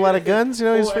don't deal with a lot of guns.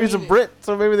 He's a Brit,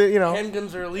 so maybe they,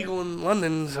 handguns are illegal in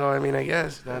London, so I mean, I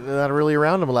guess they're not really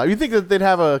around him a lot. You think that they'd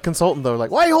have a consultant though, like,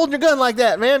 why are you holding your gun like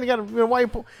that, man? You got to, why? I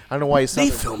don't know why.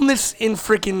 They filmed this in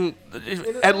freaking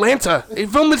Atlanta. They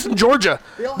filmed this in Georgia.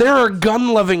 There are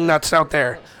gun-loving nuts out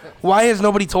there. Why has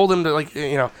nobody told him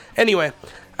to Anyway,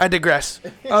 I digress.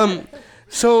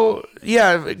 So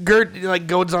yeah, Gert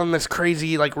goes on this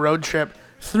crazy road trip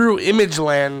through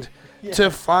Imageland to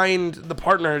find the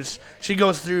partners. She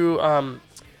goes through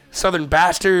Southern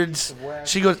Bastards.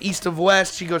 She goes east of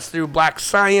west. She goes through Black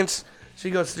Science. She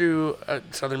goes through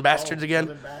Southern Bastards again.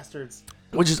 Southern Bastards.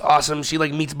 Which is awesome. She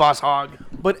meets Boss Hogg.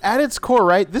 But at its core,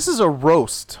 right, this is a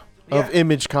roast of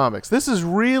Image Comics. This is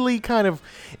really kind of,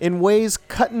 in ways,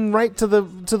 cutting right to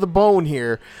the bone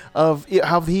here of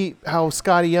how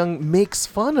Scotty Young makes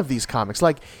fun of these comics.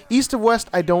 Like East of West,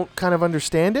 I don't kind of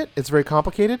understand it. It's very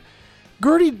complicated.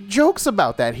 Gertie jokes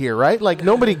about that here, right? Like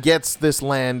nobody gets this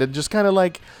land, and just kind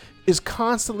of is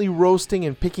constantly roasting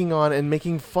and picking on and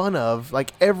making fun of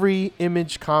every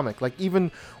Image comic. Like even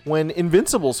when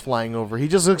Invincible's flying over, he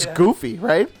just looks goofy,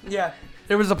 right? Yeah.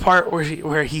 There was a part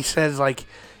where he says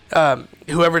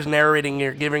whoever's narrating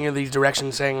or giving her these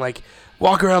directions, saying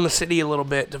walk around the city a little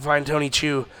bit to find Tony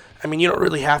Chu. I mean, you don't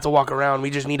really have to walk around.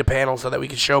 We just need a panel so that we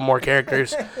can show more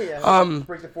characters.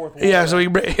 Break the fourth wall. Yeah, so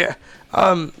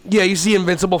you see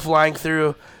Invincible flying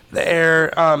through the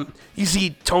air. You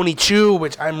see Tony Chu,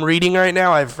 which I'm reading right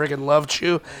now. I freaking love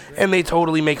Chu, and they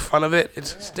totally make fun of it.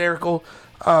 It's hysterical.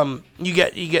 You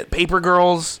get Paper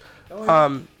Girls.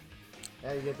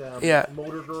 Yeah, you get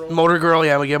Motor Girl. Motor Girl,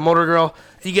 yeah, we get Motor Girl.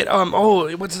 You get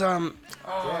that's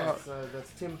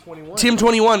Tim 21. Tim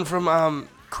 21 from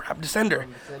Descender.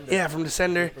 Yeah, from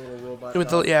Descender. With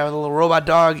the little robot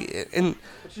dog. And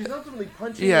she's ultimately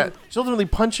punching. Yeah, she's ultimately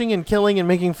punching and killing and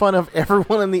making fun of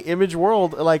everyone in the Image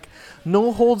world.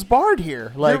 No holds barred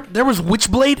here. There was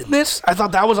Witchblade in this. I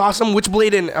thought that was awesome.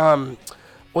 Witchblade in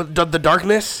the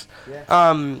Darkness.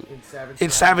 Yeah.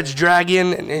 In Savage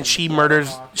Dragon, and she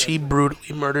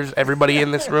brutally murders everybody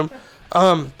in this room.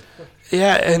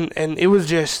 Yeah, and it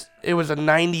was a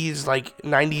 90s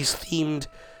 90s themed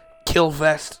kill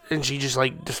fest, and she just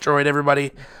destroyed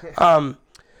everybody.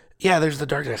 Yeah, there's the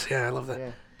Darkness. Yeah, I love that.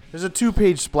 Yeah. There's a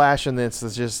 2-page splash in this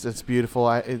it's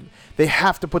beautiful. They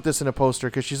have to put this in a poster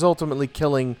because she's ultimately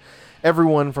killing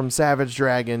everyone from Savage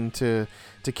Dragon to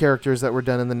characters that were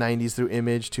done in the 90s through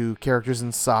Image to characters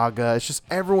in Saga. It's just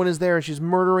everyone is there, and she's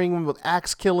murdering them with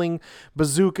axe killing,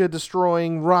 bazooka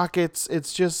destroying, rockets.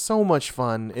 It's just so much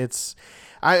fun.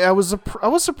 I was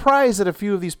surprised at a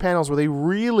few of these panels where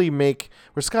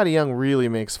Scotty Young really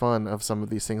makes fun of some of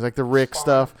these things, like the Rick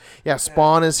stuff. Yeah,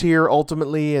 Spawn is here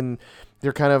ultimately, and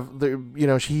they're kind of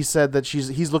he said that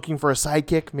he's looking for a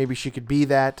sidekick. Maybe she could be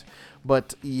that.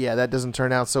 But yeah, that doesn't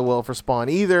turn out so well for Spawn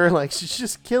either. She's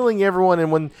just killing everyone,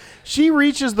 and when she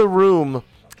reaches the room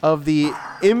of the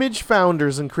Image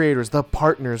founders and creators, the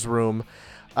partners room,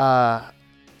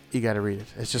 you got to read it.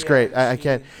 It's just great. I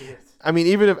can't. I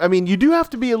mean, you do have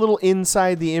to be a little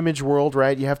inside the Image world,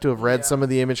 right? You have to have read some of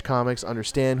the Image comics,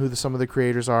 understand who some of the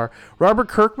creators are. Robert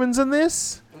Kirkman's in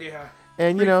this. Yeah.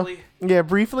 And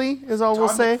briefly is all we'll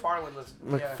say.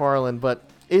 McFarlane, but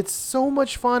it's so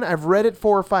much fun. I've read it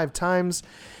 4 or 5 times.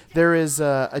 There is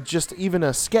just even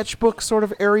a sketchbook sort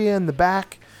of area in the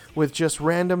back with just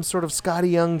random sort of Scotty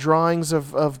Young drawings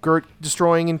of Gert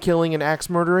destroying and killing and axe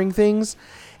murdering things.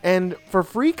 And for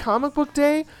Free Comic Book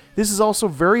Day, this is also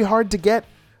very hard to get.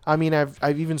 I mean,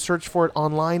 I've even searched for it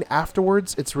online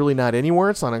afterwards. It's really not anywhere.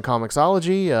 It's not on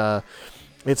Comixology.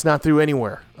 It's not through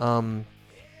anywhere.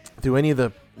 Through any of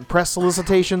the press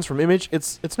solicitations from Image,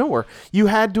 it's nowhere. You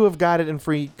had to have got it in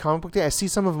Free Comic Book Day. I see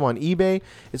some of them on eBay.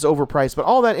 It's overpriced, but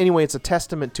all that anyway, it's a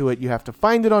testament to it. You have to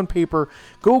find it on paper.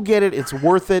 Go get it. It's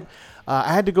worth it.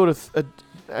 I had to go to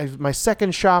my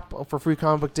second shop for Free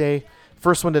Comic Book Day.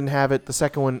 First one didn't have it. The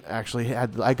second one actually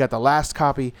had. I got the last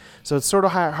copy, so it's sort of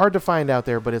hard to find out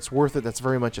there, but it's worth it. That's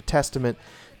very much a testament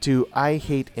to I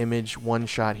Hate Image one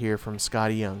shot here from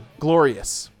Scotty Young.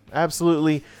 Glorious,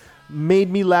 absolutely.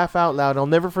 Made me laugh out loud. I'll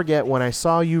never forget when I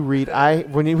saw you read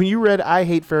when you read I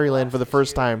Hate Fairyland for the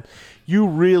first time. You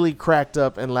really cracked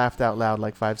up and laughed out loud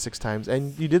like 5-6 times,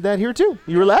 and you did that here too.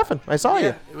 You were laughing. I saw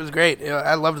you. It was great.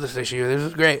 I loved this issue. This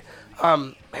was great.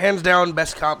 Hands down,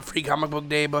 best Free Comic Book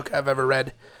Day book I've ever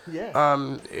read.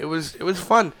 Yeah. It was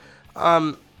fun.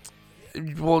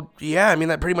 Well, yeah. I mean,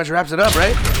 that pretty much wraps it up,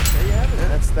 right? There you have it.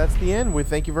 That's the end. We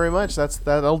thank you very much.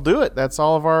 That'll do it. That's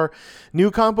all of our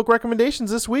new comic book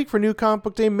recommendations this week for New Comic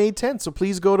Book Day, May 10th. So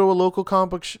please go to a local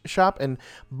comic book shop and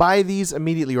buy these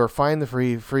immediately, or find the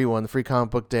free one, the Free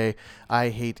Comic Book Day I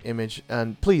Hate Image.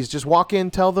 And please just walk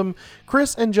in, tell them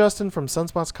Chris and Justin from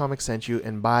Sunspots Comics sent you,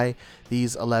 and buy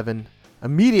these 11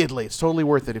 immediately. It's totally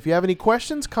worth it. If you have any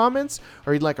questions, comments,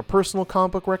 or you'd like a personal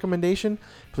comic book recommendation,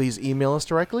 please email us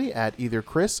directly at either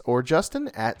Chris or Justin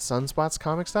at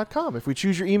sunspotscomics.com. If we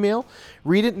choose your email,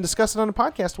 read it, and discuss it on a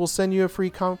podcast, we'll send you a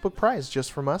free comic book prize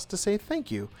just from us to say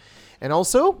thank you. And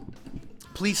also,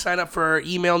 please sign up for our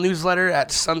email newsletter at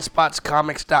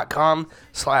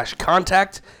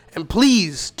sunspotscomics.com/contact. And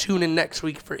please tune in next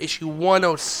week for issue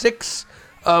 106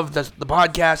 of the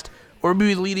podcast. We'll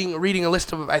be reading a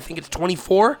list of, I think it's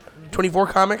 24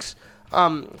 comics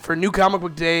for New Comic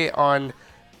Book Day on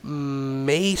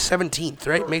May 17th,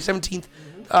 right? May 17th.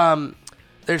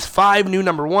 There's 5 new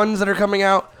number 1s that are coming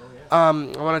out. I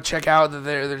want to check out that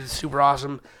they're super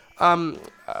awesome.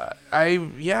 Just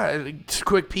a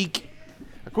quick peek.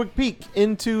 A quick peek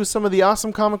into some of the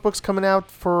awesome comic books coming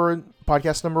out for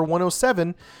podcast number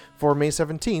 107 for May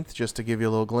 17th, just to give you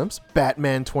a little glimpse.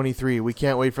 Batman 23. We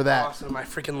can't wait for that. Awesome. I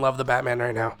freaking love the Batman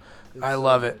right now. I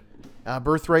love it.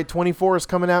 Birthright 24 is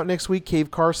coming out next week.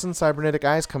 Cave Carson, Cybernetic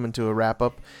Eyes coming to a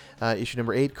wrap-up. Issue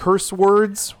number 8. Curse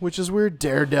Words, which is weird.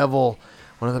 Daredevil,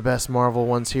 one of the best Marvel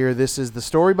ones here. This is the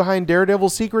story behind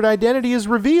Daredevil's secret identity is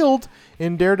revealed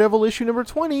in Daredevil issue number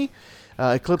 20.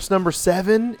 Eclipse number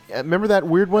 7. Remember that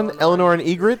weird one, Eleanor and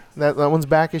Egret? That one's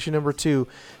back, issue number 2.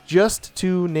 Just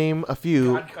to name a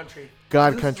few.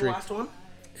 God Country. Is this the last one?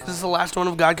 Is this the last one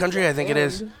of God Country? I think it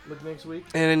is. Look next week.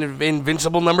 And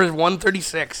Invincible numbers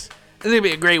 136. This is going to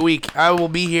be a great week. I will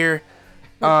be here.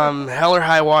 Hell or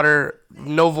high water.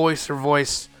 No voice or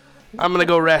voice. I'm going to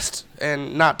go rest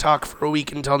and not talk for a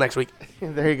week until next week.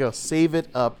 There you go. Save it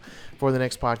up for the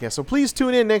next podcast. So please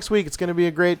tune in next week. It's going to be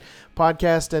a great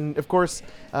podcast. And of course,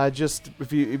 just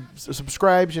if you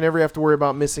subscribe, you never have to worry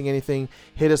about missing anything.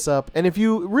 Hit us up. And if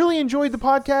you really enjoyed the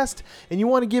podcast and you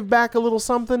want to give back a little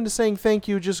something to saying thank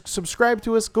you, just subscribe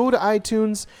to us. Go to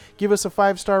iTunes, give us a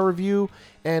 5-star review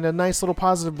and a nice little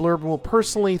positive blurb. And we'll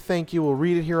personally thank you. We'll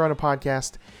read it here on a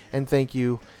podcast and thank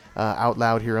you out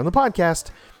loud here on the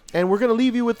podcast. And we're going to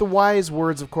leave you with the wise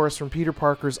words, of course, from Peter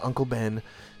Parker's Uncle Ben.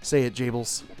 Say it,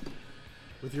 Jables.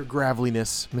 With your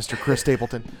graveliness, Mr. Chris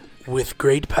Stapleton. With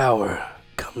great power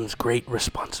comes great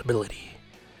responsibility.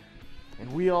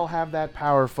 And we all have that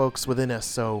power, folks, within us.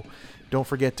 So don't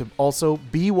forget to also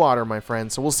be water, my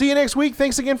friends. So we'll see you next week.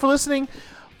 Thanks again for listening.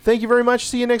 Thank you very much.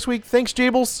 See you next week. Thanks,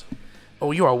 Jables.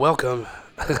 Oh, you are welcome.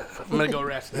 I'm going to go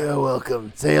rest now. You're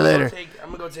welcome. See you later. I'm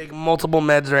going to go take multiple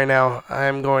meds right now.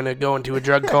 I'm going to go into a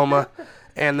drug coma,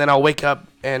 and then I'll wake up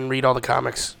and read all the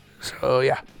comics. So,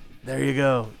 yeah. There you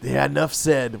go. Yeah, enough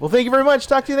said. Well, thank you very much.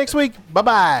 Talk to you next week.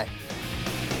 Bye-bye.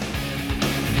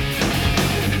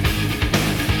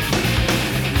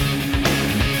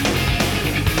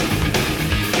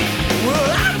 Well,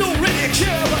 I don't really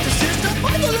care about your sister,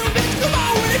 but the little bitch, come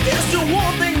on, when it gets to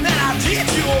one thing that I did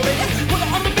you already. Well,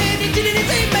 I'm the man that did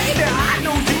anything, baby. I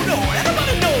know you know.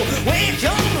 Everybody know where it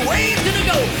comes, the way it's gonna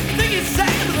go. Think it's sad,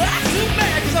 but that's too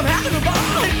bad, cause I'm having a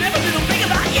ball and never did a thing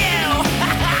about you.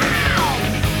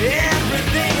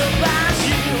 Everything about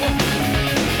you.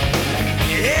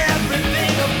 Everything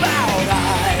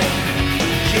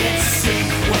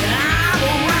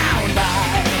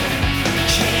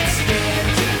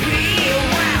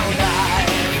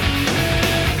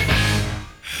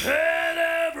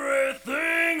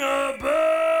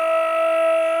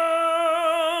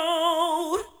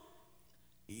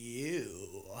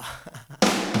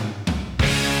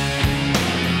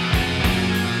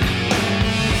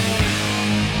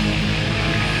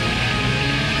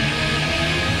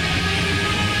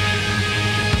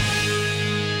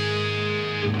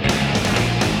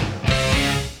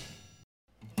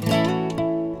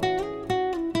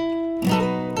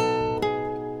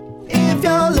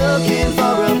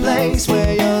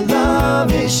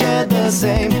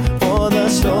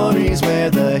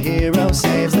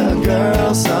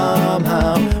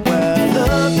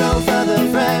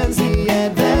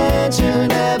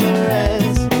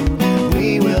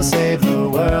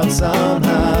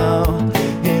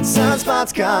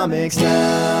Scott's Comics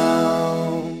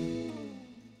now.